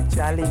with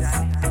chalice.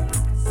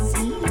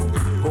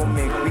 Come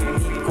make me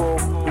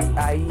cook with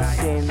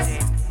Haitians.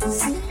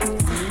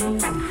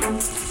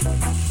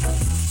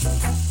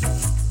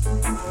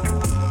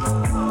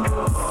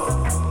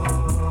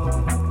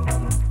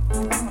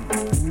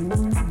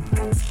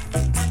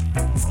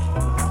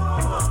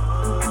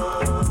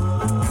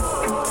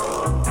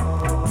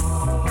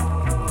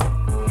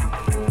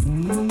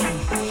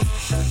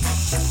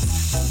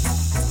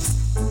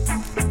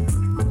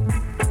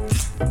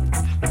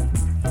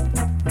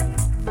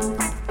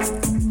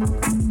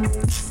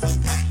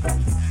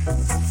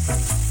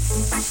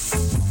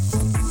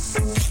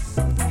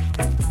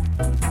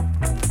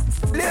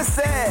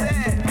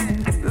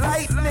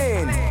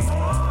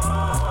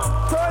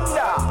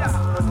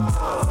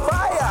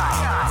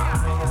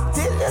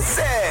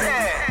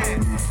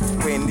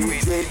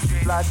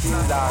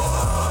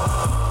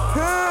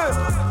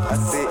 I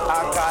say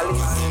Akali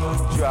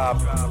drop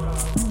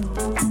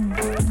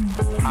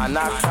and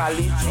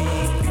Akali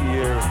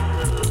here.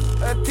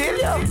 Till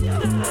you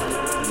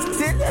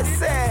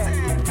say,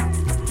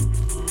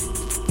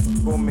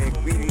 go make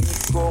me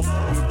go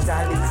with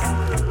chalice.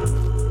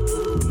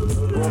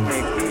 Go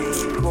make me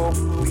go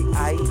with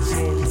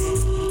Haitians.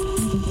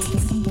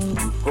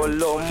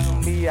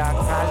 Colombia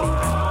Cali.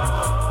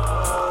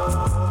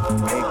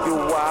 Make you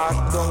walk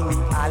down the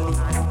alley.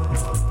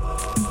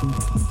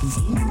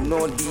 No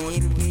deal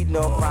with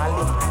no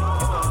valley.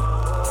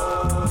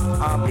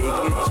 I'll make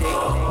you check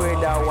with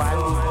the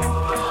Wally.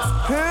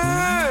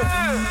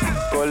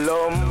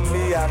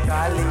 Colombia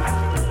Cali.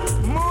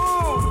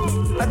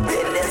 Move!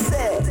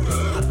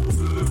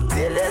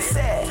 Till you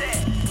say.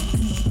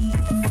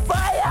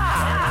 Fire!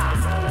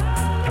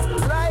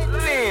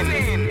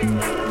 Lightning!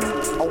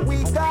 We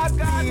got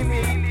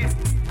feeling.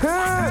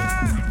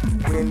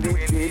 When the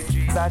kids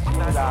start to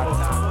laugh,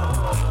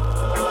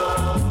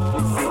 we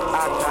see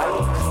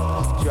Akali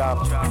drop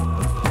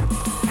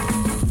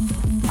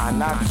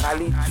and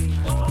Akali do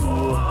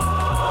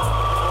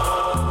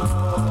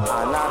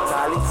and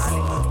Akali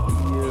sleep.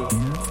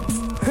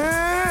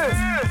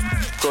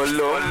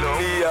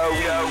 Colombia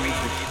we.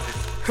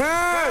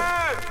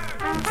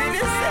 Did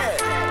you say?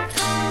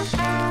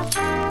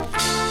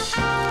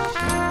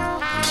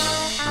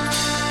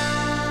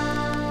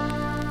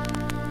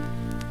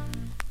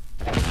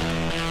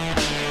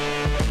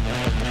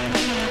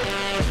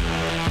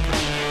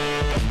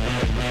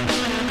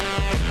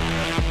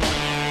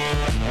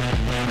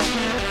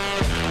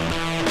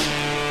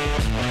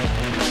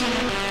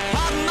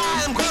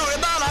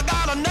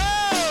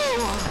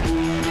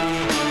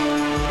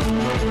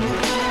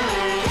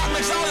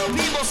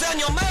 Send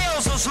your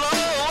mail so slow.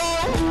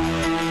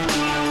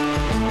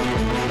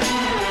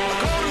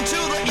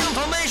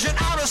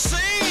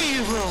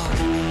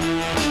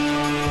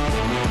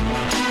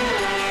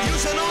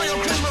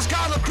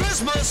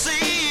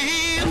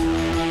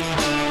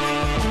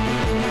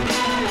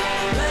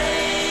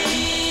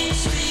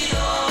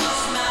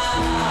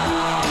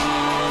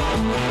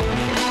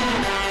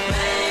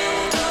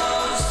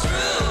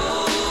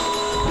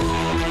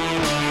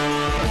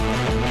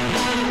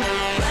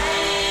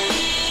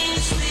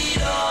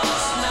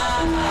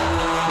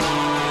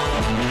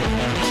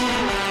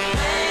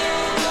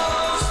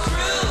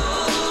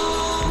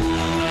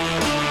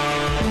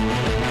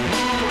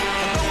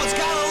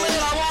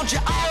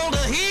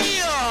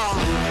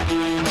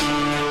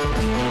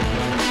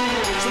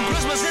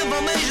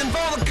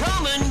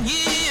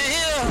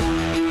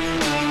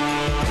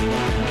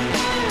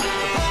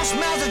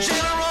 Smells of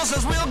General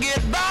says we'll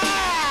get by.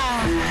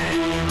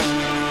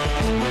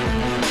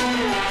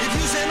 If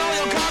you send all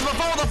your cards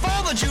before the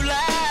 4th of July.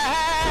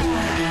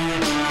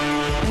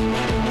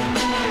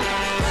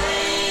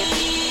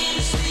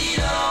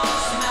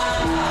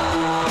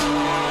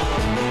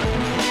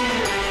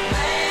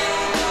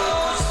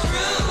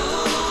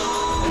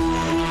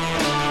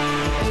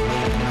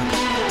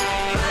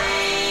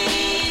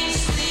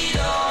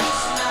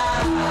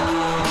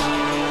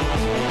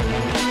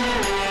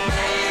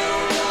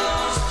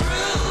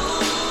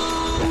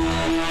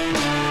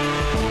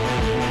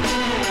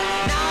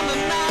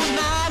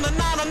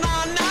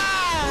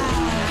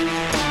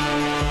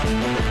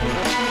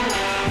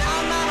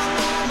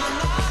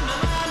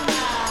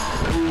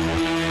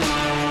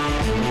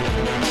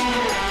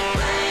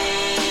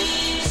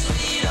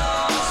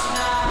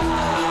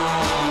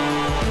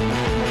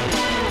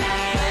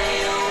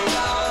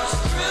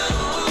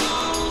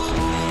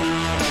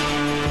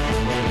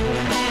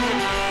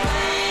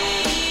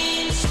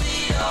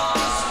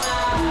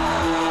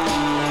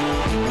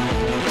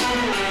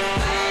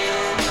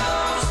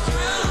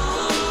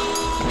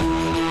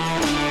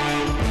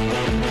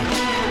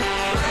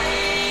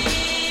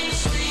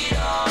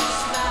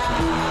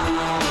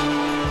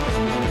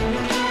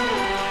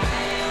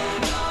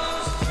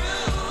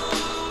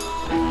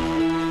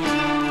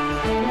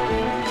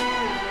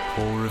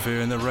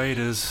 And the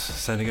Raiders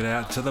sending it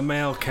out to the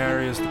mail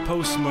carriers, the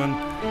postman.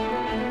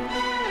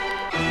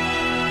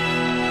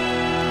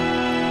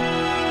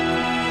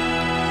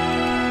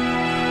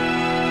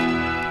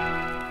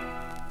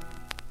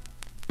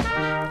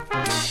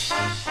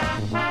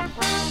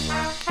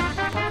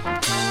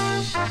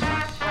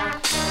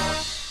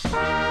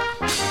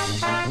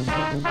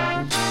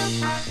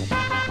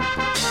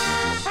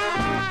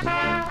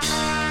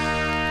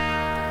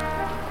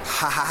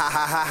 Ha ha ha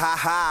ha ha ha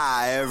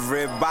ha,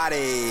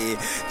 everybody,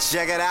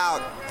 check it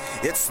out.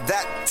 It's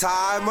that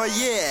time of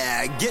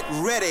year. Get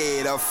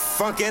ready to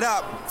funk it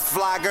up.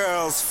 Fly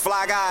girls,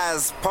 fly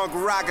guys, punk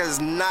rockers,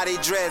 naughty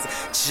dreads.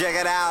 Check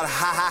it out.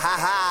 Ha ha ha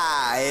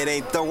ha. It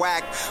ain't the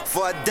whack.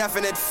 For a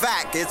definite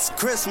fact, it's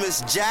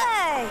Christmas, Jack.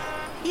 Hey,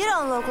 you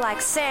don't look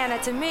like Santa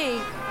to me.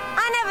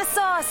 I never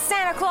saw a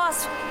Santa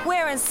Claus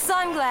wearing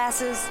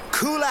sunglasses.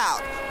 Cool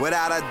out,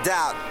 without a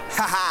doubt.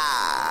 Ha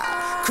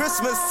ha.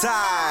 Christmas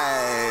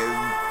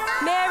time.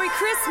 Merry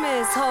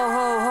Christmas, ho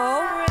ho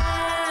ho.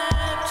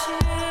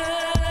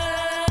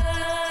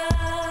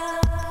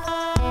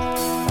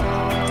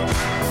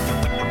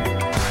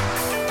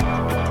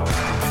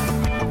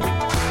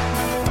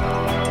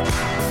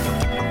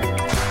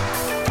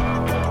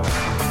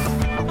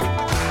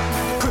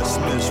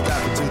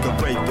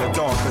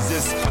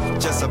 It's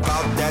just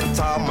about that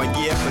time of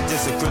year, but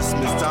this is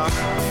Christmas time.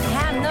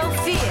 Have no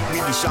fear.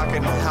 We be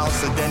shocking the house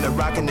and then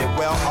rocking it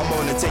well. I'm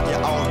gonna take you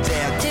all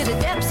down to the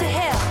depths of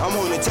hell. I'm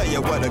gonna tell you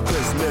what a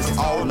Christmas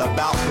all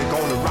about. We're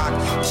gonna rock,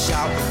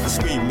 shout,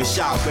 scream and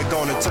shout. We're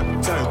gonna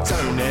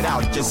turn it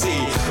out. You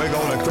see, we're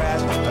gonna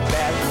crash,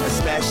 bash, and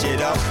smash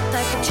it up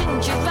like a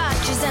ginger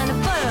rogers and a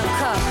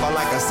buttercup, or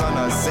like a son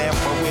of Sam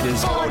with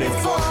his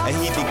 44, and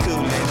he be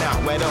cooling out.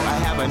 Well, don't I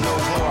have no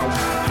more.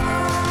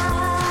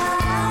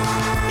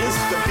 It's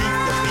the beat,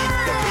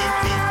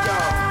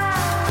 y'all.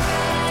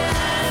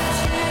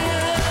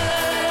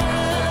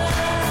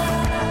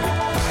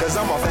 Cause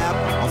I'm a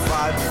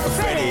five, a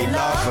Freddy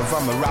Love. And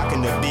from a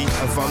rockin' the beat,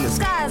 and from the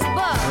skies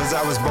above. Cause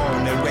I was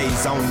born and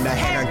raised on the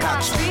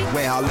Hancock Street,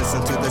 where I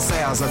listen to the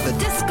sounds of the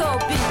disco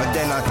beat. But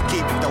then I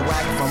keep the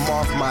whack from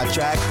off my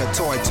track. The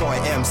toy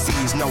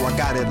MCs know I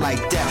got it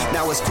like that.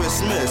 Now it's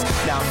Christmas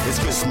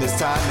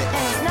time. And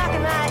it's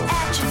knocking right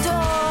at your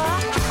door.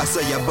 I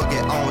say you book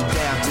it on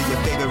down to your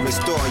favorite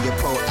store. You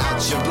pull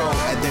out your roll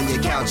and then you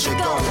count your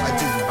gold. I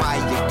do buy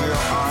your girl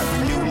on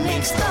new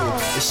mink stove,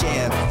 the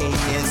champagne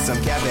and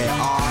some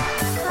caviar.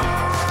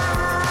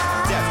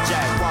 Def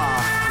Jaguar,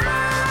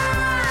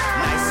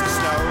 nice and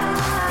slow.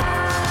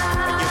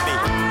 You be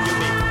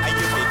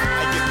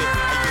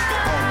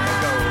on the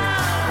go.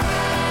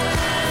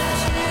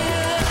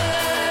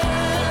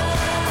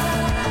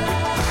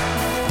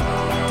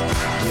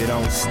 You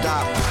don't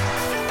stop.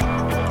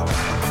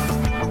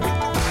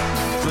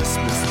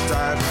 Christmas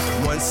time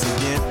once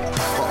again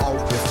for all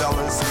your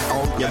fellas,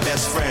 all your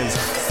best friends,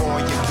 for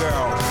your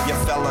girl, your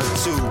fella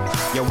too.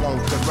 You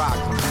want to rock,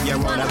 you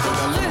wanna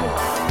boogaloo.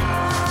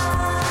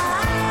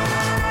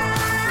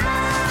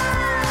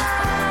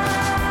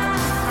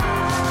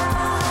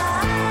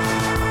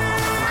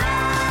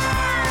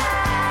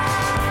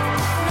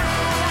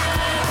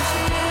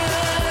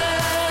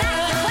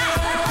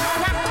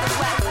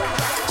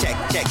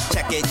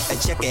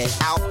 Check it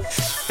out.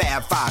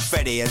 Fab Five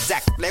Freddy,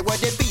 exactly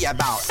what it be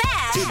about.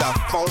 Fab. To the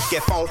funky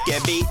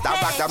beat,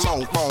 I rock the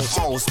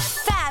most.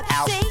 Fab,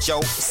 out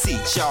your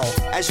seat, y'all.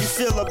 As you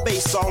feel the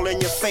bass all in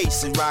your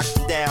face and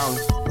rocking down.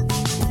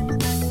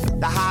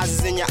 The highs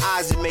is in your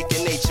eyes and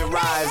making nature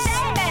rise.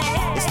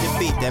 It's the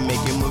beat that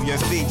make you move your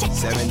feet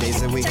 7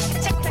 days a week.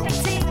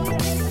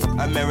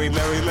 A merry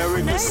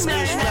Christmas.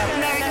 Merry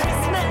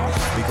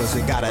Christmas. because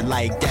we got it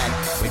like that.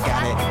 We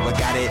got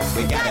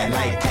it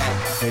like that.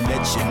 They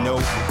let you know,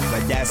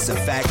 but that's a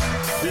fact.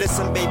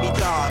 Listen, baby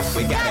doll,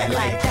 we got it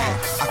like that.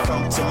 I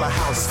come to my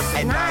house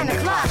at 9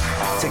 o'clock.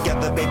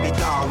 Together, baby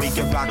doll, we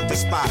can rock the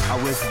spot.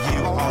 With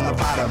you on the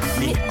bottom,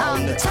 me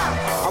on the top.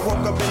 I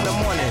woke up in the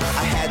morning,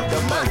 I had the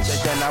lunch,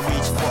 and then I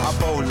reached for a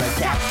bowl of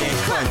Captain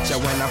Crunch.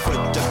 And when I put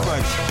the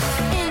crunch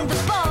in the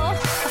bowl,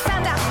 I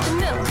found out the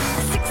milk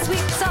is 6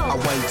 weeks old. I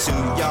went to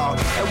y'all,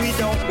 and we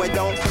don't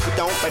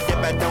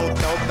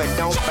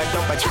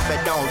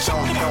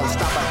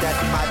stop at that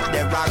spot,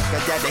 that rock,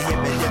 that the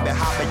hippie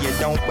hopper. You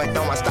don't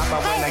I stop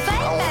it when I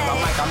get on the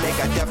mic. I make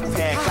a deaf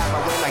hand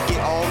clapper when I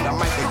get on the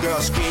mic. The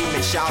girls scream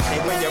and shout, hey,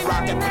 when you're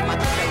rocking.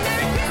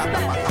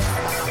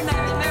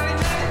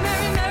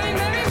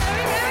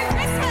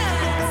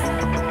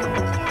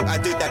 I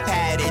do the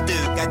patty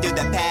duke, I do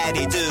the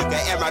patty duke.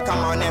 Emma,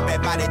 come on,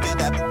 everybody do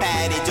the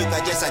patty duke.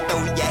 Just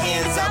throw your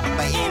hands up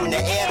in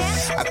the air.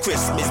 A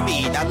Christmas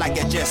beat, I like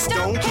it, just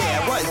don't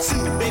care. 1,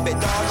 2, baby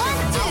doll,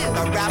 I'm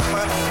the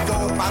rapper. Go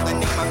by the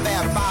name of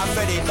that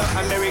 530. Look,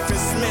 a Merry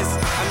Christmas,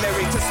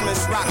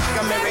 rock,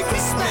 a Merry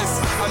Christmas,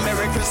 a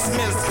Merry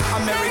Christmas, a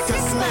Merry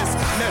Christmas,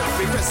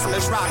 Merry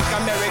Christmas, rock, a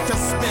Merry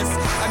Christmas,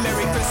 a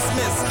Merry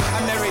Christmas,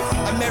 a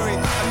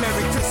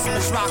Merry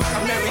Christmas, rock, a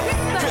Merry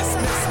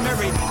Christmas,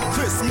 Merry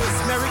Christmas,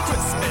 Merry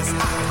Christmas,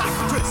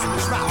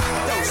 Christmas rock.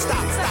 Don't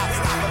stop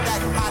with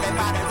that body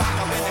rock.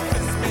 I'm in a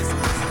Christmas.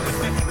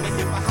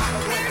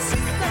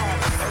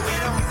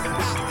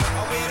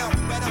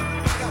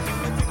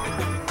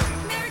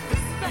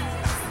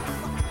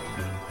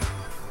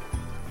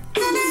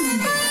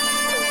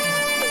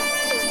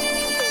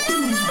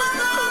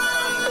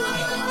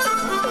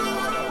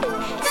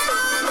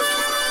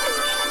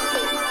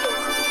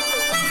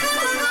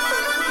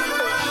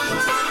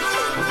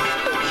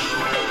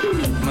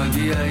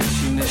 מגיע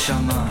איש עם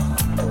נשמה,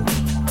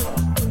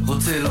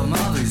 רוצה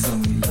לומר איזו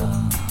מילה,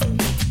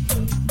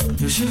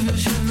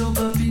 יושב לו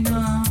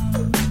בפינה,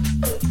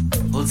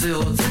 רוצה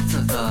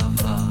קצת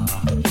אהבה,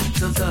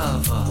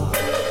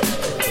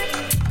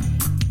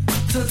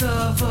 קצת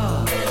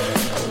אהבה,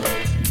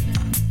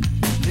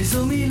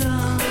 איזו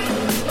מילה,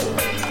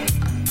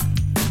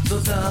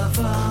 זאת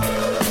אהבה.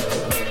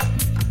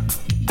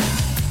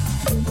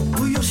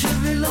 הוא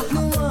יושב אל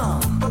התנועה,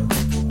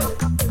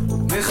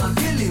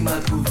 מחכה לי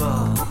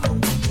מהתגובה,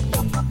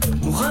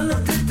 מוכן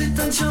לתת את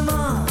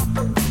הנשמה,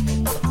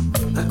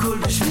 הכל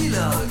בשביל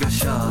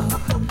ההרגשה.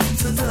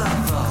 קצת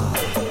אהבה,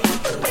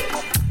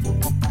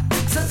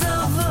 קצת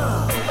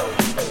אהבה,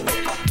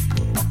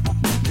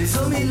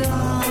 איזו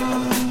מילה,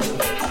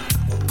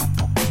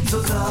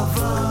 זאת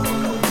אהבה.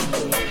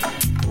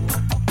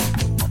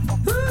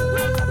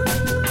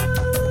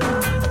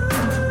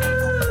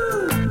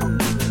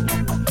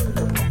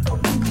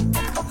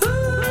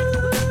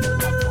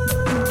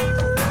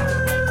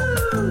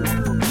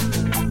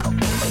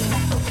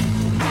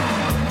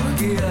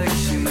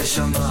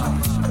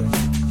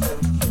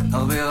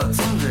 הרבה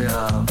רצון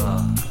ואהבה,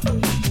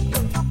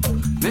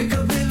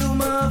 מקבל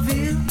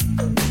ומעביר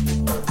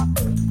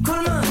כל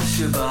מה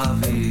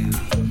שבאוויר.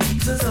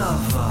 קצת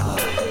אהבה,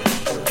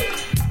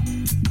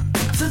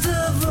 קצת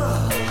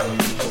אהבה,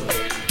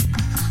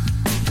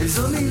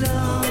 איזו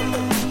מילה,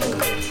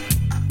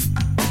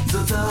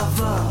 זאת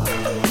אהבה.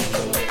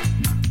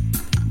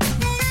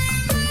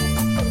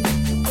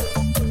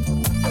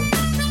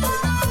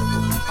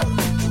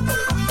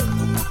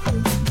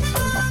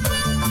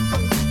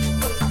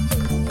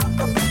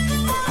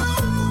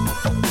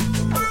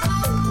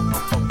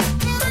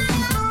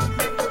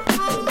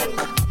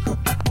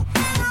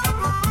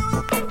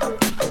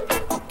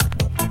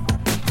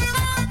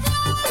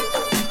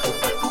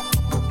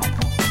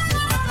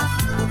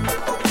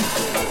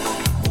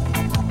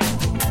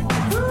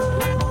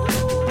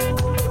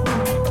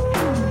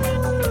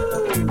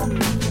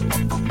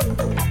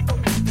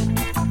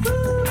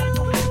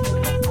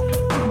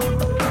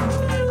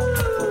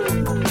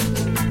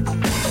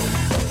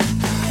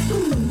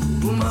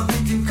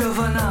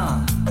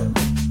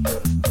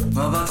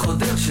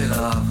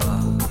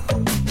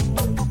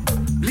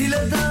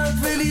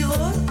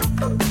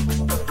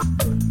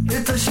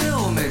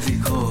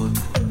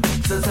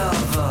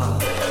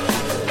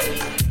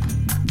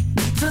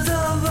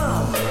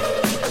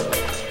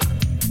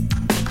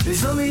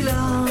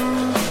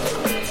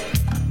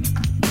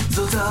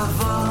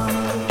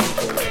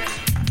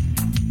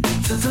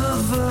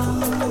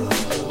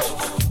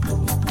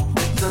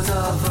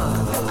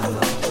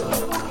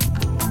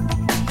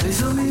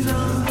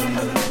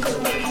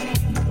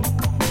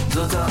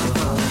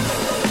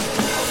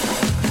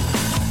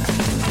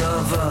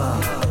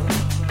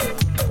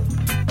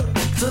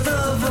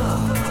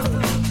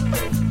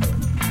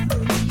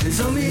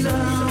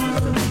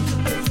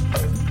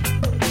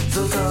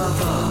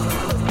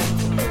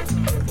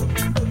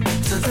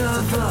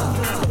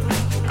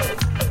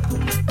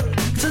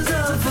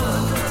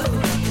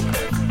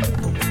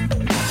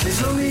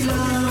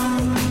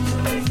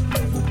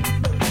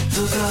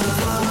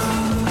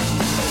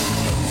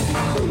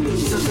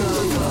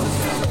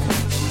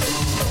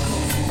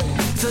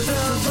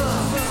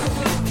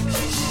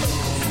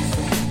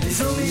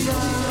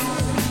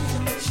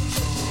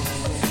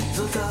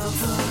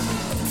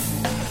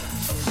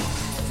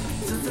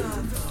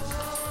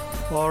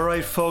 All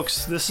right,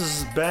 folks, this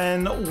has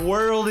been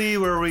Worldy,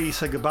 where we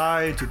say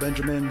goodbye to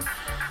Benjamin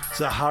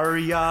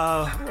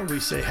Zaharia. We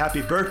say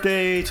happy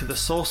birthday to the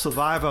soul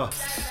survivor,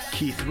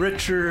 Keith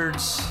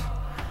Richards.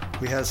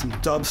 We had some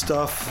dub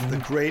stuff, the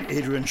great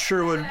Adrian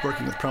Sherwood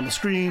working with Primal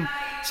Scream,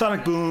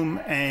 Sonic Boom,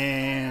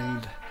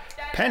 and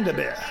Panda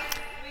Bear.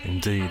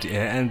 Indeed,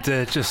 yeah, and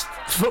just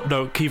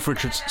footnote, Keith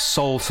Richards,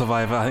 Soul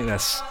Survivor, I think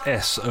that's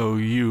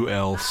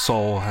S-O-U-L,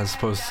 Soul, as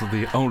opposed to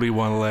the only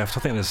one left. I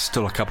think there's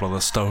still a couple of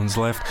the Stones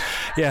left.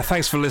 Yeah,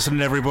 thanks for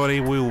listening, everybody.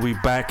 We will be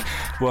back.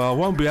 Well, I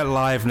won't be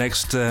live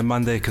next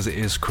Monday because it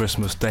is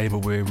Christmas Day,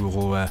 but we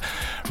will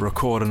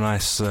record a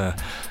nice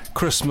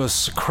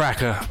Christmas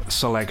cracker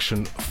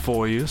selection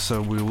for you,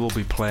 so we will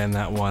be playing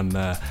that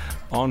one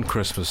on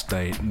Christmas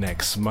Day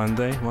next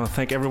Monday. I want to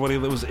thank everybody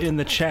that was in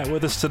the chat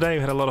with us today. We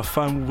had a lot of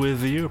fun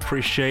with you.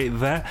 Appreciate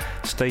that.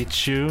 Stay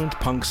tuned.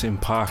 Punks in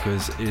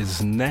Parkers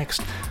is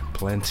next.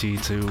 Plenty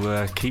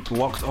to keep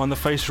locked on the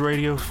Face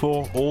Radio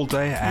for all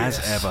day as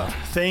ever.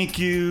 Thank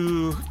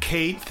you,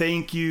 Kate.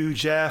 Thank you,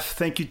 Jeff.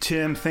 Thank you,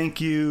 Tim. Thank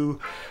you,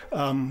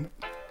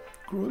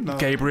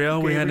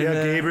 Gabriel. We had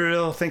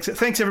Gabriel. Thanks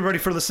everybody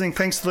for listening.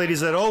 Thanks to the ladies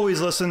that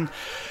always listen.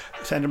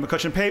 Sandra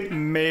McCutcheon-Pape,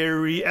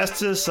 Mary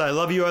Estes, I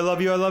love you, I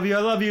love you, I love you,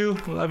 I love you.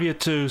 Love you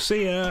too.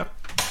 See ya.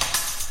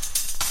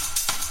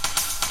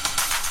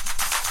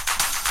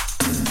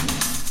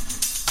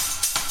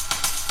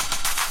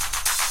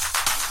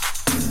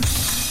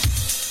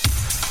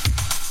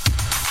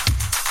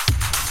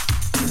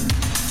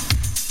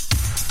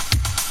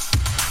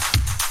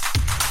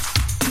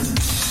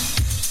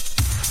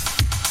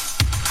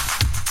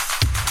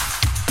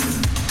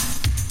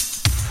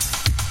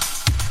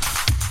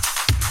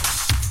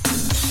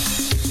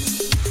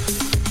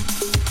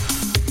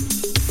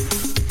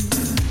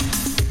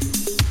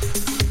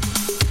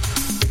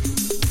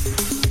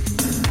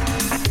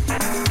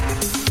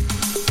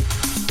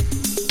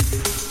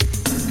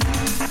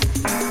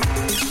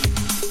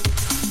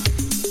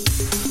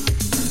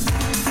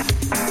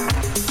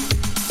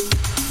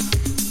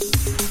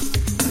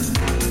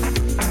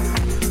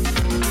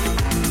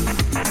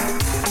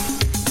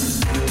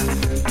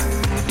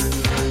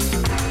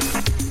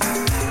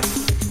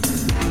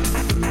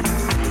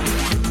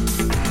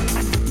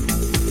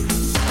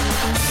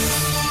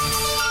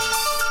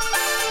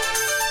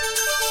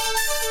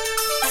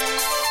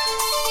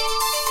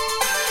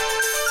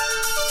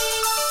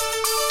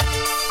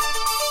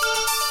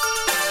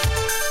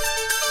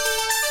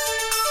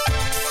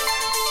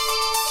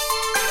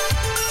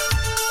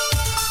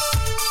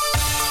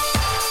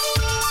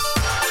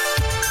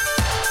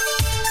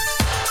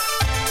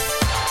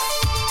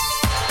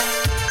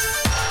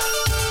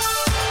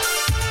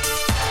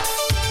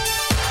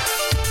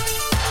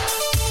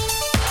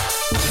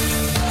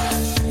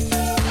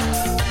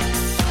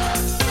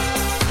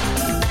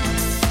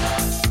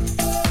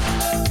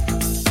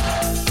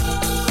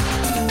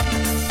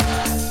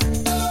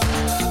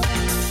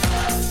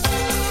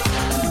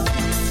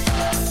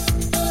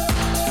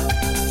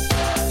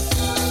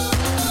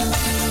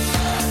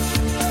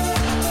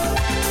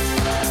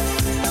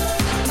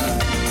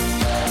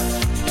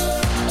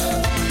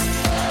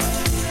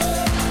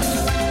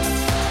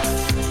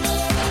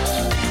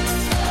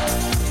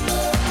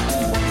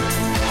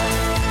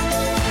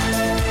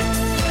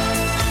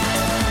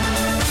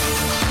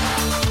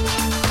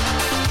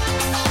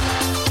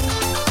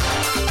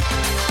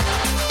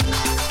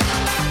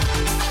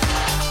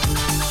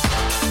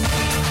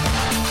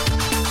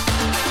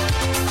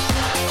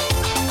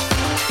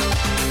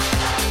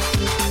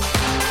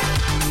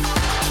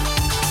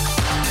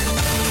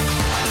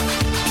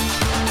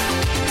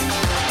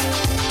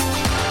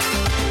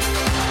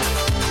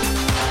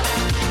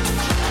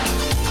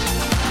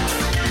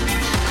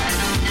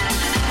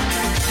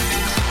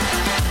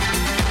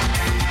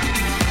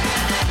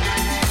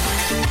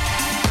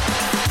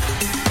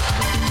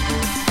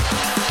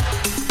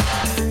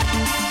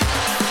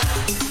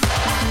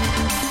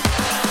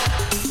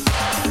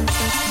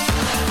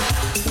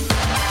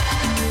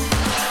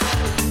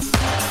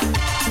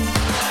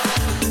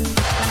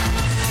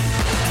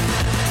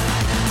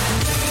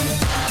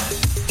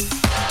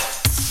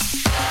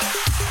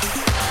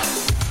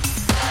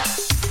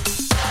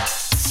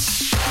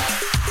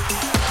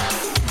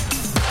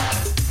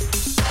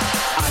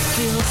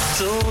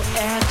 so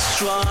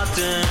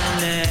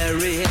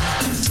extraordinary.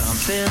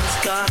 Something's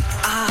got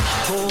a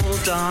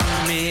hold on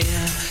me. I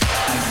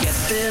get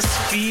this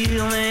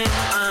feeling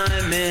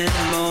I'm in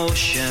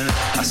motion,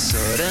 a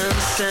certain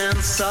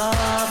sense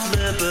of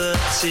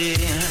liberty.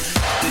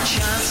 The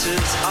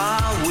chances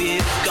are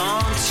we've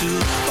gone too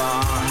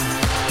far.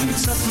 You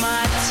took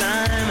my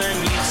time and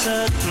you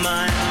took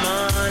my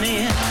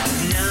money.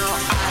 Now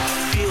I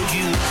feel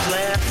you've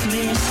left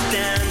me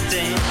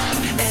standing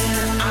in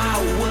a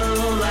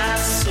world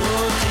that's so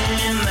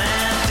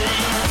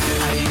demanding.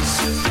 I used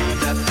to think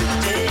that the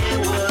day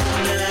would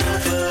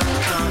never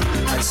come.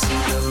 I'd see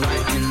the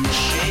light in the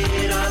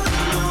shade of the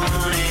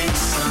morning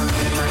sun.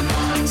 My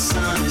morning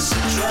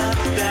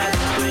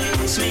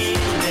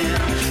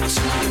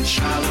too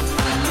shallow.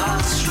 I'm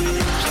lost,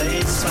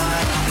 replaced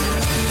by